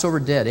 Drops over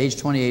dead, age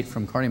 28,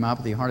 from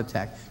cardiomyopathy heart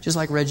attack, just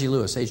like Reggie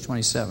Lewis, age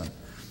 27.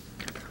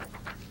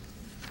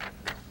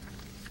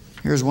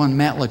 Here's one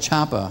Matt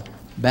LaChapa,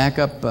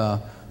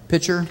 backup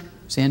pitcher,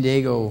 San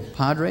Diego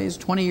Padres,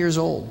 20 years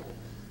old,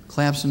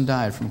 collapsed and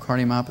died from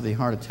cardiomyopathy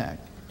heart attack.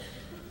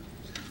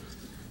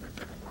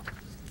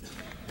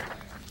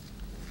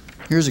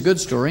 Here's a good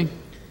story.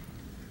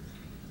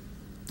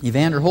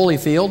 Evander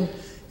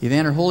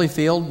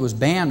Holyfield was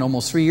banned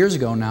almost 3 years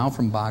ago now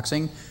from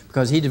boxing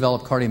because he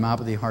developed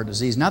cardiomyopathy heart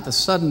disease. Not the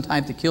sudden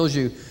type that kills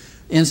you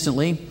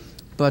instantly,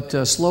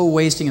 but slow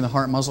wasting of the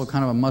heart muscle,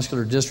 kind of a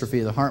muscular dystrophy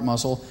of the heart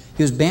muscle.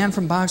 He was banned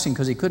from boxing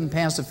because he couldn't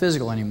pass the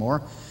physical anymore.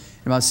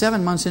 And about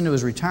 7 months into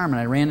his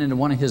retirement, I ran into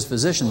one of his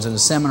physicians in a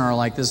seminar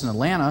like this in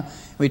Atlanta.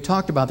 And we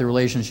talked about the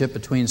relationship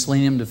between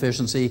selenium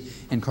deficiency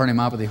and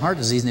cardiomyopathy heart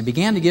disease, and they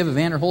began to give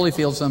Evander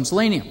Holyfield some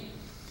selenium.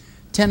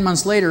 10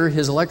 months later,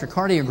 his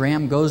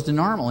electrocardiogram goes to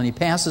normal, and he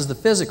passes the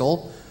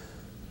physical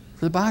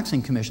for the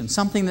boxing commission,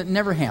 something that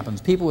never happens.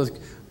 People with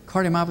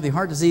cardiomyopathy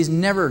heart disease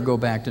never go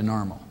back to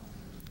normal.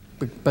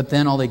 But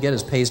then all they get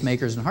is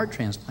pacemakers and heart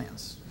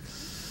transplants.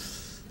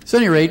 So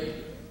at any rate,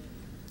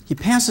 he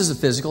passes the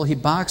physical. He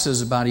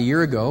boxes about a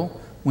year ago,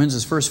 wins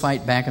his first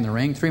fight back in the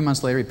ring. 3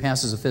 months later, he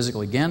passes the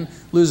physical again,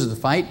 loses the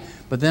fight.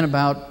 But then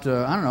about,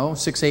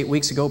 6-8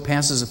 weeks ago,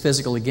 passes the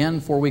physical again.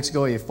 4 weeks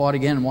ago, he fought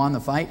again and won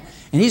the fight.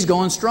 And he's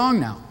going strong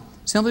now,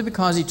 simply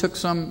because he took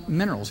some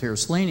minerals here,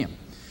 selenium.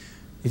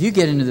 If you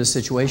get into this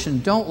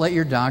situation, don't let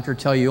your doctor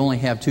tell you only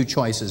have 2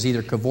 choices,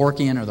 either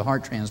Kevorkian or the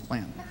heart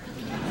transplant.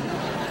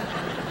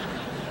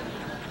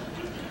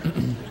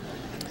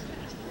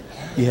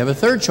 You have a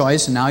third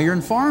choice, and now you're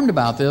informed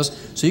about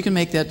this, so you can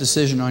make that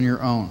decision on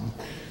your own.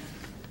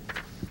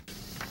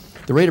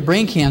 The rate of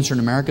brain cancer in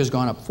America has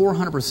gone up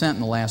 400% in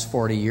the last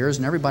 40 years,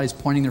 and everybody's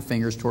pointing their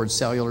fingers towards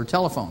cellular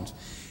telephones.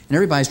 And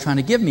everybody's trying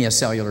to give me a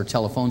cellular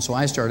telephone, so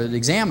I started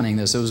examining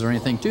this. Was there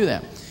anything to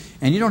that?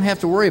 And you don't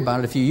have to worry about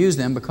it if you use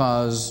them,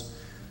 because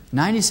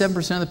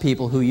 97% of the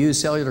people who use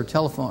cellular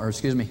telephone,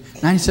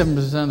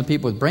 97% of the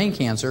people with brain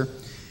cancer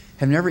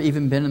have never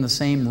even been in the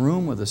same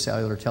room with a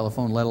cellular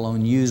telephone, let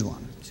alone use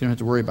one. So you don't have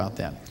to worry about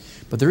that.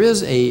 But there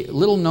is a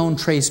little-known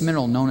trace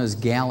mineral known as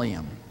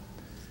gallium.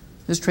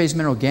 This trace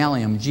mineral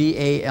gallium,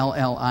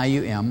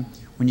 Gallium,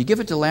 when you give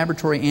it to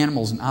laboratory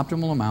animals in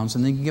optimal amounts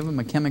and then you give them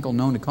a chemical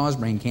known to cause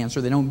brain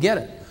cancer, they don't get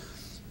it.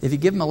 If you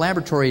give them a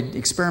laboratory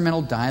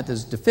experimental diet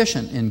that's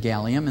deficient in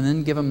gallium and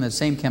then give them that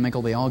same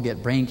chemical, they all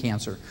get brain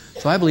cancer.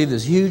 So I believe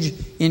this huge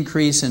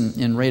increase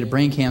in rate of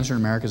brain cancer in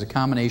America is a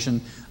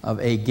combination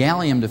of a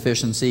gallium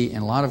deficiency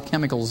and a lot of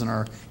chemicals in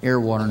our air,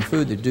 water, and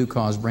food that do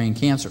cause brain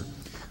cancer.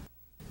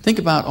 Think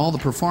about all the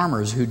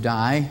performers who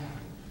die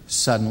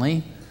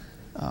suddenly,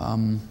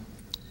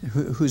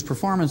 whose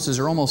performances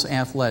are almost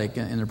athletic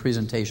in their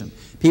presentation.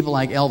 People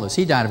like Elvis,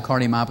 he died of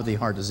cardiomyopathy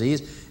heart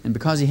disease, and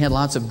because he had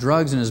lots of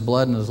drugs in his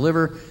blood and his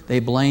liver, they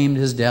blamed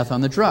his death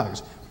on the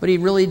drugs. But he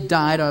really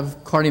died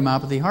of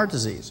cardiomyopathy heart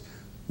disease,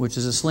 which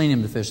is a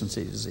selenium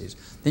deficiency disease.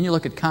 Then you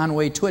look at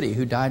Conway Twitty,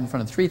 who died in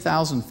front of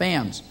 3,000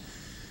 fans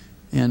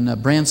in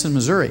Branson,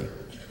 Missouri,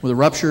 with a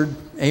ruptured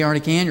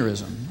aortic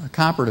aneurysm, a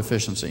copper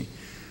deficiency.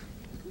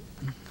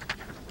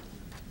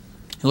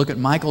 You look at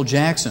Michael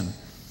Jackson,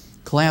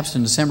 collapsed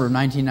in December of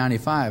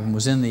 1995 and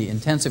was in the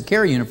intensive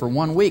care unit for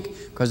 1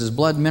 week because his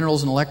blood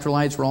minerals and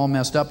electrolytes were all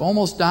messed up,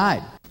 almost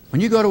died. When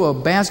you go to a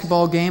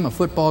basketball game, a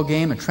football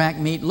game, a track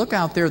meet, look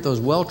out there at those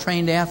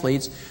well-trained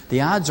athletes.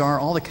 The odds are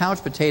all the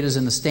couch potatoes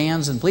in the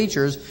stands and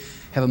bleachers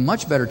have a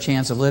much better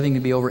chance of living to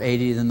be over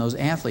 80 than those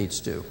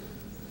athletes do.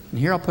 And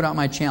here I'll put out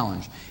my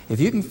challenge. If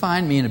you can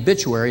find me an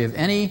obituary of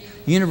any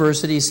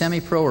university,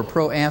 semi-pro, or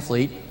pro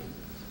athlete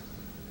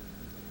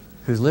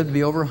who's lived to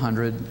be over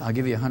 100, I'll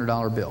give you a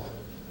 $100 bill.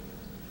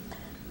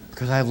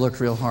 because I've looked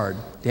real hard.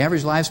 The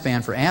average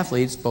lifespan for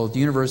athletes, both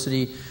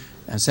university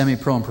and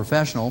semi-pro and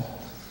professional,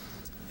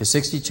 is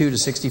 62 to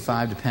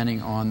 65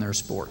 depending on their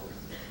sport.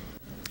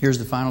 Here's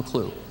the final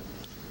clue.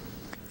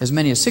 As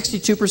many as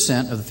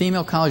 62% of the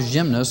female college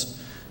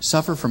gymnasts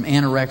suffer from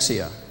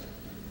anorexia.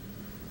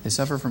 They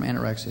suffer from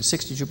anorexia,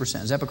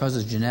 62%. Is that because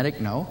it's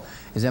genetic? No.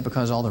 Is that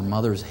because all their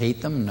mothers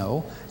hate them?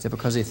 No. Is that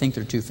because they think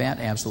they're too fat?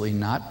 Absolutely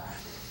not.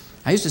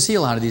 I used to see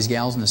a lot of these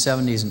gals in the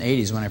 70s and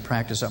 80s when I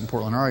practiced up in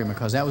Portland, Oregon,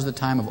 because that was the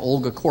time of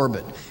Olga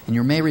Korbut. And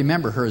you may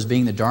remember her as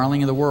being the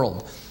darling of the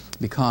world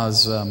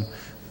because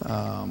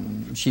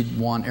she'd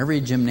won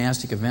every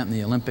gymnastic event in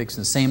the Olympics,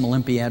 and the same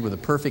Olympiad with a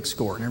perfect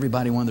score. And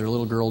everybody wanted their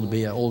little girl to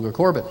be Olga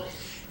Korbut.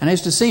 And I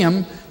used to see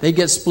them. They'd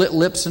get split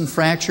lips and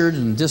fractured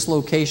and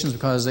dislocations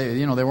because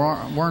they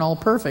weren't all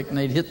perfect, and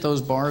they'd hit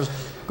those bars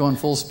going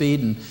full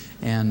speed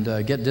and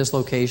get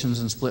dislocations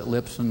and split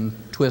lips and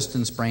twists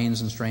and sprains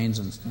and strains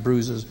and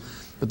bruises.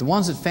 But the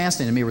ones that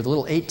fascinated me were the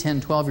little 8,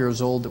 10, 12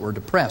 years old that were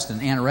depressed and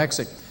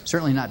anorexic,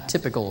 certainly not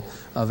typical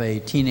of a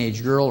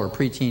teenage girl or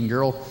preteen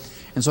girl.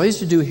 And so I used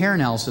to do hair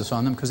analysis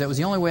on them because that was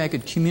the only way I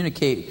could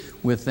communicate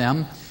with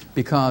them,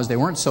 because they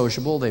weren't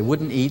sociable, they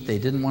wouldn't eat, they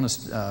didn't want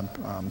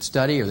to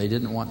study, or they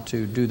didn't want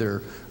to do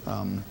their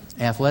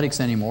athletics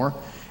anymore.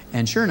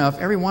 And sure enough,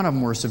 every one of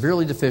them were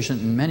severely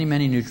deficient in many,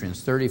 many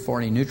nutrients, 30,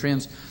 40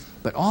 nutrients,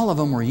 but all of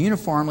them were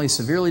uniformly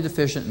severely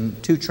deficient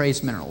in 2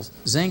 trace minerals,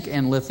 zinc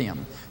and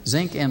lithium.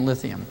 Zinc and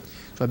lithium.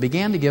 So I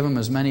began to give them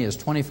as many as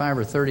 25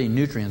 or 30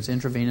 nutrients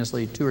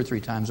intravenously 2 or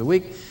 3 times a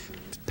week,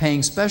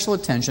 paying special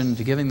attention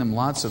to giving them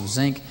lots of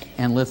zinc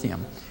and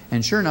lithium.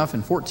 And sure enough,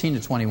 in 14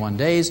 to 21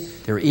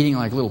 days, they were eating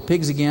like little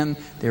pigs again.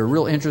 They were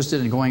real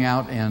interested in going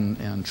out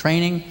and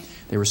training.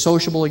 They were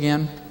sociable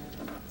again.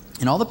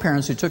 And all the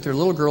parents who took their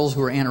little girls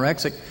who were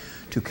anorexic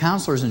to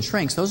counselors and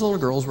shrinks, those little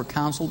girls were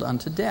counseled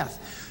unto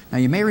death. Now,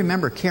 you may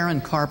remember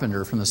Karen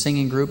Carpenter from the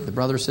singing group, the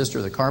brother-sister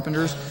of the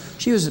Carpenters.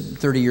 She was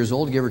 30 years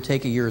old, give or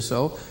take a year or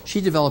so. She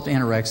developed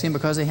anorexia, and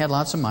because they had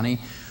lots of money,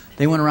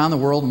 they went around the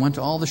world and went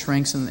to all the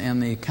shrinks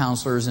and the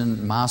counselors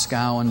in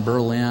Moscow and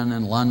Berlin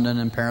and London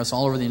and Paris,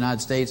 all over the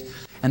United States,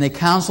 and they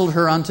counseled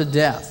her unto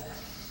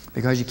death.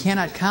 Because you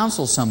cannot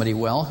counsel somebody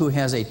well who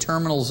has a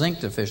terminal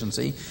zinc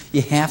deficiency.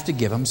 You have to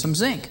give them some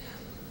zinc.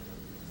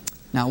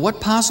 Now,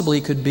 what possibly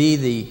could be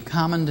the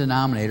common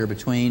denominator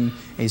between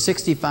a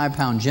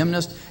 65-pound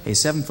gymnast, a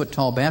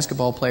 7-foot-tall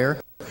basketball player,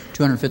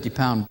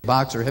 250-pound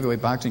boxer,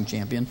 heavyweight boxing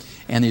champion,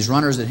 and these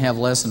runners that have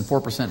less than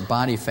 4%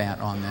 body fat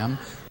on them?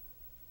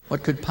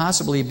 What could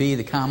possibly be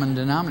the common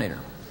denominator?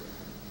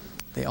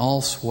 They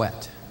all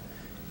sweat.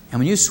 And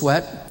when you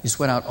sweat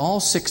out all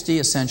 60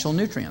 essential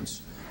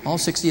nutrients, all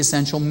 60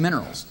 essential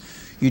minerals.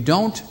 You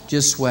don't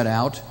just sweat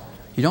out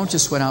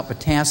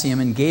potassium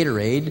and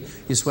Gatorade.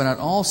 You sweat out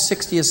all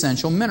 60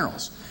 essential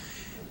minerals.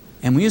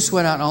 And when you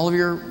sweat out all of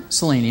your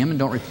selenium and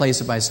don't replace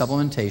it by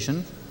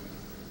supplementation,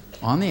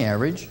 on the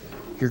average,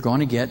 you're going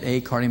to get a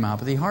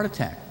cardiomyopathy heart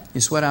attack.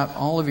 You sweat out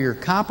all of your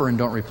copper and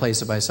don't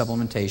replace it by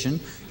supplementation,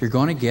 you're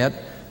going to get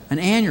an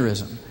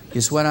aneurysm.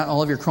 You sweat out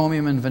all of your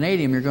chromium and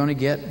vanadium, you're going to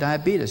get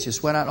diabetes. You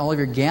sweat out all of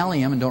your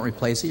gallium and don't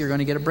replace it, you're going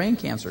to get a brain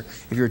cancer.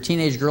 If you're a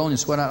teenage girl and you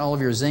sweat out all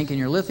of your zinc and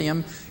your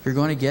lithium, you're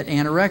going to get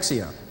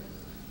anorexia.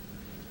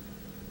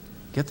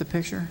 Get the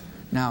picture?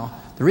 Now,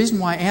 the reason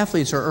why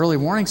athletes are early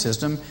warning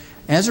system,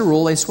 as a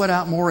rule, they sweat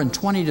out more in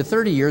 20 to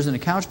 30 years than a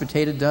couch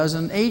potato does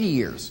in 80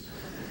 years.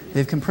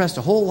 They've compressed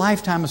a whole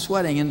lifetime of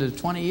sweating into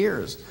 20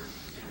 years.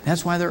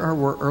 That's why they're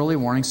our early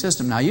warning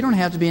system. Now, you don't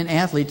have to be an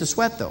athlete to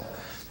sweat, though.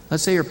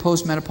 Let's say you're a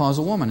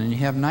postmenopausal woman and you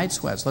have night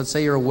sweats. Let's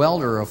say you're a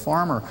welder, a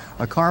farmer,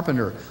 a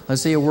carpenter.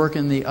 Let's say you work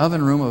in the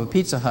oven room of a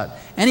Pizza Hut.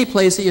 Any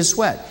place that you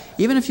sweat.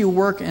 Even if you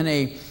work in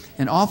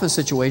an office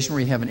situation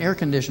where you have an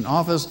air-conditioned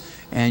office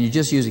and you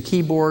just use a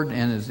keyboard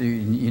and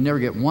you never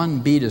get one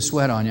bead of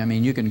sweat on you. I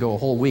mean, you can go a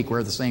whole week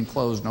wear the same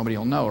clothes, nobody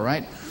will know,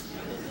 right?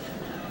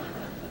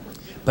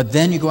 But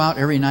then you go out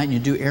every night and you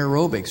do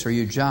aerobics or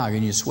you jog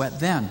and you sweat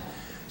then.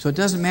 So it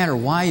doesn't matter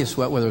why you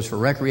sweat, whether it's for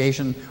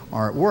recreation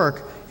or at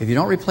work. If you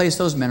don't replace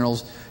those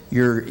minerals,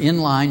 you're in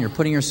line, you're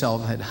putting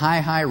yourself at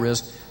high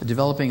risk of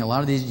developing a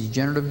lot of these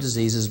degenerative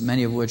diseases,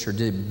 many of which are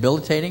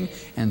debilitating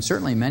and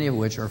certainly many of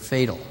which are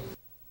fatal.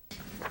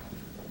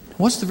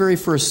 What's the very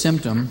first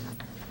symptom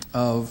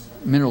of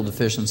mineral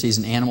deficiencies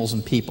in animals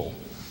and people?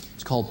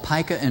 It's called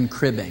pica and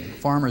cribbing.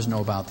 Farmers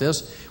know about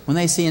this. When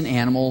they see an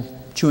animal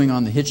chewing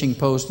on the hitching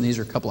post, and these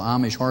are a couple of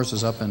Amish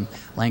horses up in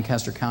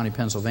Lancaster County,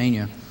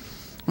 Pennsylvania,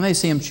 when they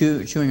see them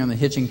chewing on the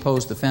hitching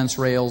post, the fence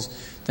rails,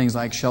 things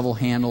like shovel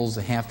handles,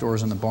 the half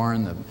doors in the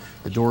barn,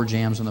 the door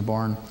jambs in the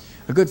barn,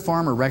 a good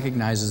farmer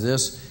recognizes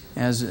this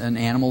as an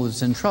animal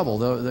that's in trouble,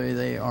 though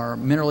they are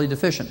minerally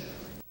deficient.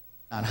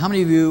 How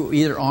many of you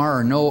either are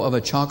or know of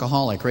a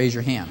chocoholic? Raise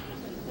your hand.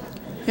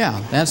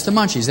 Yeah, that's the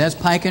munchies. That's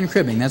pica and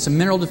cribbing. That's a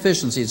mineral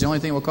deficiency. It's the only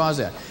thing that will cause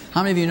that.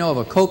 How many of you know of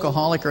a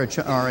Coca-holic or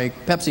a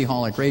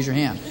Pepsi-holic? Raise your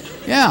hand.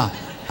 Yeah.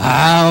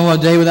 A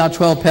day without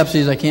 12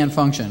 Pepsis, I can't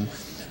function.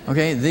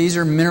 Okay, these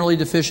are minerally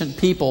deficient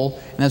people,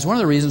 and that's one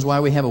of the reasons why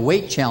we have a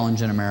weight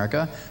challenge in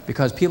America,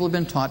 because people have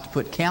been taught to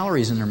put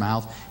calories in their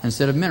mouth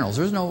instead of minerals.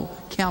 There's no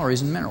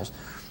calories in minerals.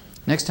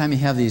 Next time you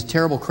have these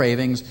terrible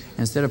cravings,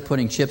 instead of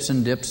putting chips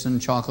and dips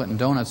and chocolate and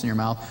donuts in your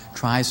mouth,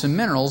 try some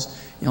minerals.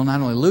 You'll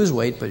not only lose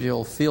weight, but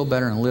you'll feel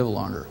better and live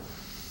longer.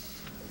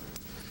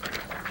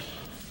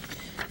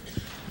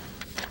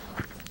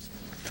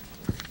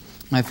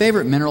 My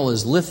favorite mineral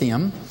is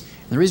lithium.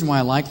 And the reason why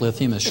I like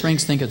lithium is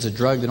shrinks think it's a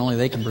drug that only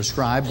they can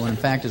prescribe, when in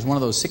fact it's one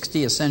of those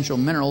 60 essential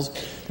minerals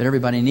that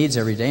everybody needs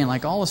every day. And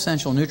like all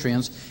essential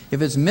nutrients,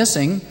 if it's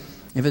missing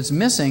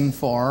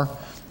for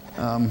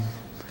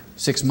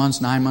 6 months,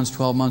 9 months,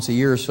 12 months, a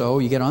year or so,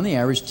 you get on the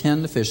average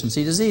 10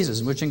 deficiency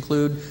diseases, which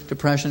include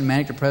depression,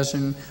 manic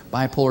depression,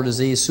 bipolar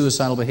disease,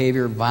 suicidal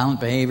behavior, violent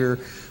behavior,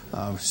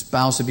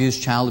 spouse abuse,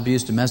 child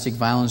abuse, domestic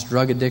violence,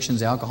 drug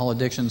addictions, alcohol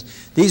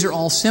addictions. These are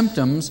all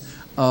symptoms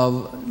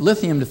of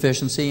lithium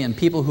deficiency in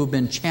people who've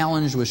been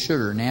challenged with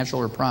sugar,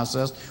 natural or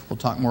processed. We'll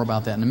talk more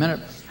about that in a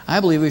minute. I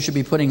believe we should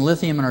be putting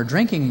lithium in our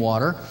drinking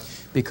water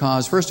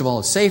because, first of all,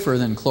 it's safer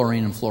than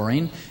chlorine and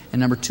fluorine.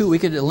 And number two, we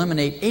could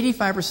eliminate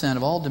 85%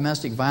 of all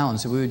domestic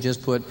violence if we would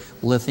just put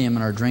lithium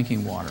in our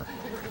drinking water.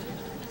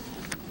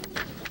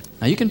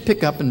 Now, you can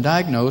pick up and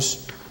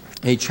diagnose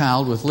a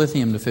child with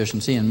lithium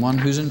deficiency and one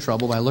who's in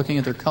trouble by looking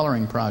at their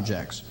coloring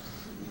projects.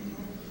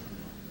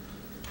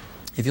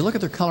 If you look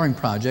at their coloring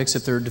projects,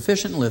 if they're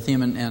deficient in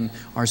lithium and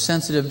are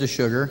sensitive to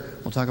sugar,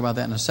 we'll talk about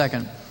that in a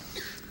second,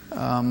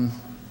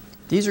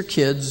 these are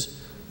kids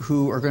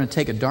who are going to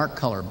take a dark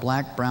color,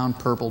 black, brown,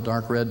 purple,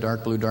 dark red,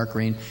 dark blue, dark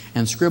green,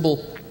 and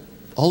scribble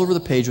all over the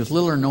page with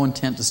little or no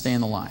intent to stay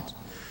in the lines.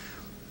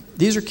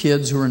 These are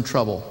kids who are in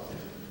trouble.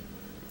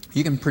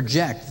 You can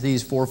project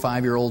these 4 or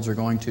 5-year-olds are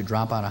going to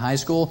drop out of high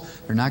school.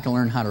 They're not going to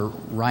learn how to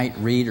write,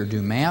 read, or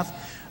do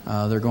math.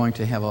 They're going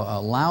to have a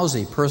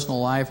lousy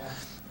personal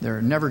life.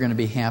 They're never going to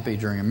be happy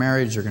during a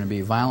marriage. They're going to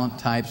be violent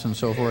types and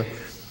so forth.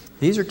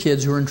 These are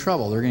kids who are in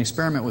trouble. They're going to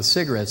experiment with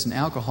cigarettes and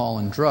alcohol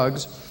and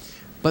drugs.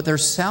 But they're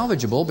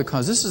salvageable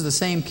because this is the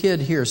same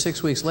kid here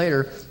 6 weeks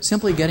later,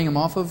 simply getting them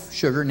off of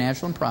sugar,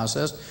 natural and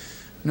processed.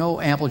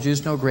 No apple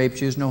juice, no grape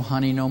juice, no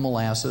honey, no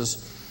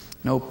molasses,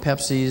 no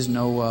Pepsis,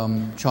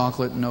 no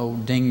chocolate, no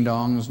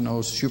ding-dongs,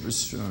 no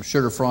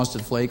sugar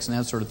frosted flakes and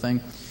that sort of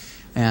thing.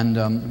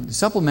 And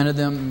supplemented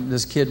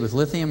this kid with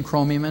lithium,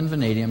 chromium, and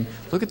vanadium.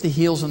 Look at the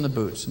heels and the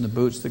boots. And the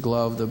boots, the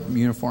glove, the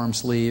uniform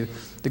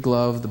sleeve, the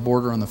glove, the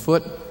border on the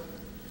foot,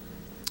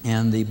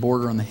 and the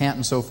border on the hat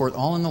and so forth,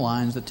 all in the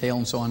lines, the tail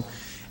and so on,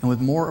 and with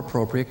more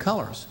appropriate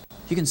colors.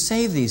 You can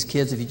save these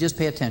kids if you just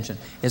pay attention.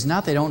 It's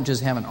not they don't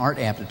just have an art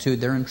aptitude,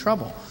 they're in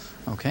trouble.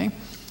 Okay?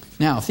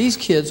 Now, if these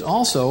kids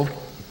also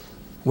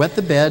wet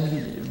the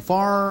bed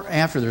far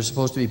after they're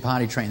supposed to be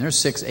potty trained, they're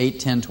 6, 8,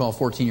 10, 12,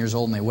 14 years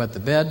old and they wet the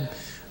bed.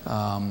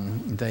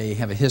 They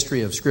have a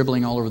history of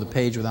scribbling all over the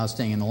page without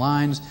staying in the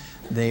lines.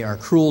 They are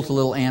cruel to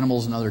little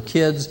animals and other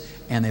kids,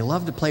 and they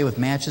love to play with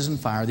matches and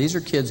fire. These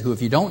are kids who,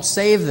 if you don't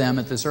save them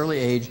at this early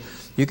age,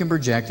 you can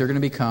project they're going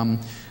to become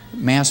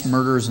mass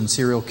murderers and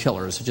serial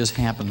killers. It just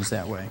happens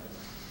that way.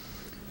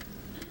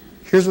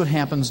 Here's what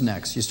happens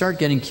next. You start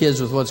getting kids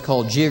with what's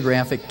called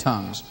geographic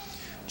tongues.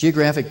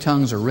 Geographic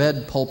tongues are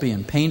red, pulpy,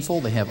 and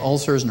painful. They have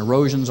ulcers and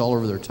erosions all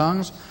over their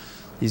tongues.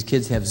 These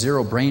kids have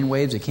zero brain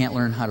waves. They can't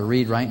learn how to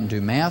read, write, and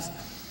do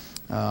math.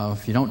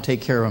 If you don't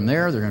take care of them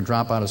there, they're going to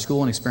drop out of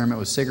school and experiment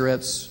with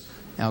cigarettes,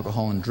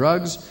 alcohol, and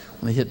drugs.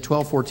 When they hit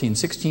 12, 14,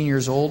 16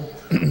 years old,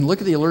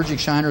 look at the allergic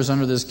shiners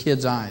under this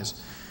kid's eyes.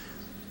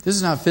 This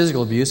is not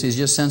physical abuse. He's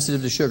just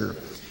sensitive to sugar.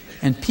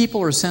 And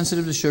people are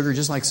sensitive to sugar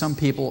just like some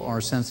people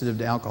are sensitive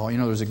to alcohol. You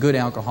know, there's a good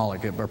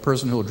alcoholic, a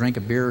person who will drink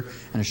a beer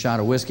and a shot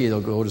of whiskey,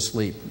 they'll go to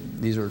sleep.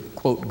 These are,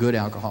 quote, good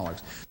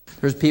alcoholics.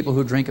 There's people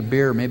who drink a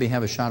beer, maybe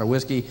have a shot of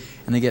whiskey,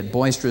 and they get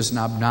boisterous and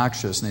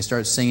obnoxious, and they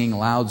start singing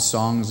loud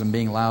songs and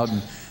being loud,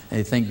 and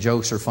they think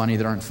jokes are funny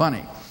that aren't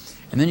funny.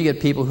 And then you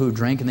get people who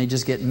drink, and they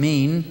just get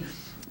mean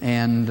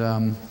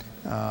and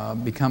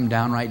become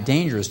downright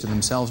dangerous to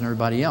themselves and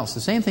everybody else.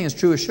 The same thing is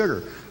true with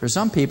sugar. There's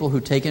some people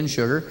who take in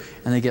sugar,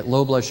 and they get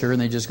low blood sugar,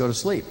 and they just go to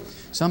sleep.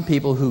 Some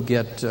people who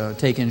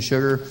take in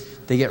sugar,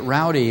 they get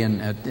rowdy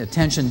and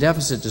attention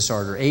deficit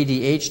disorder,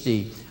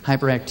 ADHD,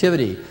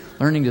 hyperactivity,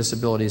 learning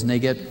disabilities, and they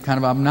get kind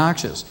of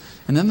obnoxious.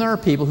 And then there are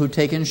people who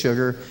take in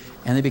sugar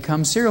and they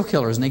become serial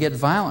killers and they get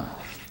violent.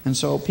 And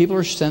so people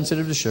are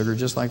sensitive to sugar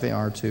just like they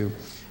are to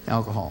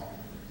alcohol.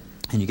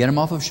 And you get them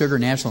off of sugar,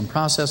 natural and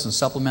processed, and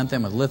supplement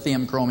them with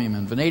lithium, chromium,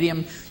 and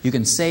vanadium. You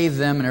can save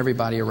them and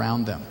everybody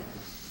around them.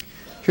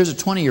 Here's a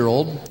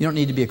 20-year-old. You don't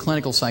need to be a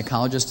clinical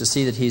psychologist to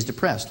see that he's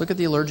depressed. Look at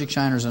the allergic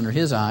shiners under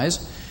his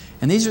eyes.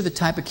 And these are the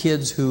type of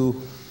kids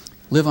who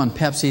live on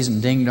Pepsis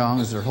and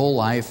ding-dongs their whole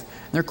life.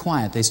 They're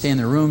quiet. They stay in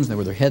their rooms, they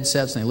wear their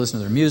headsets, and they listen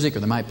to their music, or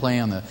they might play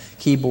on the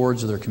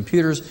keyboards of their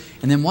computers.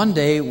 And then one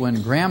day,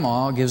 when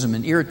grandma gives them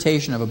an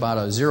irritation of about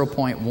a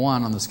 0.1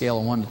 on the scale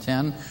of 1 to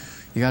 10,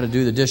 you got to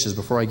do the dishes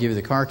before I give you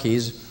the car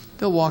keys,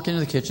 they'll walk into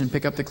the kitchen,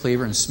 pick up the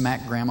cleaver, and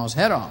smack grandma's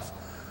head off.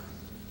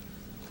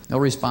 They'll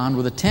respond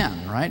with a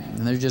 10, right?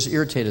 And they're just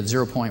irritated,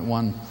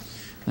 0.1.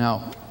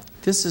 Now,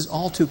 This is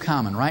all too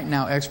common. Right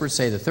now, experts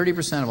say that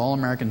 30% of all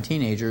American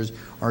teenagers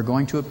are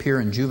going to appear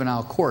in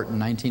juvenile court in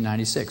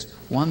 1996.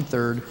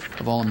 1/3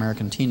 of all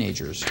American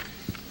teenagers.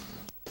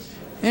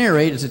 At any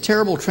rate, it's a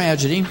terrible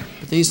tragedy,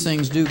 but these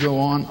things do go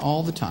on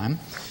all the time.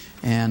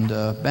 And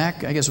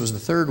back, I guess it was the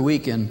third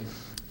week in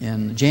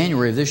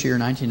January of this year,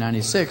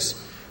 1996,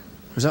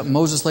 I was up in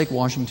Moses Lake,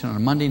 Washington on a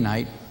Monday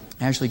night,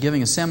 actually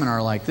giving a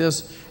seminar like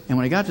this. And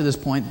when I got to this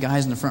point, the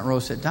guys in the front row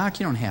said, "Doc,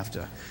 you don't have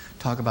to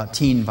talk about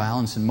teen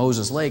violence in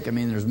Moses Lake. I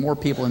mean, there's more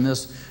people in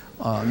this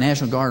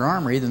National Guard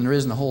Armory than there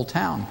is in the whole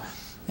town.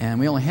 And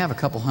we only have a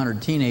couple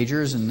hundred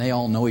teenagers, and they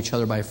all know each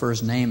other by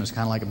first name. It's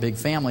kind of like a big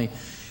family.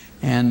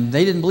 And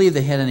they didn't believe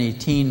they had any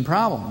teen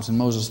problems in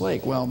Moses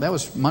Lake." Well, that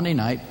was Monday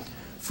night.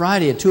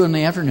 Friday at 2 in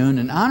the afternoon,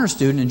 an honor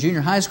student in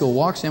junior high school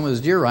walks in with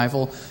his deer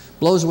rifle,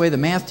 blows away the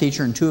math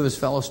teacher and 2 of his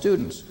fellow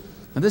students.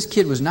 Now, this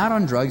kid was not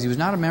on drugs. He was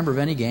not a member of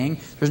any gang.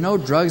 There's no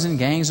drugs and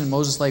gangs in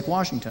Moses Lake,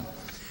 Washington.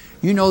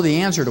 You know the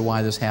answer to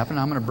why this happened.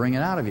 I'm going to bring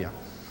it out of you.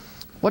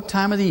 What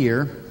time of the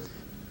year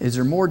is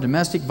there more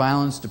domestic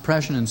violence,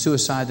 depression, and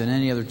suicide than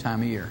any other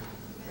time of year?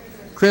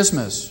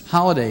 Christmas,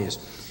 holidays.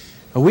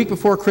 A week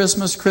before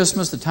Christmas,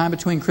 the time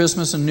between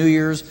Christmas and New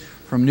Year's,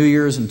 from New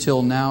Year's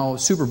until now,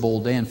 Super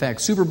Bowl Day. In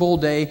fact, Super Bowl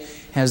Day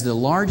has the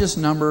largest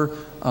number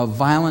of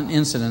violent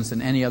incidents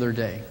than any other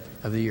day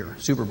of the year,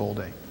 Super Bowl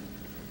Day.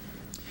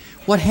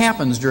 What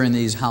happens during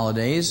these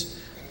holidays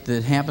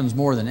that happens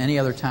more than any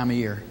other time of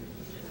year?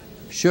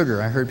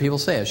 Sugar. I heard people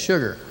say it.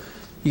 Sugar.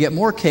 You get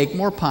more cake,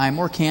 more pie,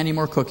 more candy,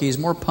 more cookies,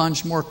 more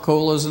punch, more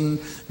colas and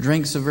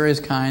drinks of various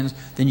kinds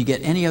than you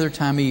get any other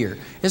time of year.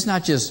 It's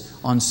not just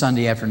on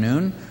Sunday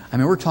afternoon. I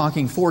mean, we're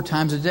talking 4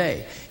 times a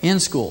day. In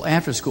school,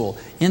 after school,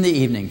 in the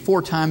evening,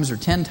 4 times or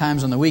 10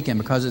 times on the weekend,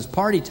 because it's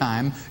party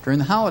time during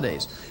the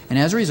holidays. And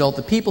as a result,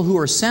 the people who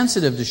are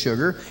sensitive to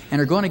sugar and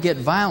are going to get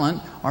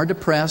violent, are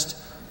depressed,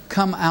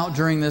 come out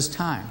during this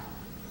time,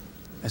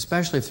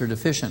 especially if they're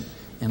deficient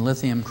in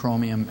lithium,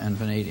 chromium, and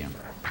vanadium.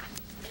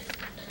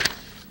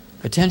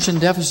 Attention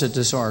deficit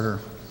disorder.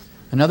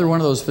 Another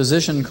one of those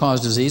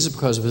physician-caused diseases,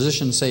 because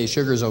physicians say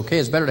sugar is okay.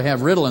 It's better to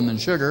have Ritalin than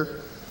sugar.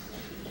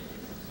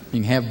 You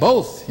can have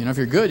both. You know, if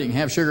you're good, you can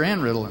have sugar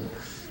and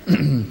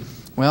Ritalin.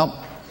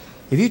 Well,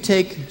 if you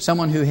take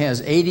someone who has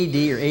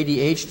ADD or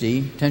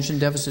ADHD, attention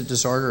deficit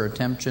disorder or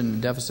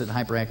attention deficit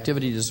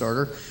hyperactivity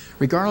disorder,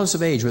 regardless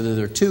of age, whether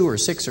they're 2 or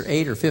 6 or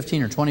 8 or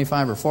 15 or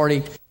 25 or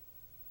 40,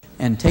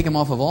 and take them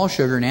off of all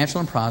sugar,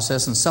 natural and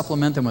processed, and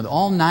supplement them with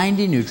all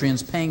 90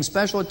 nutrients, paying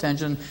special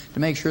attention to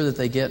make sure that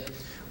they get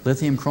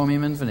lithium,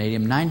 chromium, and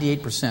vanadium.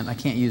 98%, I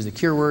can't use the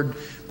cure word,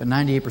 but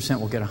 98%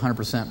 will get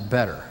 100%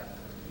 better.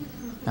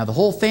 Now, the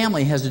whole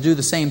family has to do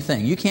the same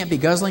thing. You can't be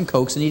guzzling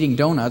Cokes and eating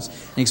donuts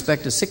and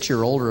expect a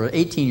 6-year-old or an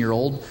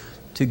 18-year-old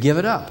to give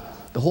it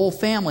up. The whole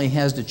family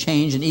has to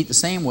change and eat the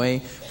same way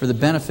for the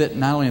benefit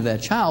not only of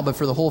that child, but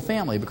for the whole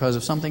family, because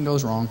if something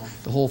goes wrong,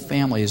 the whole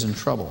family is in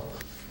trouble.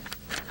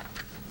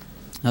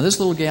 Now, this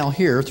little gal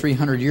here,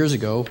 300 years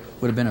ago,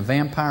 would have been a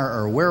vampire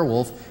or a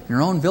werewolf, and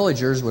her own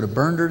villagers would have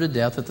burned her to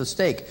death at the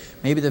stake.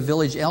 Maybe the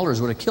village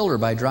elders would have killed her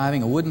by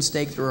driving a wooden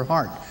stake through her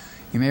heart.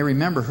 You may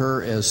remember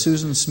her as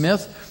Susan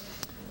Smith,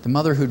 the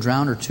mother who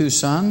drowned her 2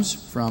 sons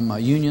from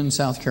Union,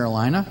 South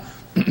Carolina.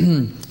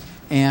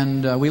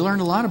 And we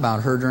learned a lot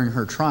about her during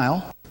her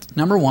trial.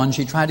 Number 1,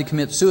 she tried to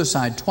commit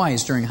suicide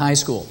twice during high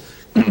school.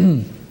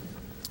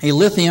 A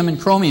lithium and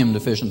chromium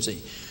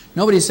deficiency.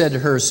 Nobody said to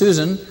her,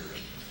 "Susan,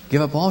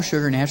 give up all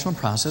sugar, natural and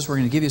processed. We're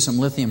going to give you some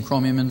lithium,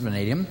 chromium, and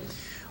vanadium."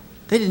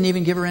 They didn't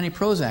even give her any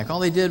Prozac. All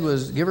they did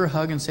was give her a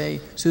hug and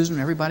say, "Susan,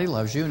 everybody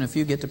loves you, and if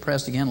you get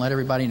depressed again, let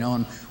everybody know,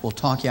 and we'll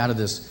talk you out of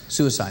this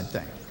suicide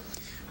thing."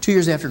 2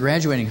 years after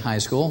graduating high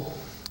school,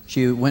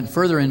 she went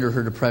further into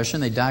her depression.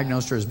 They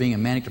diagnosed her as being a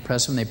manic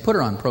depressive, and they put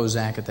her on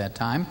Prozac at that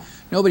time.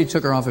 Nobody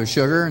took her off of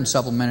sugar and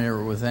supplemented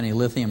her with any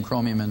lithium,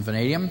 chromium, and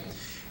vanadium.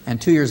 And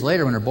 2 years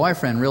later, when her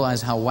boyfriend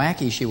realized how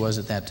wacky she was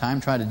at that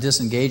time, tried to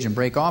disengage and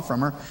break off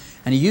from her,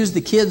 and he used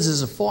the kids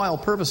as a foil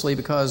purposely,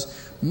 because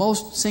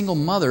most single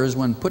mothers,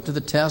 when put to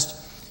the test,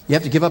 you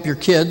have to give up your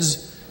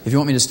kids if you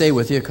want me to stay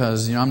with you,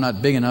 because I'm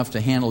not big enough to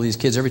handle these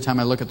kids. Every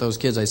time I look at those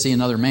kids, I see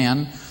another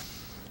man.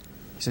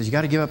 He says, "You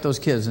got to give up those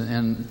kids."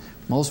 And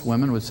most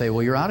women would say,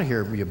 "Well, you're out of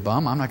here, you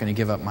bum. I'm not going to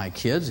give up my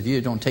kids. If you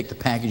don't take the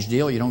package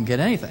deal, you don't get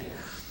anything."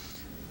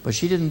 But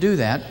she didn't do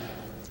that.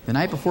 The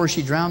night before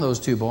she drowned those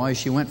 2 boys,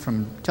 she went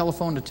from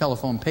telephone to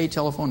telephone, pay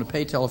telephone to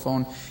pay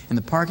telephone in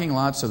the parking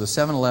lots of the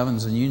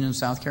 7-Elevens in Union,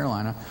 South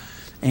Carolina.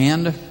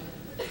 And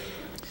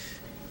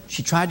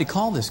she tried to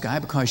call this guy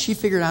because she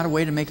figured out a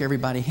way to make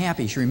everybody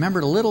happy. She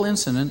remembered a little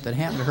incident that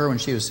happened to her when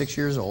she was 6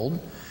 years old.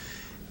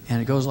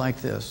 And it goes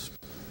like this.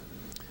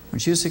 When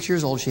she was 6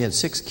 years old, she had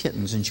 6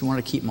 kittens, and she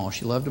wanted to keep them all.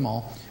 She loved them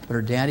all. But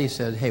her daddy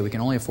said, "Hey, we can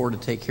only afford to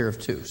take care of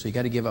 2, so you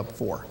got to give up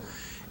 4.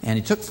 And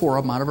he took 4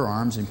 of them out of her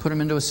arms and put them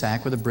into a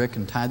sack with a brick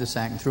and tied the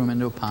sack and threw them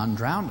into a pond and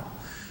drowned them.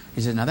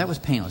 He said, now that was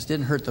painless.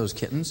 Didn't hurt those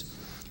kittens.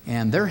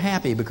 And they're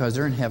happy because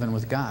they're in heaven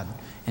with God.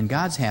 And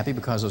God's happy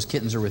because those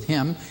kittens are with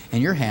Him.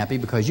 And you're happy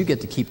because you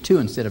get to keep 2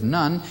 instead of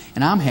none.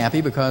 And I'm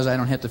happy because I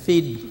don't have to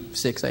feed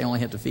 6. I only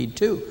have to feed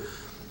 2.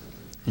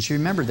 And she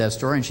remembered that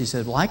story, and she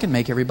said, well, I can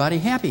make everybody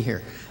happy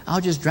here. I'll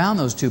just drown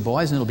those 2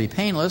 boys, and it'll be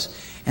painless,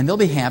 and they'll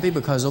be happy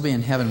because they'll be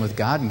in heaven with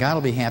God, and God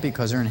will be happy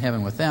because they're in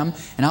heaven with them,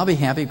 and I'll be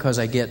happy because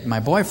I get my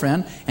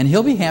boyfriend, and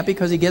he'll be happy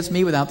because he gets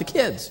me without the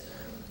kids.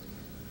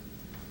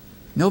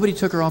 Nobody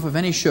took her off of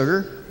any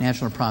sugar,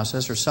 natural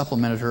process, or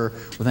supplemented her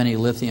with any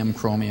lithium,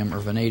 chromium, or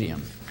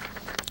vanadium.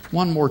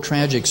 One more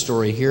tragic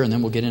story here, and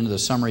then we'll get into the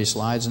summary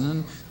slides, and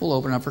then we'll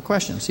open up for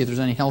questions, see if there's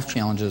any health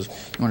challenges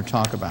you want to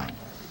talk about.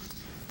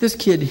 This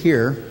kid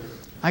here,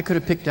 I could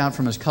have picked out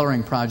from his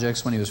coloring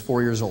projects when he was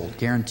 4 years old,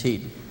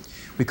 guaranteed.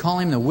 We call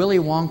him the Willy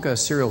Wonka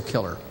serial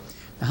killer.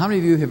 Now, how many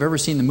of you have ever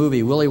seen the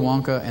movie Willy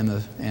Wonka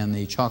and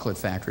the Chocolate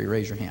Factory?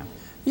 Raise your hand.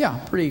 Yeah,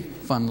 pretty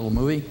fun little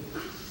movie.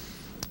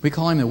 We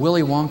call him the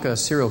Willy Wonka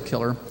serial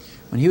killer.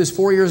 When he was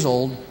 4 years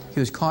old,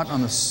 he was caught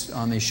on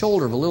the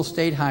shoulder of a little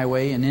state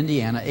highway in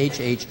Indiana,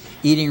 HH,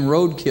 eating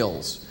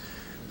roadkills,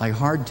 like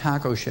hard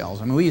taco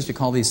shells. I mean, we used to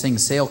call these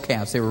things sail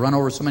cats. They were run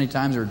over so many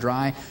times they were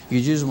dry, you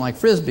could use them like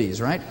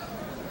Frisbees, right?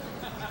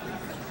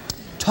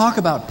 Talk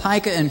about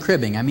pica and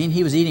cribbing. I mean,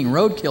 he was eating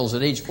roadkills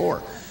at age 4.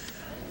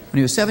 When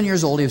he was 7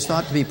 years old, he was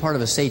thought to be part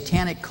of a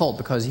satanic cult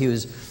because he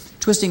was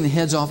twisting the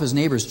heads off his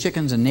neighbors'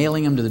 chickens and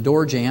nailing them to the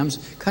door jambs,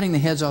 cutting the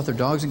heads off their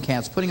dogs and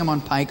cats, putting them on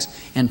pikes,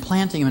 and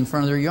planting them in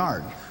front of their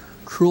yard.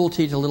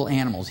 Cruelty to little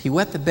animals. He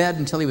wet the bed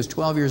until he was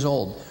 12 years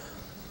old.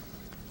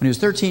 When he was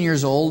 13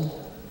 years old,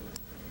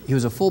 he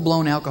was a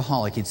full-blown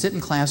alcoholic. He'd sit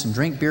in class and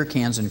drink beer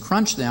cans and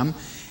crunch them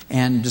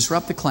and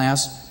disrupt the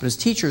class, but his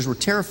teachers were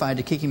terrified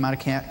to kick him out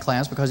of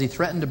class because he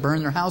threatened to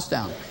burn their house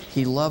down.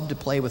 He loved to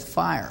play with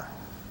fire.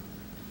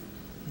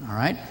 All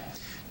right?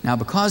 Now,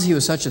 because he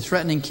was such a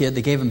threatening kid,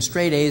 they gave him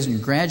straight A's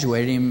and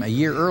graduated him a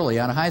year early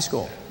out of high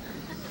school.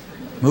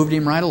 Moved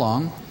him right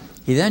along.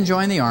 He then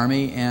joined the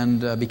Army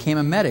and became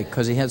a medic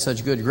because he had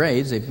such good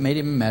grades. They made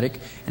him a medic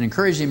and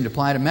encouraged him to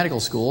apply to medical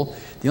school.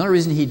 The only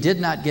reason he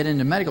did not get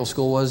into medical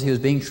school was he was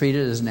being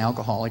treated as an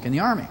alcoholic in the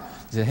Army.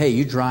 He said, hey,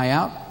 you dry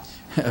out,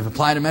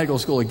 apply to medical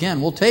school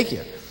again, we'll take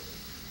you.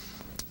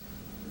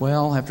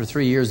 Well, after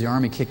 3 years, the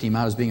Army kicked him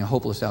out as being a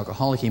hopeless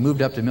alcoholic. He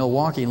moved up to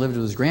Milwaukee and lived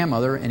with his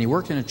grandmother, and he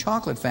worked in a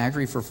chocolate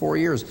factory for 4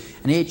 years.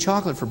 And he ate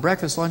chocolate for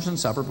breakfast, lunch, and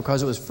supper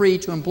because it was free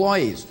to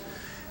employees.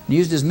 He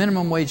used his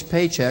minimum wage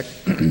paycheck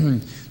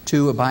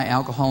to buy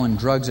alcohol and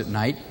drugs at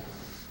night.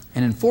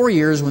 And in 4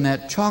 years, when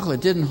that chocolate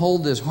didn't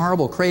hold this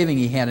horrible craving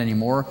he had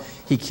anymore,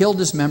 he killed,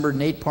 dismembered,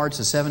 and ate parts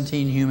of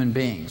 17 human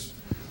beings.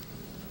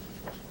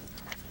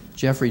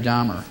 Jeffrey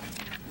Dahmer.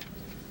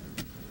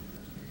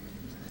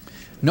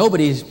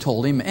 Nobody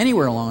told him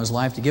anywhere along his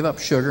life to give up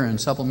sugar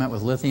and supplement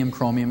with lithium,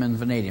 chromium, and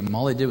vanadium.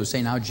 All they did was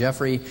say, now,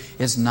 Jeffrey,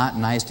 it's not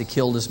nice to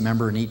kill,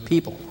 dismember, and eat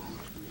people.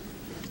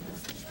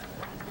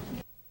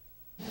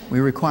 We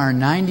require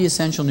 90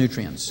 essential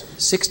nutrients,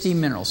 60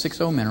 minerals,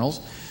 60 minerals,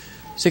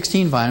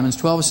 16 vitamins,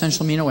 12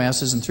 essential amino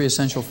acids, and 3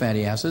 essential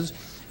fatty acids.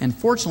 And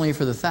fortunately,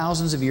 for the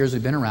thousands of years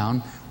we've been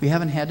around, we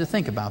haven't had to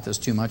think about this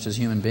too much as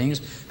human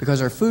beings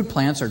because our food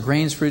plants, our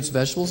grains, fruits,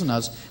 vegetables, and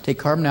nuts, take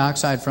carbon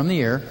dioxide from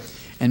the air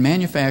and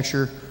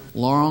manufacture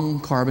long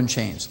carbon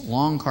chains.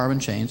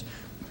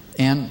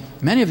 And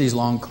many of these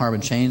long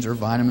carbon chains are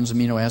vitamins,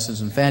 amino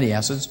acids, and fatty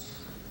acids.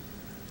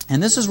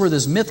 And this is where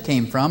this myth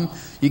came from.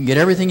 You can get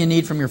everything you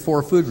need from your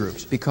 4 food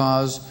groups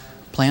because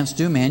plants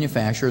do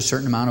manufacture a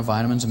certain amount of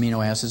vitamins,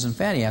 amino acids, and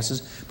fatty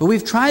acids. But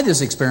we've tried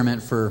this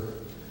experiment for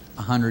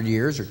 100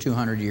 years or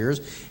 200 years,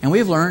 and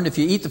we've learned if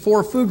you eat the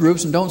 4 food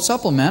groups and don't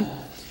supplement,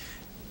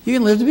 you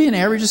can live to be an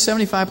average of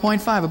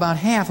 75.5, about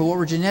half of what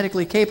we're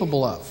genetically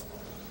capable of.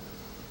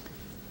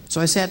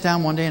 So I sat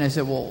down one day and I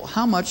said, well,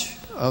 how much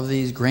of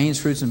these grains,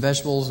 fruits, and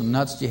vegetables and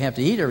nuts do you have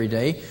to eat every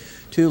day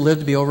to live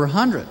to be over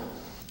 100? And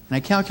I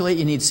calculate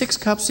you need 6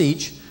 cups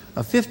each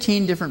of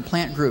 15 different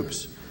plant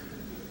groups.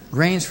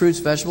 Grains, fruits,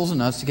 vegetables, and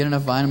nuts to get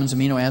enough vitamins,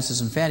 amino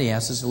acids, and fatty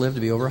acids to live to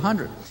be over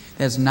 100.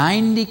 That's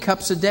 90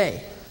 cups a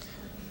day.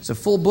 It's a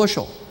full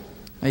bushel.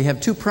 Now you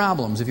have 2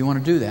 problems if you want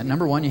to do that.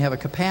 Number 1, you have a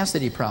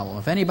capacity problem.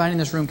 If anybody in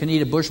this room can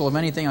eat a bushel of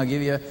anything, I'll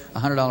give you a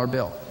 $100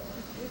 bill.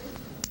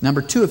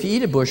 Number 2, if you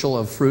eat a bushel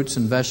of fruits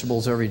and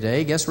vegetables every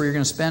day, guess where you're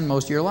going to spend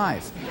most of your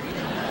life?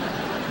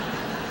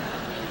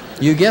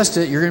 You guessed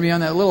it, you're going to be on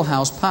that little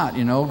house pot,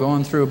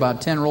 going through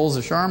about 10 rolls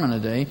of Charmin a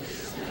day.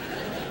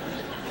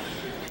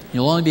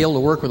 You'll only be able to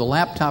work with a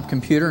laptop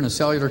computer and a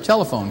cellular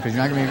telephone because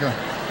you're not going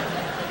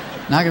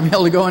to be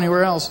able to go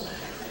anywhere else.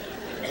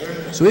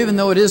 So even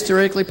though it is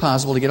theoretically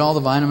possible to get all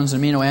the vitamins,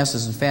 amino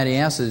acids, and fatty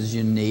acids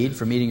you need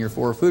from eating your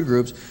 4 food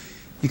groups,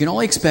 you can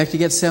only expect to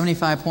get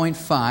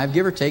 75.5,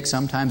 give or take,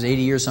 sometimes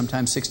 80 years,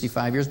 sometimes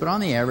 65 years, but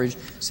on the average,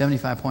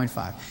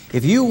 75.5.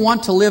 If you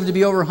want to live to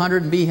be over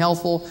 100 and be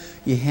healthful,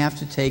 you have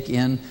to take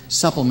in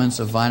supplements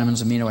of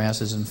vitamins, amino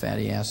acids, and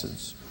fatty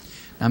acids.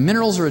 Now,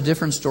 minerals are a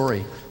different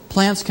story.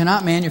 Plants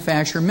cannot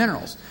manufacture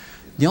minerals.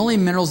 The only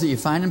minerals that you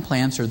find in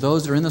plants are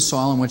those that are in the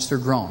soil in which they're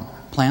grown.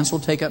 Plants will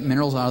take up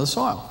minerals out of the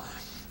soil.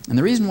 And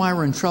the reason why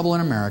we're in trouble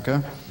in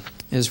America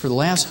is for the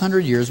last 100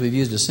 years we've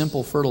used a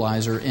simple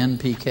fertilizer,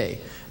 NPK.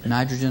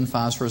 nitrogen,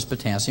 phosphorus,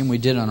 potassium. We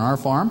did on our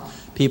farm.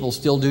 People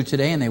still do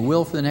today, and they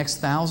will for the next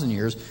 1,000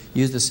 years,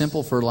 use the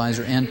simple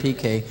fertilizer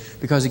NPK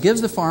because it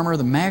gives the farmer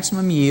the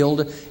maximum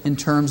yield in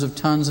terms of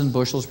tons and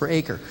bushels per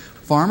acre.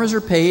 Farmers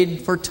are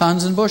paid for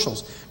tons and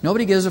bushels.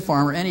 Nobody gives a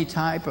farmer any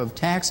type of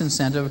tax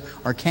incentive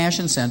or cash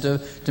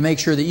incentive to make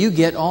sure that you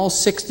get all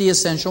 60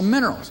 essential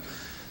minerals.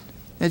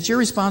 That's your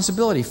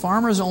responsibility.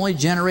 Farmers only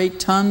generate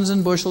tons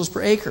and bushels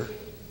per acre.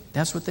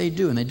 That's what they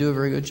do, and they do a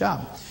very good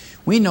job.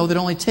 We know that it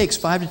only takes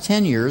 5 to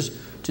 10 years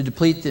to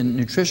deplete the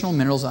nutritional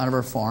minerals out of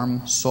our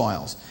farm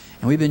soils.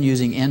 And we've been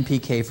using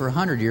NPK for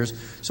 100 years.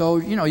 So,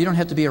 you don't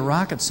have to be a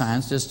rocket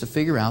scientist to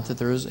figure out that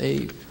there is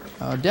a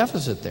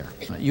deficit there.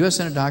 U.S.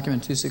 Senate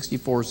Document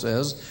 264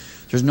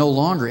 says there's no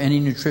longer any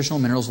nutritional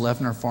minerals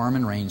left in our farm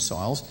and range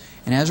soils.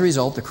 And as a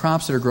result, the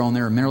crops that are grown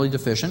there are minerally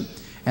deficient.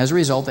 As a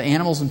result, the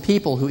animals and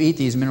people who eat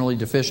these minerally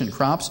deficient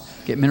crops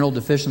get mineral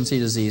deficiency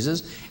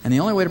diseases, and the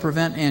only way to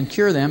prevent and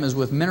cure them is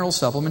with mineral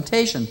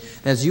supplementation.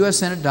 That's U.S.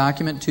 Senate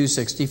Document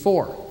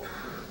 264.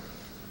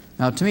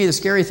 Now, to me, the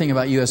scary thing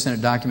about U.S.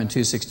 Senate Document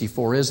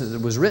 264 is that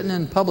it was written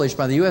and published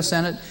by the U.S.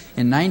 Senate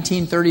in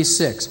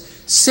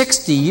 1936.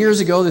 60 years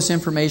ago, this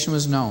information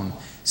was known.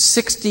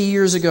 60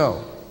 years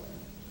ago.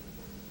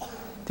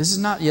 This is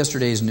not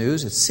yesterday's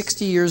news. It's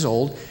 60 years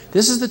old.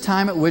 This is the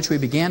time at which we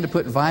began to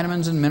put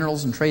vitamins and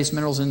minerals and trace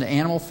minerals into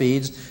animal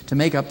feeds to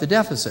make up the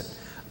deficit.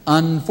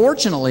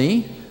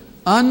 Unfortunately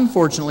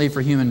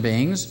for human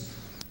beings,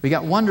 we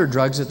got wonder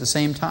drugs at the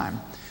same time.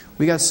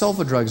 We got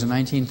sulfa drugs in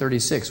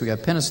 1936. We got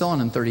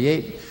penicillin in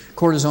 38,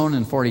 cortisone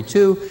in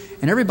 42,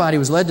 and everybody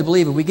was led to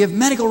believe if we give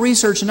medical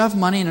research enough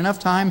money and enough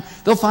time,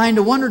 they'll find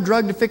a wonder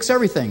drug to fix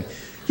everything.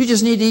 You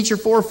just need to eat your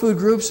 4 food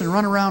groups and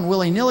run around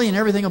willy-nilly and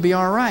everything will be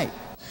all right.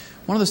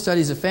 One of the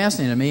studies that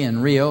fascinated me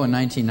in Rio in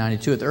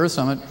 1992 at the Earth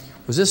Summit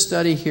was this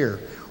study here,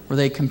 where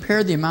they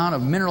compared the amount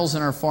of minerals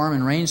in our farm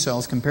and range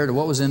soils compared to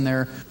what was in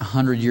there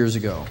 100 years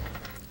ago.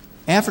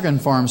 African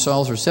farm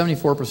soils are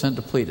 74%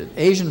 depleted.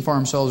 Asian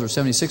farm soils are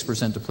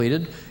 76%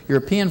 depleted.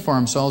 European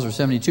farm soils are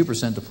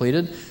 72%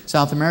 depleted.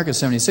 South America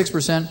is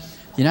 76%.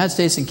 The United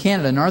States and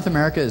Canada, North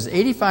America is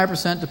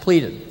 85%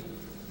 depleted.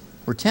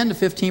 We're 10 to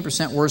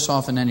 15% worse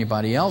off than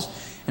anybody else.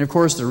 And of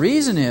course, the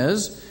reason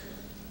is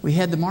we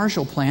had the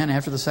Marshall Plan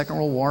after the Second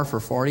World War for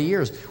 40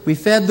 years. We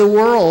fed the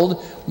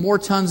world more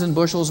tons and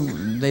bushels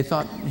than they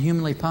thought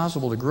humanly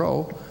possible to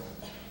grow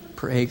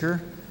per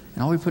acre.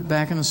 And all we put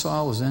back in the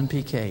soil was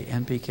NPK.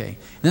 And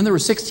then there were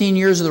 16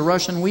 years of the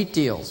Russian wheat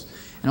deals.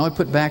 And all we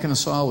put back in the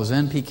soil was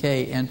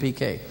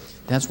NPK.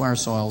 That's why our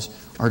soils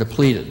are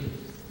depleted.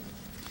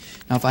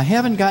 Now, if I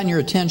haven't gotten your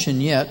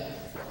attention yet,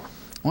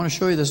 I want to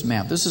show you this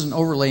map. This is an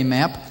overlay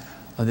map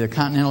of the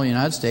continental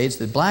United States.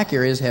 The black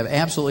areas have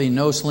absolutely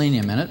no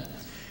selenium in it.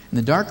 And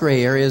the dark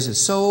gray areas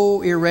is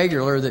so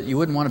irregular that you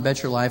wouldn't want to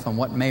bet your life on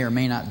what may or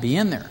may not be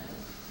in there.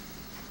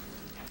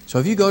 So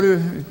if you go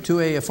to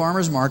a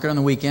farmer's market on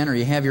the weekend or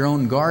you have your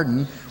own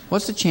garden,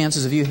 what's the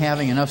chances of you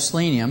having enough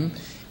selenium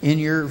in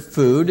your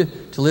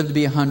food to live to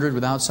be 100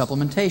 without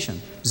supplementation?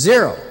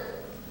 0.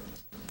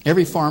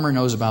 Every farmer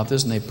knows about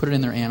this and they put it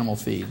in their animal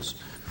feeds. Do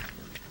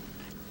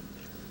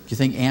you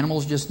think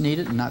animals just need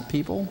it and not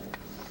people?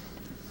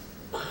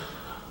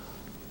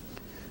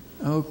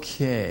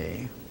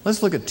 Okay.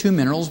 Let's look at 2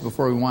 minerals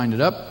before we wind it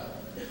up.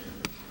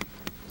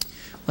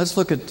 Let's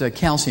look at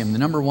calcium, the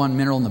number 1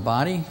 mineral in the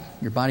body.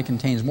 Your body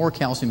contains more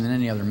calcium than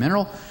any other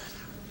mineral.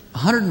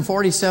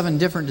 147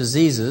 different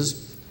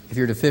diseases if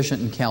you're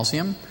deficient in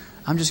calcium.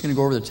 I'm just going to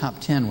go over the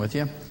top 10 with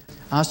you.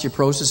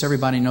 Osteoporosis,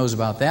 everybody knows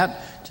about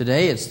that.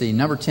 Today, it's the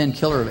number 10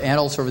 killer of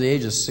adults over the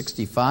age of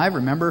 65.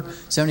 Remember,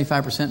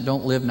 75%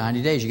 don't live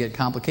 90 days. You get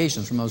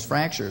complications from those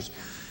fractures.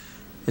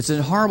 It's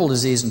a horrible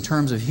disease in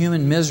terms of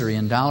human misery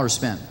and dollars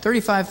spent.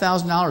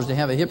 $35,000 to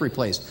have a hip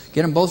replaced.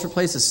 Get them both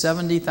replaced is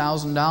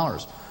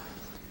 $70,000.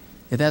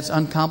 If that's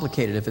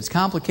uncomplicated. If it's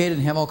complicated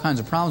and have all kinds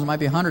of problems, it might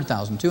be $100,000,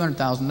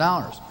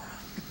 $200,000.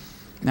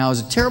 Now,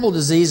 as a terrible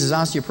disease as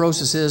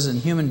osteoporosis is in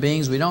human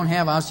beings, we don't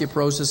have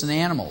osteoporosis in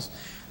animals.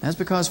 That's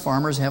because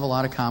farmers have a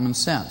lot of common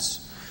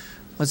sense.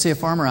 Let's say a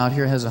farmer out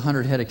here has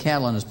 100 head of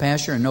cattle in his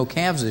pasture and no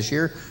calves this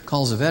year,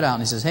 calls the vet out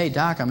and he says, "Hey,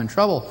 Doc, I'm in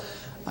trouble.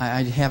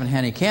 I haven't had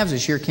any calves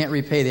this year, can't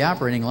repay the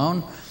operating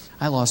loan.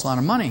 I lost a lot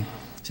of money."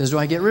 He says, "Do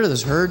I get rid of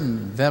this herd?"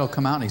 And the vet will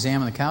come out and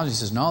examine the cows. He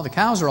says, "No, the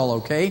cows are all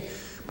okay,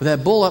 but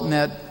that bull up in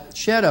that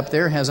shed up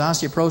there has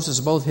osteoporosis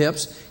of both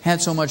hips,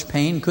 had so much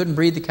pain, couldn't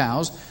breed the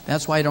cows.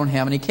 That's why I don't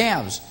have any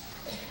calves."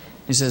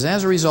 He says,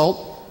 as a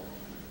result,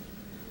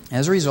 he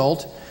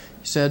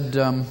said,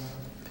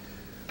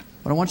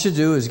 "What I want you to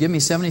do is give me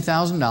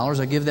 $70,000.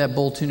 I'll give that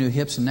bull 2 new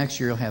hips, and next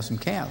year you'll have some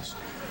calves."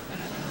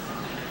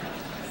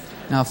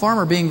 Now, a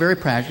farmer being very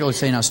practical would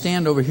say, "Now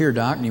stand over here,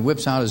 Doc," and he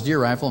whips out his deer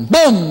rifle and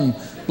boom,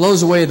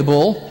 blows away the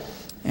bull.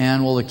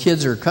 And while the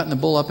kids are cutting the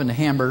bull up into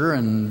hamburger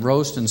and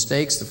roast and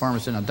steaks, the farmer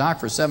said, "Now, Doc,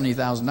 for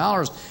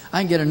 $70,000,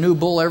 I can get a new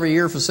bull every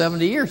year for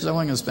 70 years. I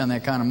wasn't going to spend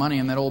that kind of money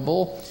on that old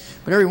bull.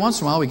 But every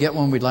once in a while, we get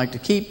one we'd like to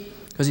keep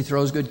because he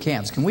throws good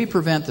calves. Can we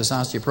prevent this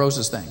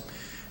osteoporosis thing?"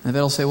 And the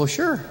vet will say, "Well,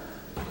 sure.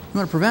 You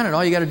want to prevent it,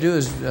 all you got to do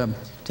is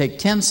take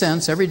 10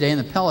 cents every day in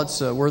the pellets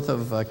worth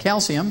of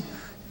calcium,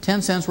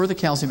 10 cents worth of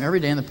calcium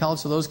every day in the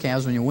pellets of those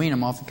calves when you wean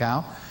them off the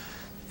cow,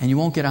 and you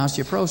won't get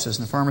osteoporosis.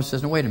 And the farmer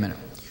says, no, wait a minute.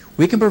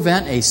 We can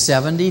prevent a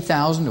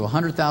 $70,000 to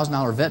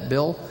 $100,000 vet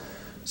bill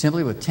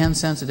simply with 10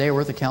 cents a day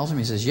worth of calcium.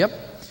 He says, yep.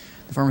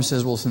 The farmer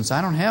says, well, since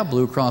I don't have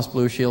Blue Cross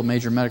Blue Shield,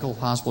 major medical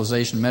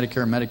hospitalization,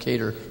 Medicare, Medicaid,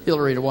 or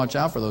Hillary to watch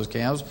out for those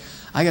calves,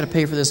 I got to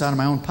pay for this out of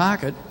my own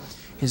pocket.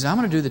 He says, I'm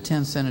going to do the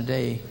 10 cent a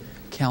day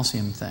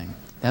calcium thing.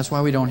 That's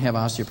why we don't have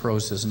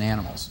osteoporosis in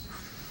animals.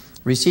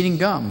 Receding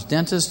gums.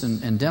 Dentists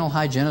and dental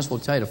hygienists will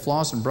tell you to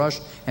floss and brush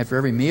after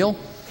every meal.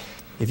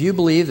 If you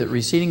believe that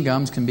receding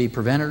gums can be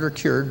prevented or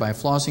cured by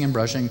flossing and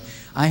brushing,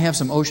 I have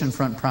some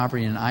oceanfront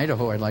property in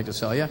Idaho I'd like to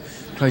sell you,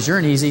 because you're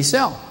an easy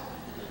sell.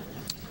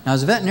 Now,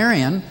 as a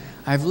veterinarian,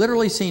 I've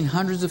literally seen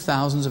hundreds of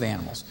thousands of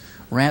animals.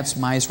 Rats,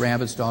 mice,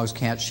 rabbits, dogs,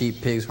 cats,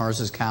 sheep, pigs,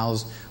 horses,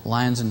 cows,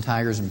 lions and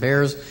tigers and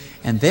bears.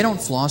 And they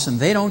don't floss and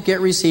they don't get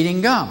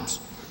receding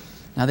gums.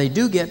 Now, they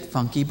do get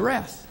funky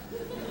breath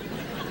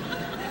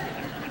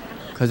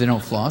because they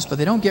don't floss, but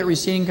they don't get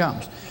receding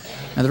gums.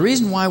 Now, the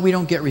reason why we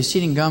don't get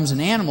receding gums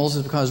in animals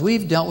is because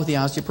we've dealt with the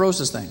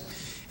osteoporosis thing.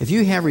 If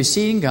you have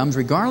receding gums,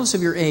 regardless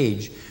of your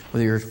age,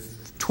 whether you're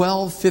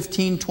 12,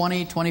 15,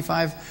 20,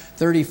 25,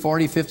 30,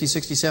 40, 50,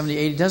 60, 70,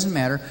 80, it doesn't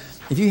matter.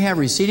 If you have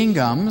receding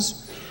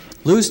gums,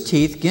 loose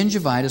teeth,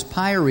 gingivitis,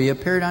 pyorrhea,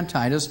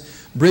 periodontitis,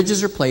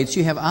 bridges or plates,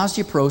 you have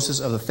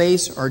osteoporosis of the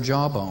face or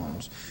jaw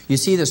bones. You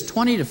see this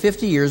 20 to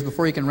 50 years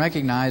before you can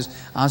recognize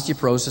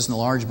osteoporosis in the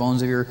large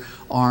bones of your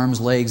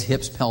arms, legs,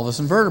 hips, pelvis,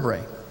 and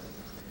vertebrae.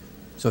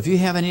 So if you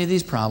have any of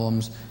these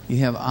problems, you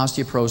have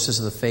osteoporosis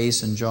of the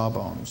face and jaw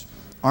bones.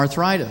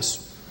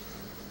 Arthritis.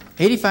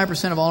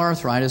 85% of all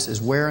arthritis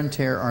is wear and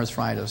tear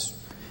arthritis.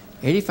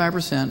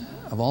 85%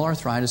 of all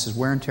arthritis is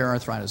wear and tear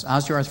arthritis.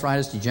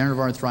 Osteoarthritis, degenerative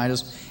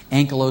arthritis,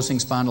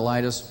 ankylosing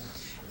spondylitis.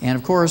 And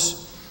of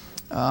course,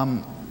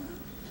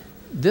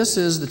 this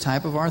is the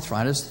type of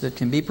arthritis that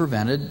can be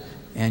prevented,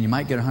 and you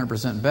might get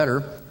 100%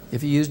 better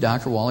if you use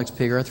Dr. Wallach's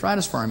pig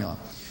arthritis formula,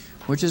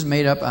 which is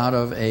made up out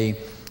of a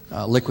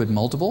liquid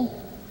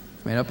multiple.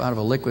 It's made up out of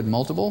a liquid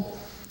multiple,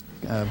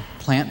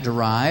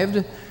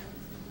 plant-derived,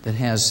 that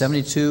has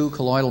 72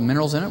 colloidal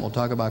minerals in it. We'll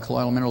talk about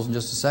colloidal minerals in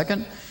just a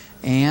second.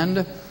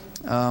 And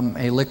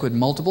a liquid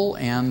multiple,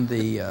 and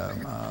the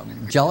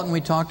gelatin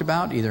we talked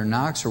about, either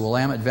Knox or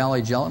Willamette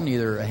Valley gelatin,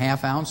 either a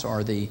half ounce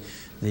or the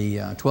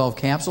 12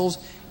 capsules,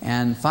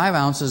 and 5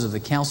 ounces of the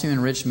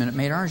calcium-enriched Minute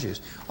Maid orange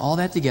juice. All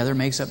that together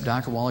makes up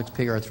Dr. Wallach's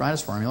pig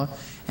arthritis formula,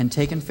 and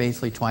taken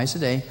faithfully twice a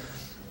day,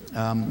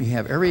 you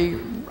have every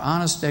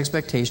honest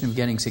expectation of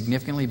getting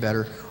significantly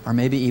better, or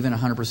maybe even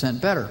 100%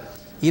 better.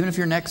 Even if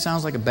your neck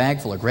sounds like a bag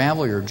full of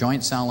gravel, your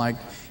joints sound like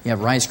you have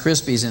Rice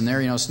Krispies in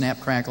there, snap,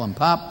 crackle, and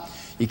pop.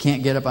 You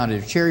can't get up out of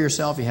your chair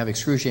yourself. You have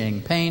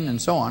excruciating pain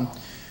and so on.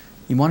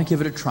 You want to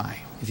give it a try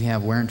if you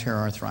have wear and tear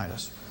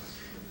arthritis.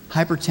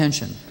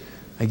 Hypertension.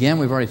 Again,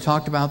 we've already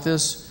talked about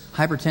this.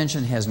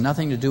 Hypertension has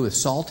nothing to do with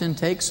salt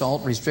intake.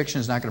 Salt restriction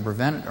is not going to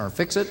prevent it or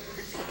fix it.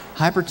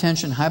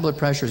 Hypertension, high blood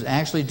pressure is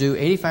actually due,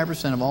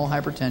 85% of all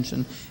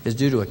hypertension is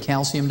due to a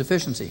calcium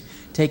deficiency.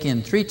 Take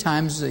in 3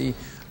 times the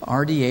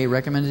RDA,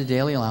 recommended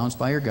daily allowance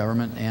by your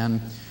government,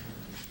 and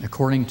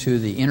according to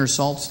the Inner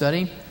Salt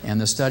study and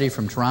the study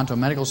from Toronto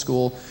Medical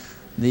School,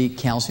 the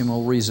calcium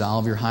will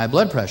resolve your high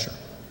blood pressure.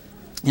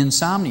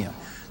 Insomnia.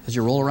 As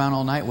you roll around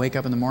all night, wake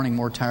up in the morning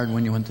more tired than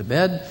when you went to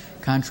bed.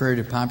 Contrary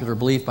to popular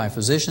belief by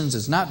physicians,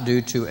 it's not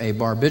due to a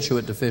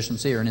barbiturate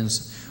deficiency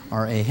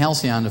or a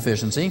halcyon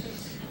deficiency.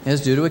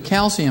 It's due to a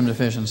calcium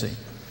deficiency.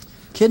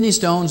 Kidney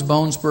stones,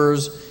 bone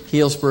spurs,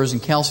 heel spurs,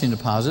 and calcium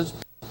deposits.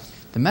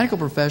 The medical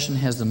profession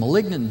has the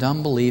malignant,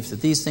 dumb belief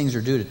that these things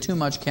are due to too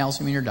much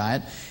calcium in your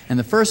diet. And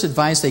the first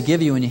advice they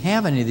give you when you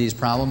have any of these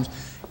problems,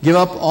 give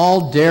up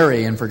all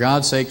dairy, and for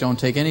God's sake, don't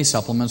take any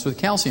supplements with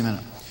calcium in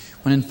it.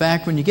 When in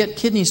fact, when you get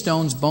kidney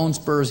stones, bone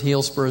spurs,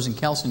 heel spurs, and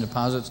calcium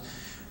deposits,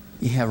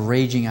 you have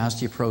raging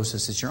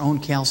osteoporosis. It's your own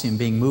calcium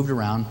being moved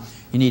around.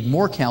 You need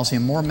more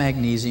calcium, more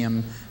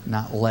magnesium,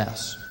 not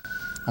less.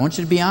 I want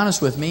you to be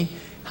honest with me.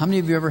 How many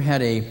of you ever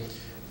had a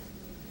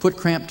foot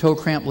cramp, toe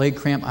cramp, leg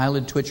cramp,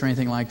 eyelid twitch, or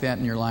anything like that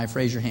in your life?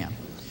 Raise your hand.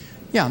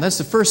 Yeah, that's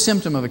the first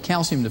symptom of a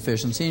calcium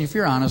deficiency, and if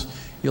you're honest,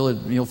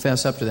 you'll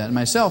fess up to that. And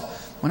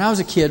myself, when I was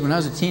a kid, when I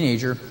was a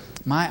teenager,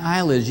 my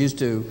eyelids used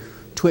to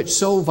twitch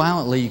so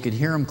violently you could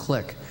hear them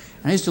click.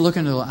 And I used to look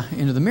into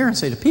the mirror and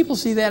say, do people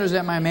see that, or is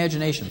that my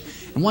imagination?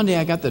 And one day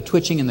I got the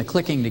twitching and the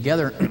clicking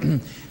together,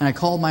 and I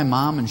called my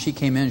mom, and she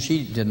came in.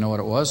 She didn't know what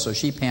it was, so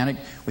she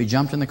panicked. We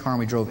jumped in the car, and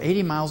we drove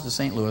 80 miles to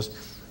St. Louis,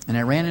 and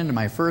I ran into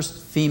my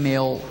first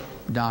female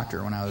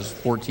doctor when I was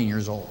 14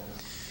 years old.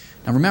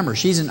 Now remember,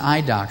 she's an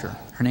eye doctor.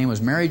 Her name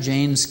was Mary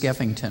Jane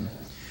Skeffington.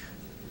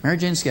 Mary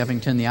Jane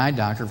Skeffington, the eye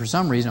doctor, for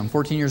some reason, I'm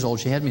 14 years old,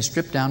 she had me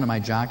stripped down to my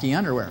jockey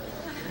underwear.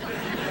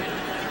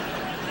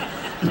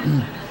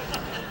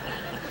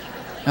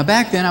 Now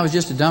back then I was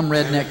just a dumb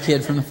redneck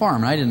kid from the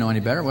farm, and I didn't know any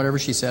better. Whatever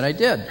she said, I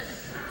did.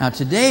 Now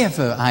today, if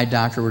an eye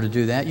doctor were to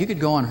do that, you could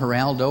go on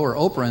Geraldo or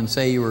Oprah and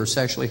say you were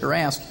sexually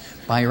harassed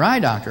by your eye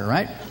doctor,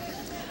 right?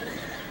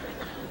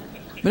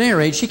 But at any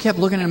rate, she kept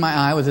looking in my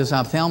eye with this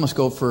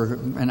ophthalmoscope for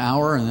an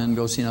hour and then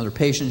go see another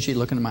patient. She'd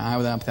look into my eye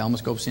with an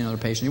ophthalmoscope, see another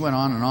patient. He went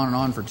on and on and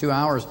on for 2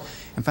 hours.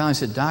 And finally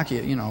said, Doc,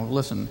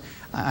 listen,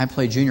 I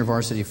play junior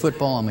varsity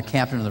football. I'm the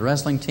captain of the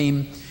wrestling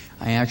team.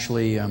 I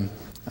actually, I'm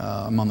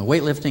on the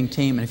weightlifting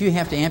team. And if you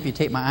have to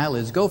amputate my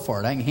eyelids, go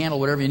for it. I can handle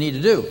whatever you need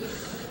to do.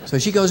 So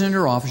she goes into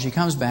her office. She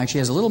comes back. She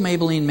has a little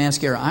Maybelline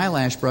mascara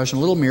eyelash brush and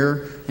a little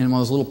mirror in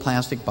one of those little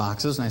plastic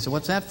boxes. And I said,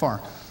 what's that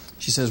for?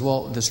 She says,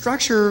 well, the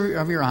structure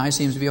of your eye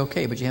seems to be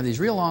okay, but you have these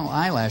real long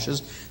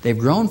eyelashes. They've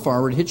grown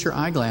forward, hit your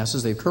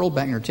eyeglasses. They've curled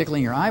back and are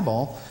tickling your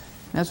eyeball.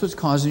 And that's what's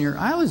causing your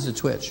eyelids to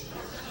twitch.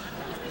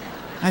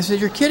 I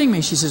said, you're kidding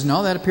me. She says,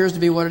 no, that appears to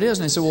be what it is.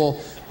 And I said,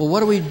 well, what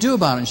do we do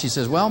about it? And she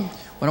says, well,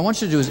 what I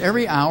want you to do is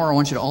every hour I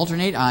want you to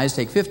alternate eyes,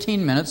 take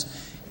 15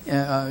 minutes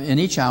in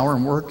each hour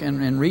and work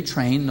and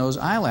retrain those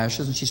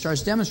eyelashes. And she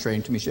starts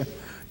demonstrating to me. She said,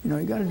 you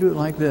got to do it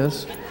like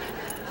this.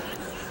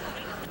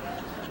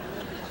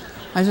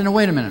 I said, no,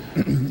 wait a minute.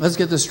 Let's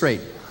get this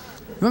straight.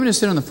 You want me to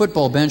sit on the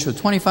football bench with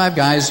 25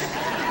 guys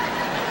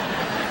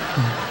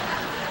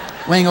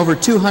weighing over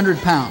 200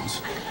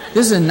 pounds?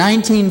 This is in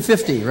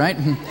 1950, right?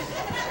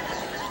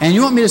 And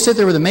you want me to sit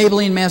there with a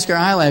Maybelline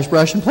mascara eyelash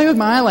brush and play with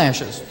my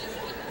eyelashes?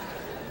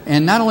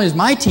 And not only does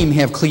my team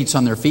have cleats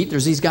on their feet,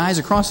 there's these guys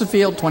across the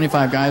field,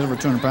 25 guys over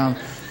 200 pounds.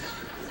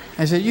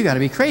 I said, you got to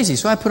be crazy.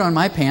 So I put on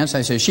my pants.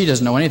 I said, she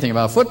doesn't know anything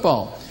about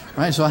football,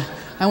 right? So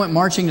I went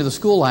marching to the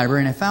school library,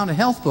 and I found a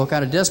health book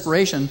out of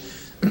desperation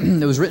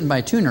that was written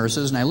by 2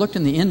 nurses, and I looked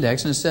in the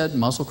index, and it said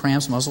muscle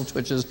cramps, muscle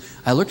twitches.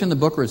 I looked in the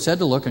book where it said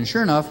to look, and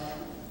sure enough,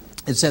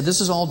 it said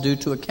this is all due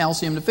to a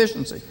calcium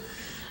deficiency.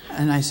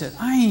 And I said,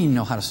 I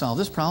know how to solve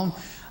this problem.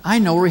 I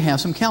know where we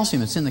have some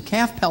calcium. It's in the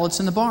calf pellets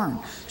in the barn.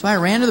 So I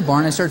ran to the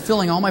barn, and I started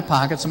filling all my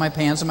pockets and my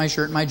pants and my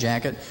shirt and my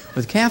jacket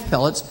with calf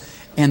pellets.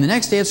 And the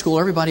next day at school,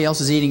 everybody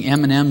else is eating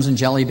M&Ms and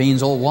jelly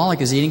beans. Old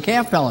Wallach is eating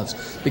calf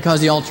pellets because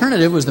the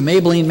alternative was the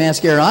Maybelline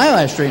mascara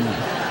eyelash treatment.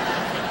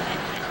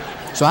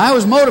 So I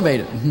was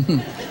motivated.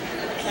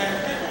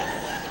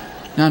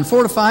 Now, in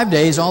 4 to 5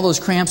 days, all those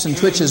cramps and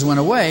twitches went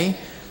away.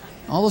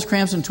 All those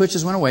cramps and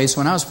twitches went away. So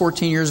when I was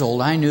 14 years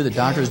old, I knew that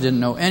doctors didn't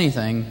know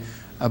anything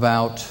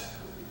about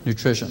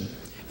nutrition,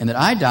 and that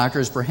eye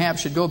doctors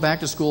perhaps should go back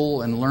to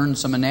school and learn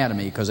some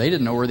anatomy because they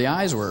didn't know where the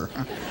eyes were.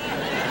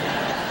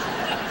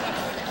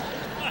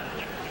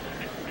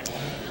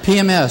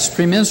 PMS,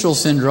 premenstrual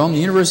syndrome. The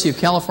University of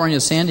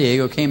California, San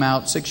Diego came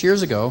out 6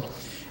 years ago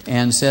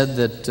and said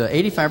that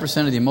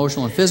 85% of the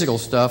emotional and physical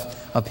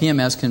stuff of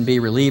PMS can be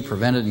relieved,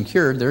 prevented, and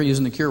cured. They're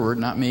using the cure word,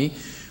 not me,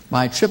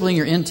 by tripling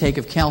your intake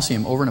of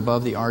calcium over and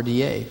above the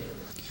RDA.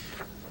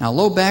 Now,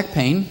 low back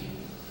pain,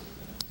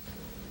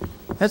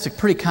 that's a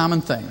pretty common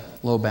thing,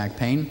 low back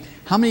pain.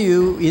 How many of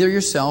you, either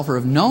yourself or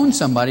have known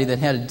somebody that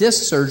had a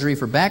disc surgery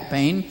for back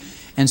pain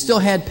and still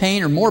had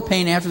pain or more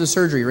pain after the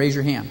surgery? Raise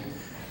your hand.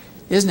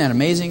 Isn't that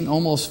amazing?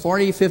 Almost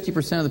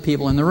 40-50% of the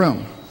people in the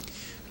room.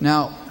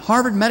 Now,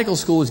 Harvard Medical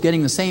School was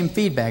getting the same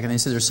feedback, and they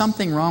said there's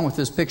something wrong with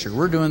this picture.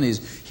 We're doing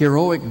these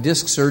heroic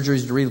disc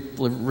surgeries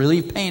to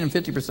relieve pain, and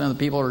 50% of the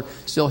people are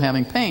still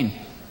having pain.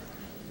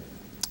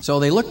 So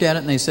they looked at it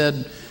and they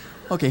said,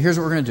 okay, here's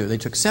what we're going to do. They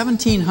took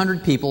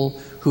 1,700 people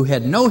who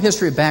had no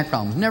history of back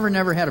problems,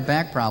 never had a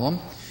back problem,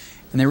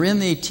 and they were in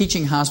the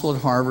teaching hospital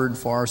at Harvard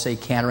for, say,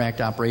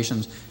 cataract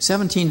operations,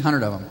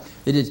 1,700 of them.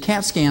 They did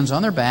CAT scans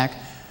on their back.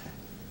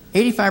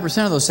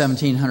 85% of those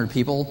 1,700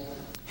 people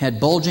had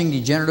bulging,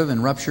 degenerative,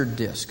 and ruptured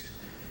disc.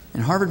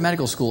 And Harvard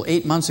Medical School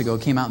 8 months ago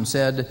came out and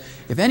said,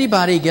 if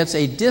anybody gets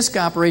a disc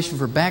operation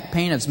for back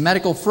pain, it's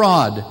medical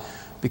fraud,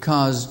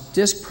 because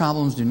disc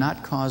problems do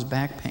not cause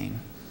back pain.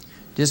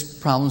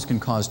 Disc problems can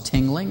cause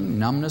tingling,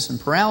 numbness, and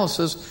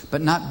paralysis, but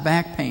not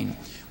back pain.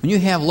 When you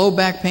have low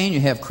back pain,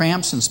 you have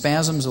cramps and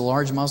spasms of the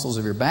large muscles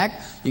of your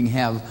back. You can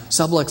have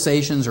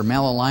subluxations or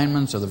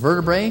malalignments of the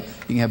vertebrae.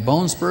 You can have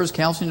bone spurs,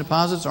 calcium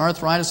deposits,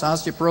 arthritis,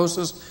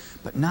 osteoporosis,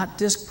 but not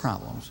disc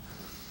problems.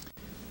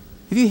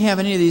 If you have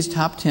any of these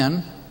top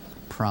 10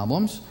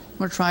 problems, you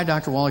want to try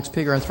Dr. Wallach's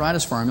pig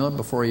arthritis formula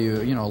before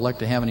you elect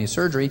to have any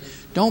surgery.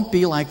 Don't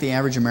be like the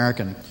average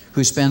American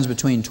who spends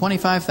between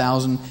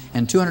 $25,000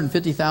 and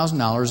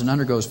 $250,000 and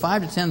undergoes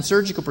 5 to 10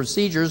 surgical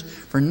procedures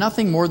for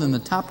nothing more than the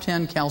top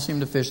 10 calcium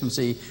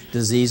deficiency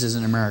diseases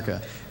in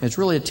America. It's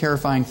really a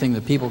terrifying thing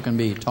that people can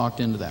be talked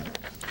into that.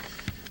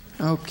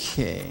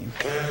 Okay.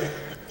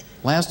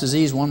 Last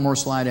disease, one more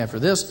slide after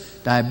this.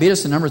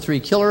 Diabetes, the number 3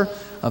 killer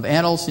of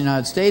adults in the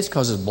United States,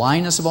 causes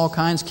blindness of all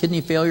kinds, kidney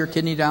failure,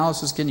 kidney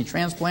dialysis, kidney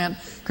transplant,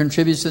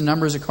 contributes to the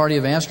numbers of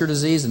cardiovascular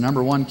disease, the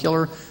number 1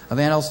 killer of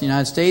adults in the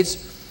United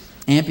States,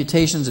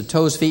 amputations of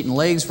toes, feet, and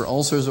legs for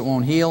ulcers that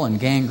won't heal, and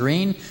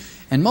gangrene.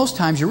 And most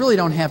times you really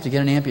don't have to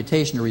get an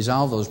amputation to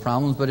resolve those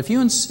problems, but if you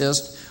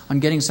insist on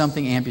getting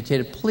something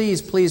amputated,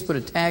 please put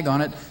a tag on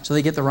it so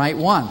they get the right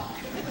one.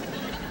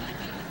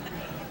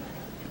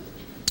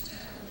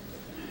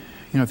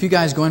 If you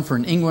guys go in for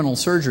an inguinal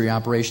surgery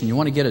operation, you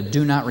want to get a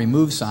do not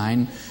remove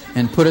sign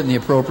and put it in the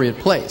appropriate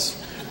place.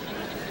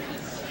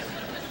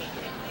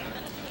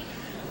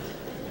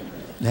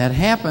 That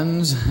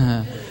happens.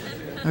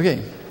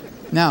 Okay.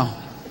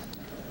 Now,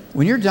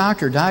 When your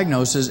doctor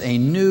diagnoses a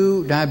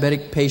new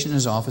diabetic patient in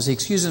his office, he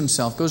excuses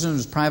himself, goes into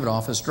his private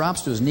office,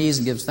 drops to his knees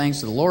and gives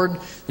thanks to the Lord.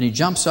 Then he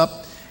jumps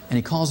up and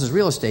he calls his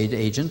real estate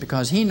agent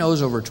because he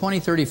knows over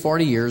 20, 30,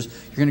 40 years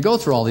you're going to go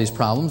through all these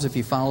problems if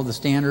you follow the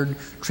standard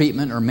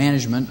treatment or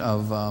management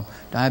of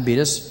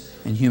diabetes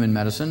in human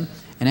medicine.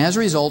 And as a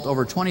result,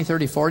 over 20,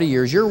 30, 40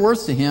 years, you're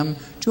worth to him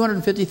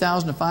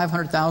 $250,000 to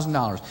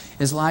 $500,000.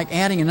 It's like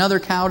adding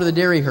another cow to the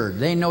dairy herd.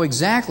 They know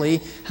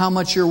exactly how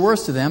much you're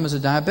worth to them as a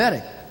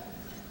diabetic.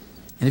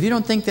 And if you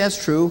don't think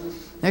that's true,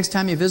 next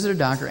time you visit a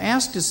doctor,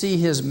 ask to see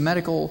his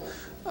medical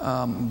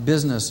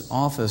business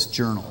office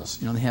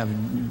journals. You know, they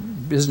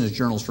have business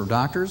journals for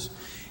doctors,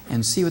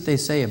 and see what they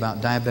say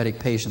about diabetic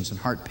patients and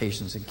heart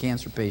patients and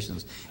cancer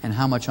patients and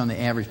how much on the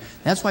average.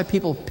 That's why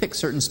people pick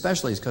certain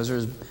specialties, because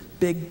there's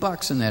big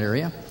bucks in that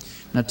area.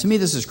 Now, to me,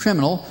 this is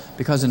criminal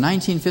because in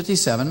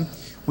 1957,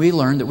 we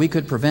learned that we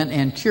could prevent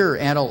and cure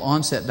adult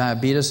onset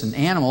diabetes in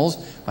animals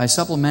by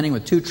supplementing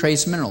with 2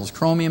 trace minerals,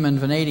 chromium and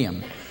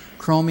vanadium.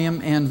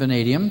 Chromium and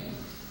vanadium.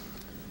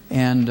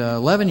 And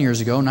 11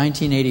 years ago,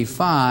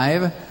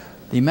 1985,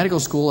 the medical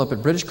school up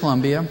at British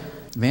Columbia,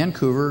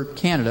 Vancouver,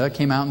 Canada,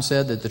 came out and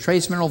said that the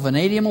trace mineral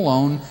vanadium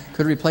alone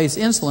could replace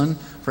insulin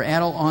for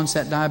adult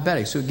onset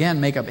diabetics, who again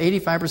make up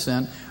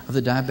 85% of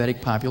the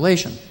diabetic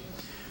population.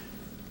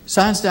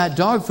 Science Diet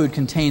dog food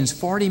contains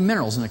 40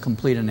 minerals in a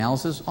complete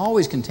analysis,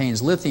 always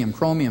contains lithium,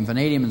 chromium,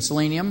 vanadium, and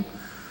selenium.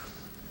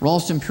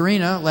 Ralston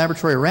Purina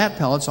laboratory rat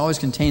pellets always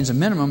contains a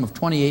minimum of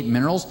 28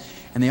 minerals,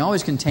 and they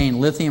always contain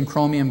lithium,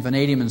 chromium,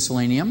 vanadium, and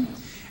selenium.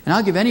 And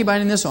I'll give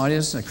anybody in this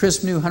audience a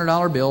crisp new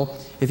 $100 bill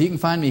if you can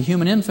find me a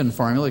human infant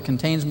formula that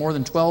contains more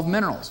than 12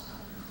 minerals.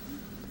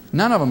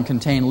 None of them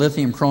contain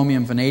lithium,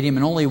 chromium, vanadium,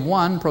 and only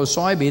one,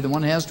 Pro-Soybe, the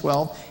one that has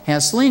 12,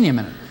 has selenium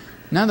in it.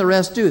 None of the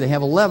rest do. They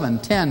have 11,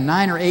 10,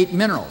 9, or 8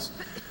 minerals.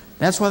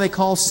 That's why they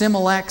call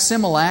Similac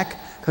Similac,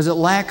 because it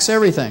lacks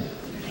everything.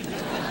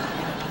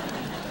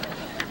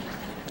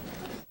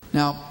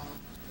 Now,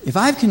 if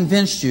I've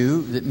convinced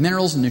you that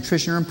minerals and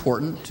nutrition are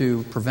important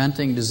to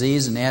preventing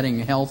disease and adding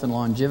health and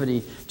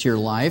longevity to your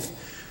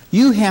life,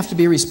 you have to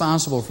be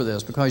responsible for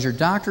this, because your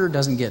doctor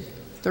doesn't get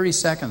 30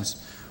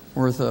 seconds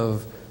worth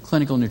of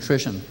clinical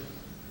nutrition in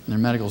their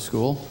medical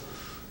school.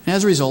 And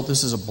as a result,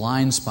 this is a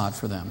blind spot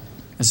for them.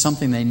 It's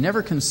something they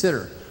never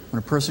consider when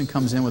a person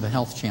comes in with a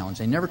health challenge.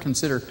 They never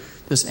consider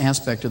this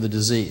aspect of the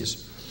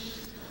disease.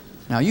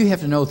 Now, you have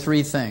to know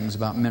 3 things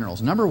about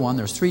minerals. Number 1,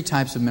 there's 3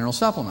 types of mineral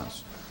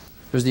supplements.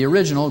 There's the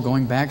original,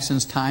 going back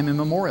since time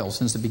immemorial,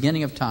 since the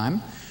beginning of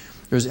time.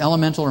 There's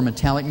elemental or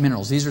metallic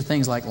minerals. These are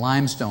things like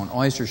limestone,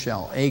 oyster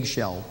shell,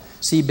 eggshell,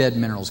 seabed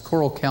minerals,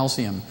 coral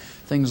calcium,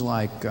 things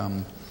like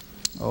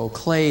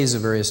clays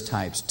of various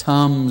types.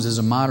 Tums is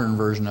a modern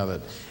version of it.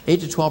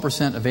 8 to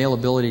 12%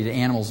 availability to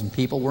animals and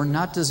people. We're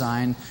not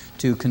designed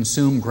to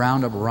consume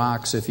ground-up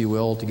rocks, if you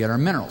will, to get our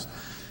minerals.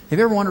 Have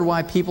you ever wondered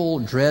why people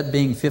dread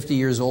being 50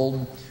 years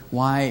old?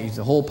 Why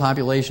the whole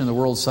population of the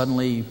world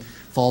suddenly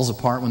falls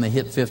apart when they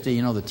hit 50.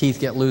 You know, the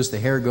teeth get loose, the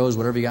hair goes,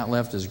 whatever you got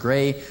left is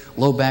gray,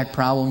 low back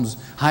problems,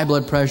 high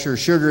blood pressure,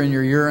 sugar in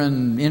your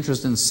urine,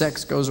 interest in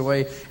sex goes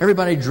away.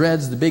 Everybody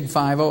dreads the big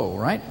 5-0,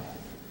 right?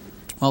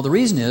 Well, the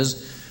reason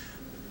is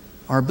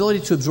our ability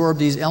to absorb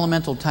these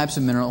elemental types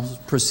of minerals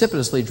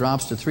precipitously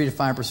drops to 3 to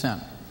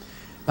 5%.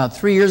 About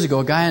 3 years ago,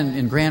 a guy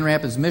in Grand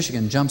Rapids,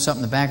 Michigan, jumps up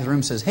in the back of the room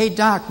and says, "Hey,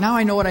 Doc, now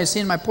I know what I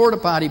see in my porta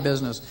potty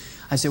business."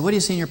 I said, "What do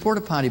you see in your porta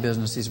potty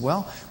business?" He said,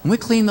 "Well, when we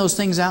clean those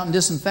things out and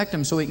disinfect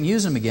them so we can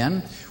use them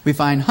again, we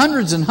find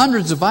hundreds and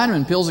hundreds of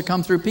vitamin pills that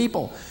come through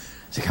people." I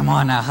said, "Come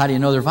on now, how do you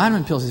know they're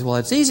vitamin pills?" He said, "Well,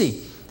 it's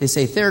easy. They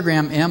say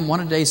Theragram M, 1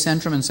 a day,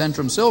 Centrum, and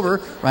Centrum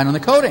Silver right on the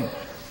coating.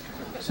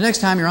 So next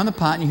time you're on the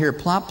pot and you hear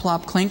plop,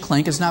 plop, clink,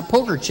 clink, it's not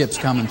poker chips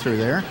coming through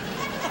there.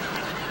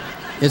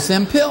 It's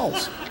them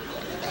pills."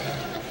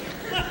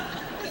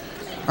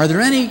 Are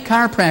there any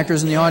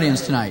chiropractors in the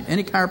audience tonight?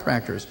 Any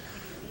chiropractors?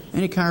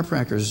 Any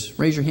chiropractors?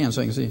 Raise your hand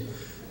so I can see.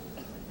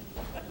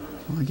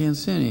 Well, I can't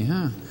see any,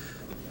 huh?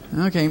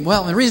 Okay,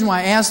 well, the reason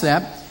why I ask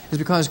that is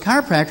because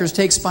chiropractors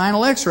take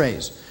spinal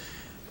x-rays.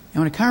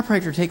 And when a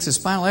chiropractor takes a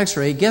spinal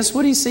x-ray, guess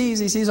what he sees?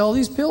 He sees all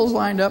these pills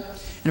lined up.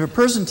 And if a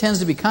person tends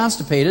to be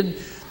constipated,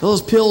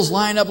 those pills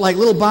line up like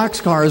little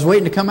boxcars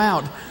waiting to come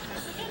out.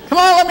 Come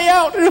on, let me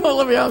out!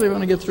 Let me out, they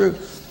want to get through.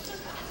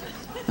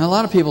 Now, a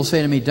lot of people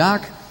say to me,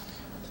 "Doc,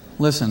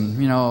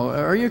 listen,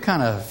 are you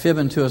kind of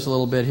fibbing to us a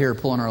little bit here,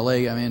 pulling our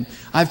leg? I mean,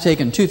 I've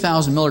taken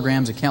 2,000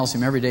 milligrams of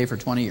calcium every day for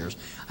 20 years.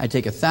 I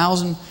take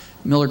 1,000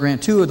 milligram,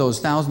 2 of those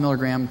 1,000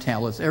 milligram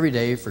tablets every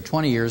day for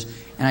 20 years,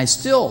 and I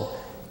still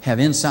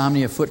have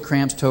insomnia, foot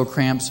cramps, toe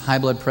cramps, high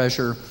blood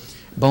pressure,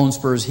 bone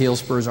spurs, heel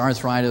spurs,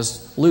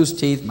 arthritis, loose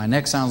teeth. My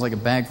neck sounds like a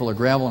bag full of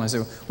gravel." And I say,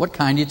 "What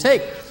kind do you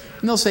take?"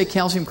 And they'll say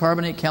calcium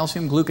carbonate,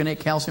 calcium gluconate,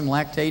 calcium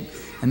lactate.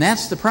 And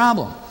that's the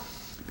problem.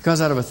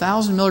 Because out of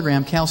 1,000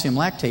 milligram calcium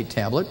lactate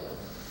tablet,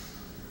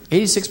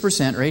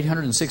 86% or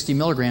 860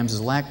 milligrams is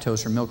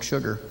lactose or milk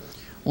sugar.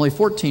 Only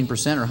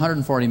 14% or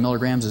 140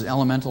 milligrams is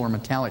elemental or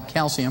metallic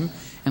calcium.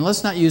 And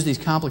let's not use these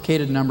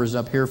complicated numbers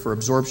up here for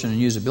absorption and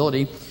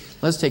usability.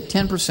 Let's take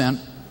 10%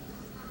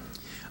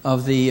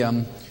 of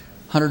the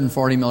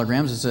 140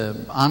 milligrams. It's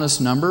an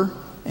honest number,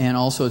 and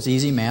also it's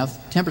easy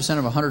math. 10%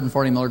 of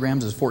 140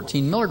 milligrams is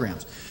 14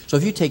 milligrams. So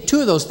if you take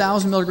 2 of those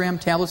 1,000 milligram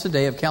tablets a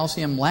day of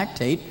calcium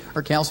lactate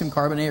or calcium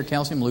carbonate or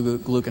calcium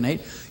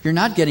gluconate, you're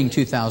not getting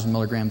 2,000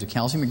 milligrams of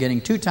calcium. You're getting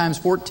 2 times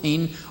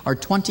 14 or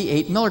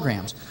 28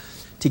 milligrams.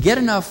 To get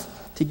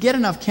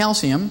enough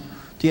calcium,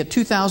 to get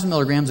 2,000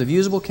 milligrams of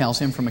usable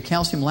calcium from a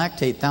calcium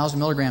lactate 1,000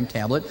 milligram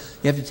tablet,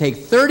 you have to take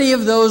 30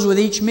 of those with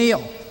each meal.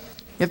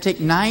 You have to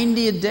take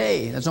 90 a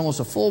day. That's almost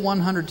a full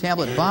 100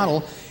 tablet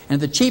bottle.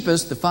 And at the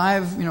cheapest, the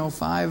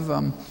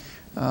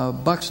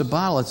 $5 bucks a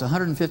bottle, it's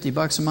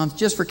 $150 a month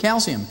just for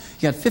calcium.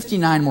 You got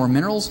 59 more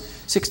minerals,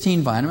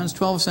 16 vitamins,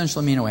 12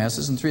 essential amino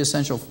acids, and 3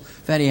 essential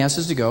fatty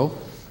acids to go.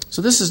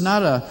 So this is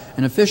not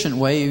an efficient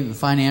way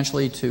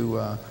financially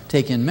to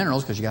take in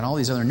minerals, because you got all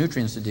these other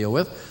nutrients to deal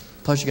with.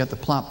 Plus you got the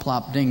plop,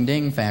 plop, ding,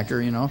 ding factor,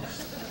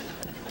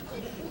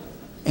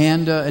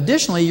 And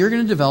additionally, you're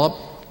going to develop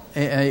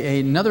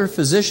another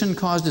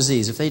physician-caused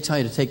disease if they tell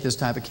you to take this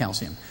type of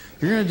calcium.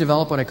 You're going to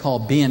develop what I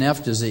call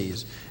BNF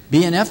disease.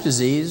 BNF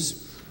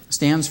disease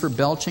stands for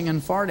belching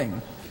and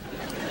farting.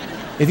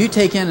 If you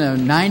take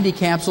in 90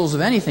 capsules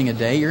of anything a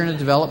day, you're going to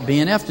develop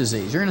BNF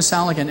disease. You're going to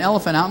sound like an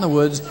elephant out in the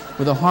woods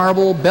with a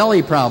horrible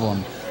belly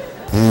problem.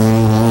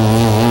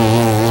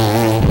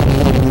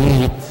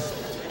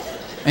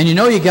 And you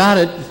know you got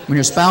it when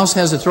your spouse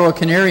has to throw a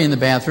canary in the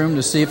bathroom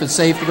to see if it's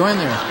safe to go in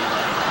there.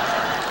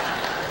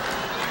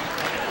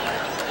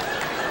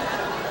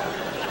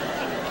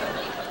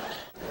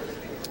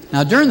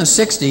 Now, during the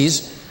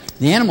 60s,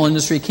 the animal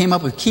industry came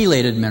up with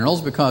chelated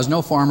minerals because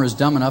no farmer is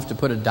dumb enough to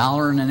put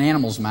 $1 in an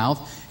animal's mouth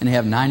and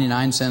have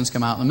 99 cents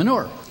come out in the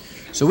manure.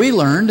 So we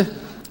learned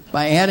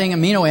by adding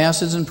amino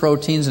acids and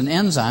proteins and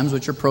enzymes,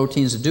 which are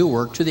proteins that do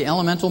work, to the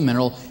elemental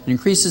mineral, it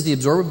increases the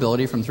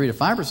absorbability from 3 to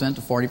 5%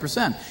 to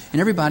 40%. And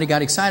everybody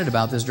got excited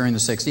about this during the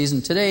 60s.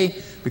 And today,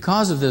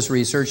 because of this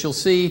research, you'll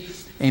see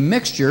a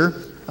mixture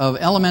of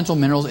elemental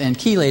minerals and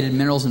chelated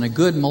minerals in a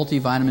good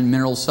multivitamin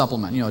mineral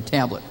supplement, a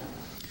tablet.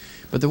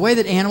 But the way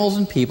that animals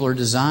and people are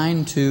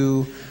designed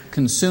to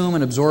consume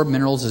and absorb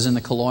minerals is in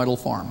the colloidal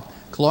form.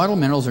 Colloidal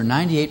minerals are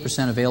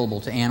 98% available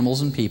to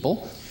animals and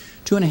people,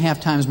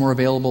 2.5 times more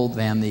available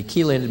than the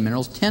chelated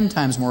minerals, 10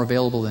 times more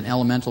available than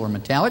elemental or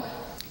metallic.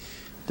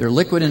 They're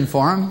liquid in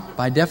form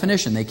by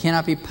definition. They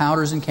cannot be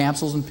powders and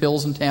capsules and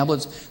pills and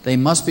tablets. They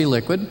must be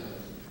liquid.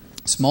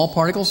 Small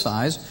particle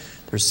size.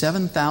 They're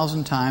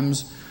 7,000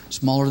 times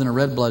smaller than a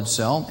red blood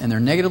cell, and they're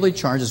negatively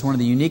charged. It's one of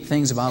the unique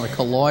things about a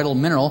colloidal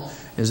mineral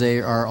is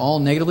they are all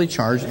negatively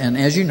charged, and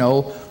as you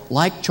know,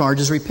 like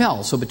charges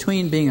repel. So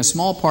between being a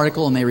small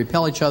particle and they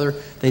repel each other,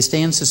 they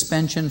stay in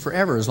suspension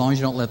forever as long as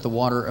you don't let the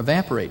water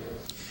evaporate.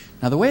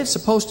 Now, the way it's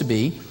supposed to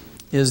be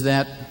is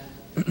that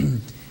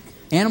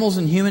animals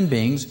and human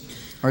beings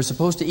are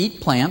supposed to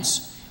eat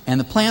plants, and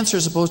the plants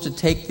are supposed to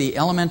take the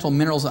elemental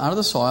minerals out of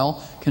the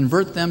soil,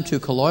 convert them to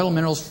colloidal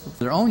minerals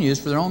for their own use,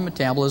 for their own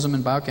metabolism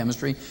and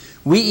biochemistry.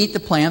 We eat the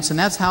plants, and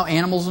that's how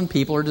animals and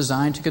people are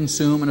designed to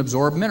consume and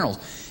absorb minerals.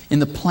 In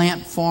the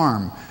plant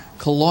farm,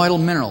 colloidal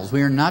minerals.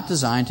 We are not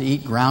designed to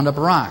eat ground-up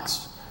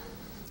rocks.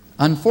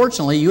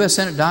 Unfortunately, U.S.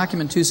 Senate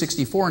Document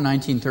 264 in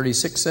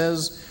 1936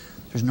 says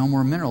there's no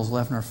more minerals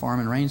left in our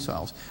farm and rain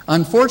soils.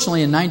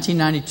 Unfortunately, in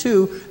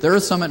 1992, the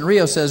Earth Summit in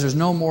Rio says there's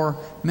no more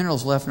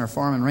minerals left in our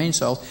farm and rain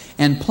soils,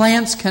 and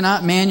plants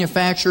cannot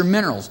manufacture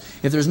minerals.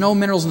 If there's no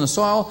minerals in the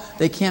soil,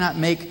 they cannot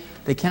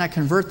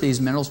convert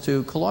these minerals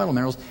to colloidal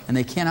minerals, and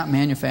they cannot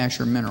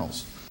manufacture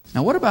minerals.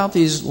 Now, what about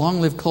these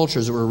long-lived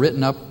cultures that were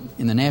written up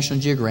in the National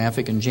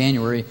Geographic in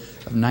January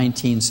of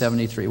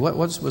 1973? What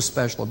was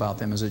special about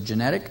them? Is it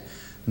genetic?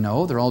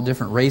 No, they're all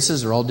different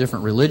races, they're all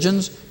different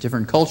religions,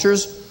 different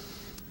cultures.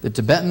 The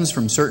Tibetans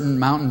from certain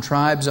mountain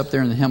tribes up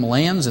there in the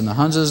Himalayas, and the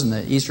Hunzas in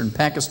the eastern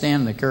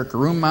Pakistan and the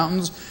Karakoram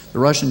Mountains, the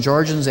Russian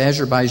Georgians,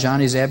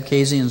 Azerbaijanis,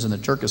 Abkhazians, and the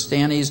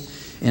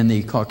Turkestanis in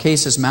the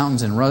Caucasus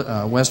Mountains in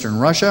western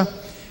Russia,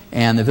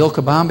 and the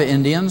Vilcabamba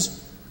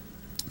Indians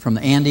from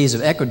the Andes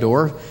of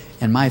Ecuador,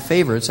 and my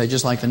favorites, I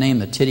just like the name,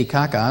 the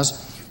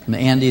Titicacas, from the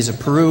Andes of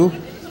Peru.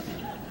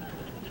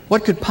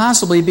 What could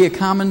possibly be a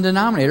common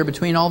denominator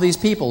between all these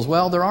peoples?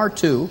 Well, there are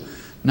two.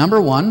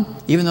 Number one,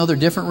 even though they're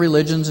different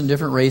religions and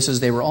different races,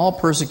 they were all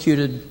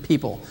persecuted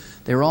people.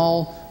 They were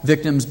all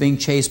victims being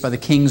chased by the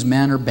king's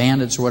men or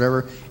bandits or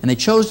whatever, and they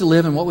chose to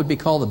live in what would be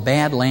called the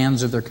bad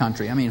lands of their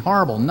country. I mean,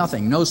 horrible,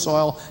 nothing, no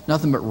soil,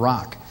 nothing but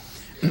rock.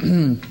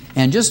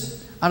 And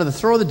just out of the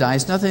throw of the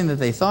dice, nothing that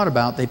they thought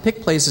about, they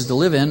picked places to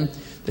live in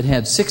that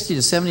had 60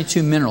 to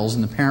 72 minerals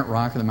in the parent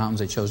rock of the mountains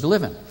they chose to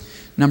live in.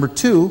 Number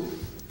two,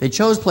 they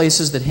chose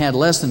places that had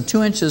less than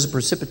 2 inches of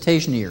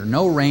precipitation a year.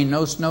 No rain,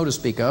 no snow to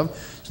speak of.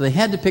 So they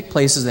had to pick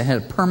places that had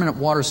a permanent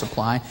water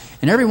supply.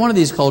 And every one of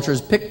these cultures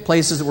picked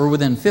places that were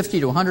within 50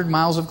 to 100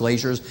 miles of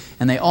glaciers,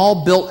 and they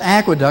all built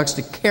aqueducts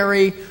to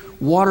carry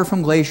water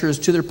from glaciers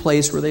to their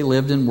place where they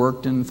lived and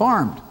worked and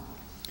farmed.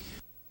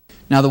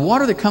 Now, the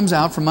water that comes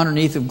out from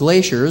underneath of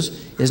glaciers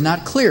is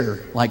not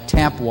clear, like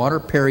tap water,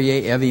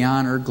 Perrier,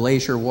 Evian, or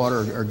glacier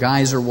water, or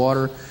geyser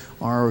water,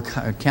 or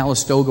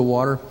Calistoga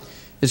water.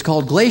 It's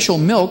called glacial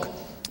milk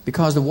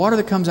because the water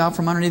that comes out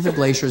from underneath the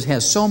glaciers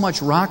has so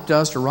much rock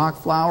dust or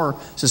rock flour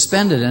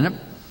suspended in it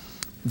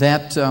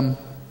that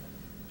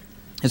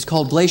it's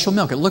called glacial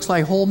milk. It looks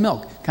like whole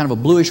milk, kind of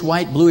a bluish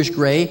white, bluish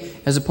gray,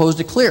 as opposed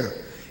to clear.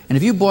 And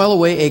if you boil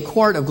away a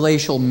quart of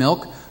glacial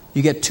milk,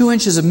 you get 2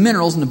 inches of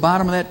minerals in the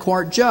bottom of that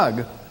quart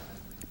jug.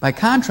 By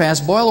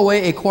contrast, boil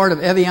away a quart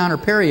of Evian or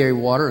Perrier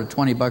water at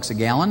 $20 a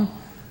gallon.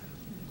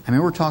 I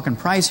mean, we're talking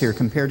price here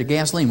compared to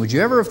gasoline. Would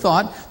you ever have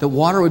thought that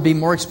water would be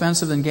more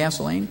expensive than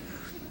gasoline?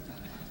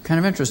 Kind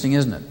of interesting,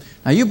 isn't it?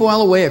 Now, you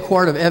boil away a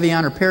quart of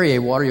Evian or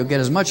Perrier water, you'll get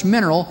as much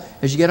mineral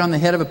as you get on the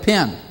head of a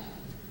pin.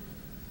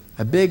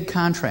 A big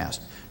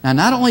contrast. Now,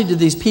 not only did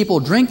these people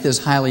drink this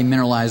highly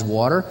mineralized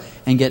water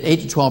and get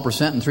 8 to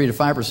 12% and 3 to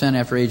 5%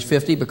 after age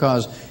 50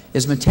 because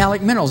it's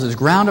metallic minerals, it's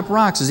ground up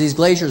rocks as these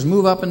glaciers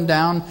move up and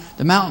down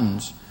the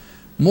mountains.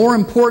 More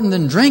important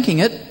than drinking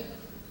it,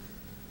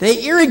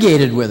 they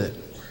irrigated with it.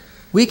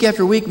 Week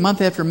after week,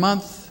 month after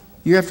month,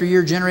 year after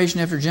year, generation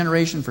after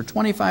generation, for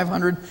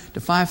 2,500 to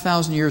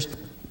 5,000 years,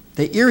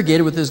 they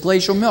irrigated with this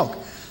glacial milk.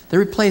 They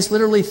replaced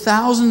literally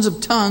thousands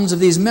of tons of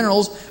these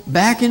minerals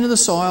back into the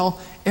soil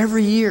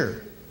every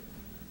year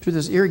through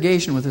this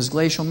irrigation with this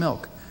glacial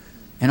milk.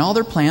 And all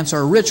their plants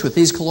are rich with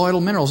these colloidal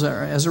minerals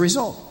as a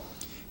result.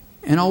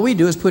 And all we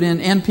do is put in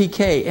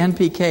NPK,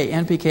 NPK,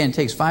 NPK, and it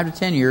takes 5 to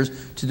 10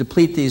 years to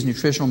deplete these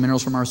nutritional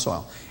minerals from our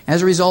soil.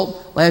 As a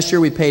result, last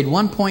year we paid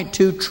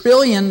 $1.2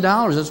 trillion,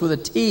 that's with a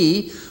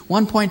T,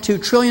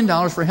 $1.2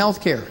 trillion for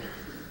health care.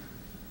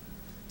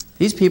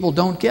 These people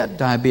don't get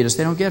diabetes,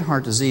 they don't get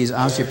heart disease,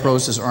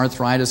 osteoporosis,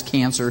 arthritis,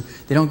 cancer,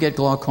 they don't get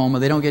glaucoma,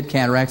 they don't get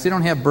cataracts, they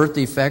don't have birth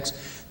defects,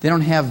 they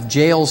don't have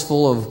jails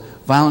full of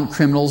violent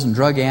criminals and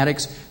drug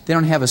addicts, they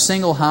don't have a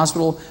single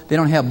hospital, they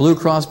don't have Blue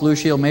Cross, Blue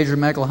Shield, major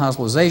medical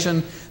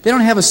hospitalization, they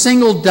don't have a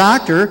single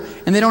doctor,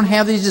 and they don't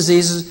have these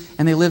diseases,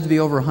 and they live to be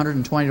over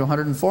 120 to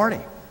 140.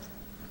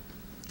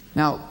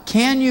 Now,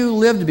 can you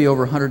live to be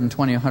over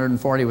 120,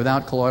 140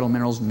 without colloidal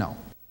minerals? No.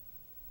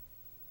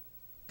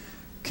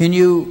 Can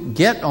you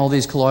get all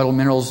these colloidal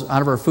minerals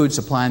out of our food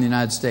supply in the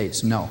United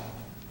States? No.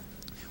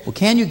 Well,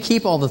 can you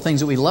keep all the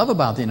things that we love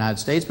about the United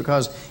States?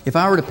 Because if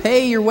I were to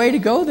pay your way to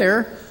go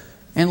there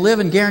and live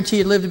and guarantee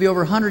you'd live to be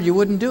over 100, you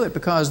wouldn't do it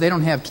because they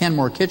don't have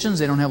Kenmore kitchens,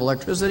 they don't have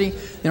electricity,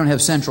 they don't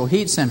have central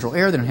heat, central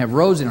air, they don't have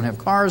roads, they don't have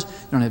cars,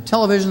 they don't have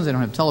televisions, they don't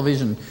have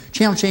television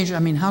channel changer. I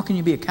mean, how can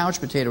you be a couch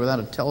potato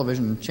without a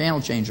television channel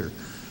changer?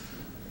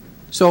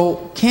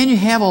 So, can you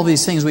have all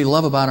these things we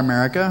love about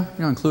America,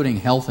 including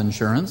health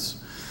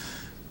insurance,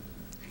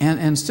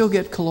 and still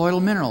get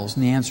colloidal minerals?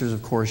 And the answer is,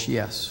 of course,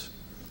 yes.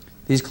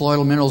 These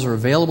colloidal minerals are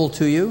available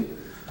to you.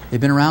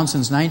 They've been around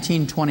since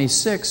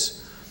 1926.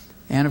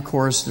 And, of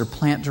course, they're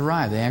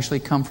plant-derived. They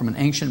actually come from an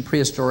ancient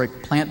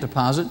prehistoric plant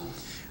deposit.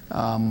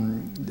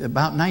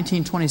 About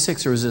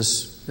 1926, there was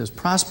this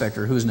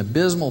prospector who was an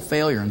abysmal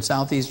failure in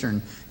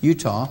southeastern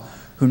Utah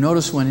who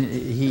noticed when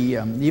he,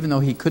 even though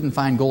he couldn't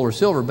find gold or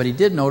silver, but he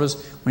did notice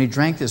when he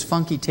drank this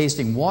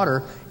funky-tasting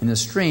water in the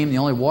stream, the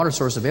only water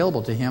source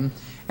available to him,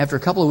 after a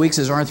couple of weeks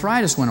his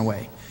arthritis went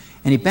away.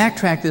 And he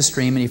backtracked this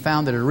stream and he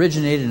found that it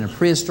originated in a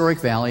prehistoric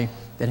valley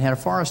that had a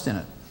forest in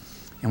it.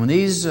 And when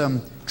these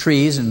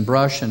trees and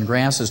brush and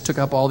grasses took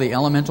up all the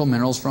elemental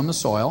minerals from the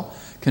soil,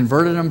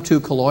 converted them to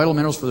colloidal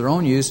minerals for their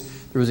own use,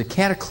 there was a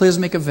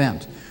cataclysmic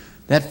event.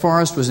 That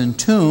forest was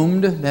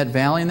entombed, that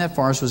valley and that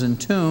forest was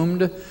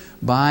entombed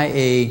by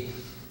a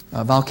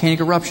volcanic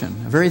eruption.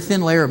 A very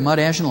thin layer of mud,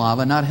 ash, and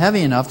lava, not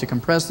heavy enough to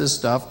compress this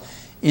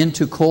stuff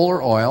into coal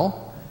or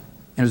oil.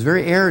 And it was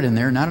very arid in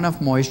there, not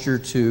enough moisture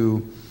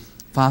to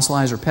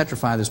fossilize or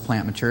petrify this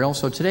plant material.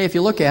 So today, if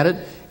you look at it,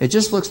 it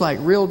just looks like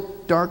real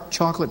dark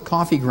chocolate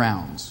coffee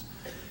grounds.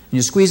 And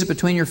you squeeze it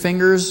between your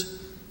fingers.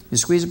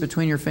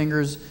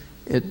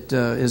 It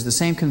is the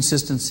same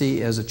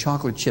consistency as a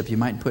chocolate chip you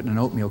might put in an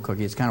oatmeal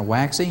cookie. It's kind of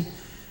waxy.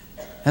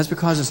 That's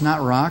because it's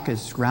not rock,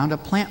 it's ground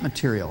up plant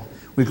material.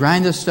 We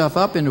grind this stuff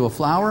up into a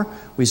flour,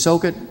 we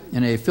soak it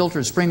in a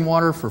filtered spring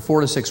water for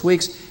 4 to 6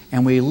 weeks,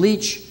 and we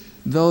leach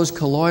those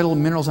colloidal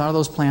minerals out of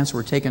those plants that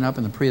were taken up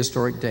in the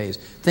prehistoric days.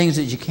 Things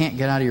that you can't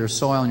get out of your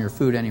soil and your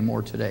food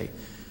anymore today.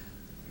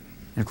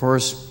 And of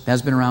course,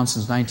 that's been around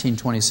since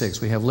 1926.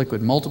 We have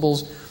liquid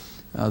multiples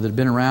that have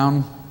been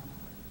around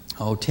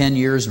 10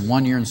 years and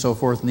 1 year and so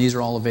forth, and these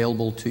are all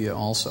available to you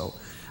also.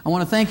 I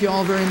want to thank you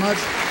all very much.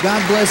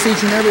 God bless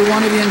each and every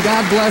one of you, and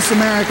God bless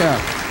America.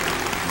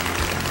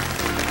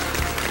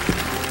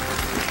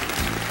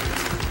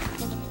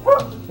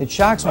 It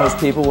shocks most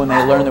people when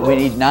they learn that we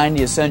need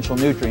 90 essential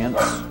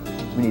nutrients.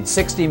 We need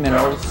 60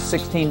 minerals,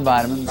 16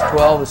 vitamins,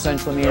 12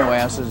 essential amino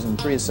acids, and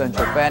 3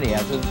 essential fatty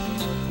acids.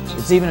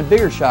 It's even a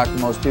bigger shock to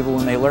most people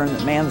when they learn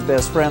that man's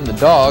best friend, the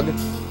dog,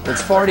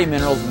 gets 40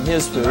 minerals in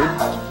his food.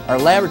 Our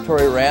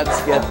laboratory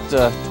rats get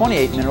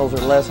 28 minerals or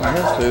less in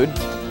his food.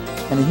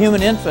 And the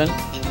human infant,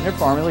 their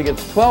formula,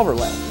 gets 12 or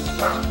less.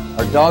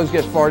 Our dogs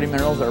get 40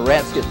 minerals, our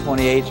rats get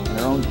 28, and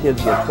their own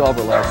kids get 12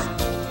 or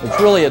less. It's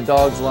really a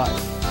dog's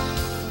life.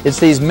 It's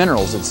these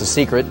minerals, it's the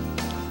secret.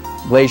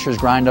 Glaciers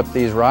grind up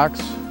these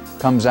rocks,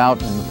 comes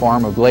out in the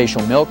form of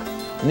glacial milk.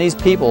 And these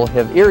people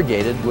have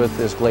irrigated with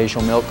this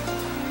glacial milk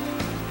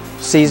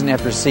season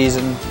after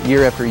season,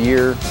 year after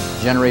year,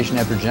 generation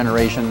after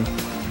generation,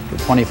 for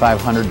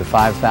 2,500 to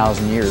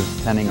 5,000 years,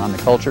 depending on the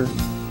culture.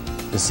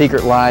 The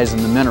secret lies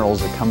in the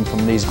minerals that come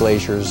from these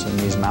glaciers and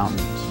these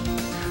mountains.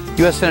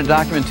 U.S. Senate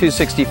Document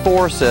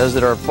 264 says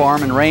that our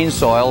farm and range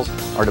soils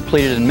are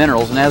depleted in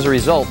minerals, and as a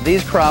result,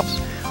 these crops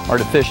are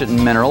deficient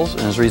in minerals,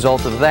 and as a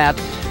result of that,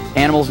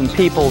 animals and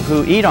people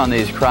who eat on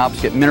these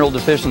crops get mineral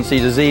deficiency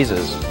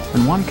diseases.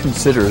 When one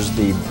considers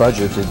the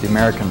budget that the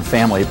American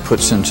family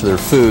puts into their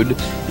food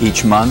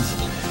each month,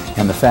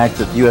 and the fact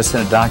that U.S.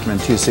 Senate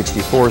Document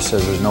 264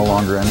 says there's no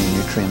longer any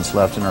nutrients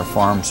left in our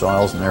farm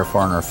soils and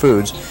therefore in our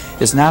foods,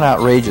 it's not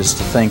outrageous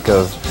to think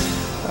of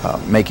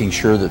making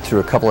sure that through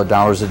a couple of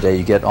dollars a day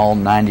you get all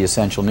 90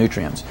 essential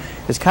nutrients.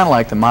 It's kind of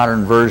like the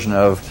modern version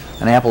of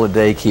an apple a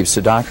day keeps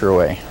the doctor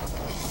away.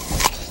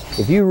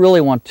 If you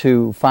really want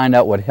to find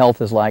out what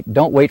health is like,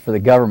 don't wait for the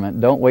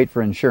government, don't wait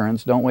for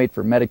insurance, don't wait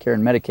for Medicare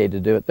and Medicaid to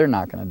do it. They're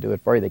not going to do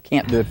it for you. They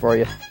can't do it for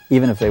you,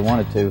 even if they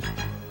wanted to.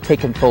 Take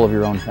control of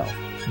your own health.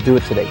 Do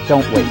it today.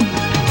 Don't wait.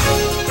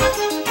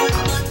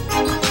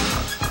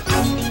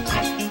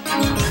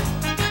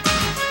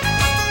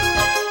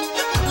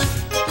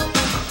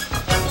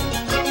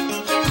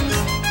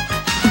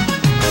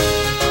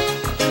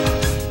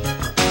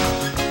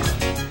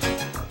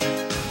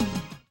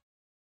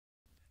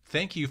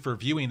 Thank you for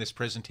viewing this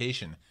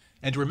presentation,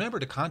 and remember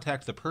to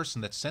contact the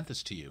person that sent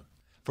this to you.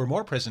 For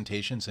more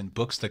presentations and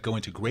books that go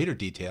into greater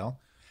detail,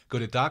 go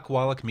to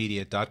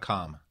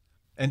docwallachmedia.com.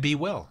 And be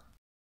well.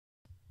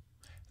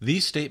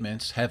 These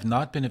statements have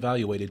not been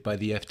evaluated by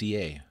the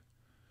FDA.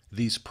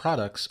 These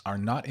products are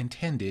not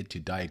intended to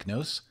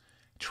diagnose,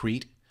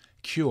 treat,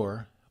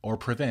 cure, or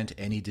prevent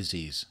any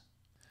disease.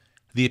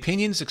 The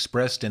opinions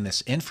expressed in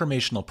this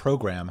informational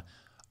program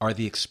are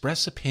the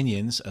express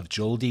opinions of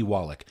Joel D.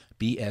 Wallach,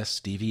 B.S.,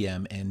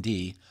 D.V.M.,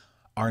 N.D.,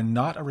 are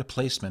not a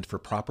replacement for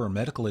proper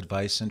medical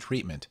advice and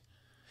treatment.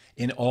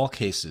 In all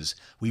cases,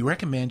 we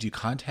recommend you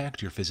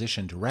contact your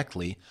physician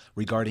directly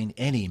regarding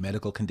any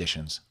medical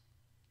conditions.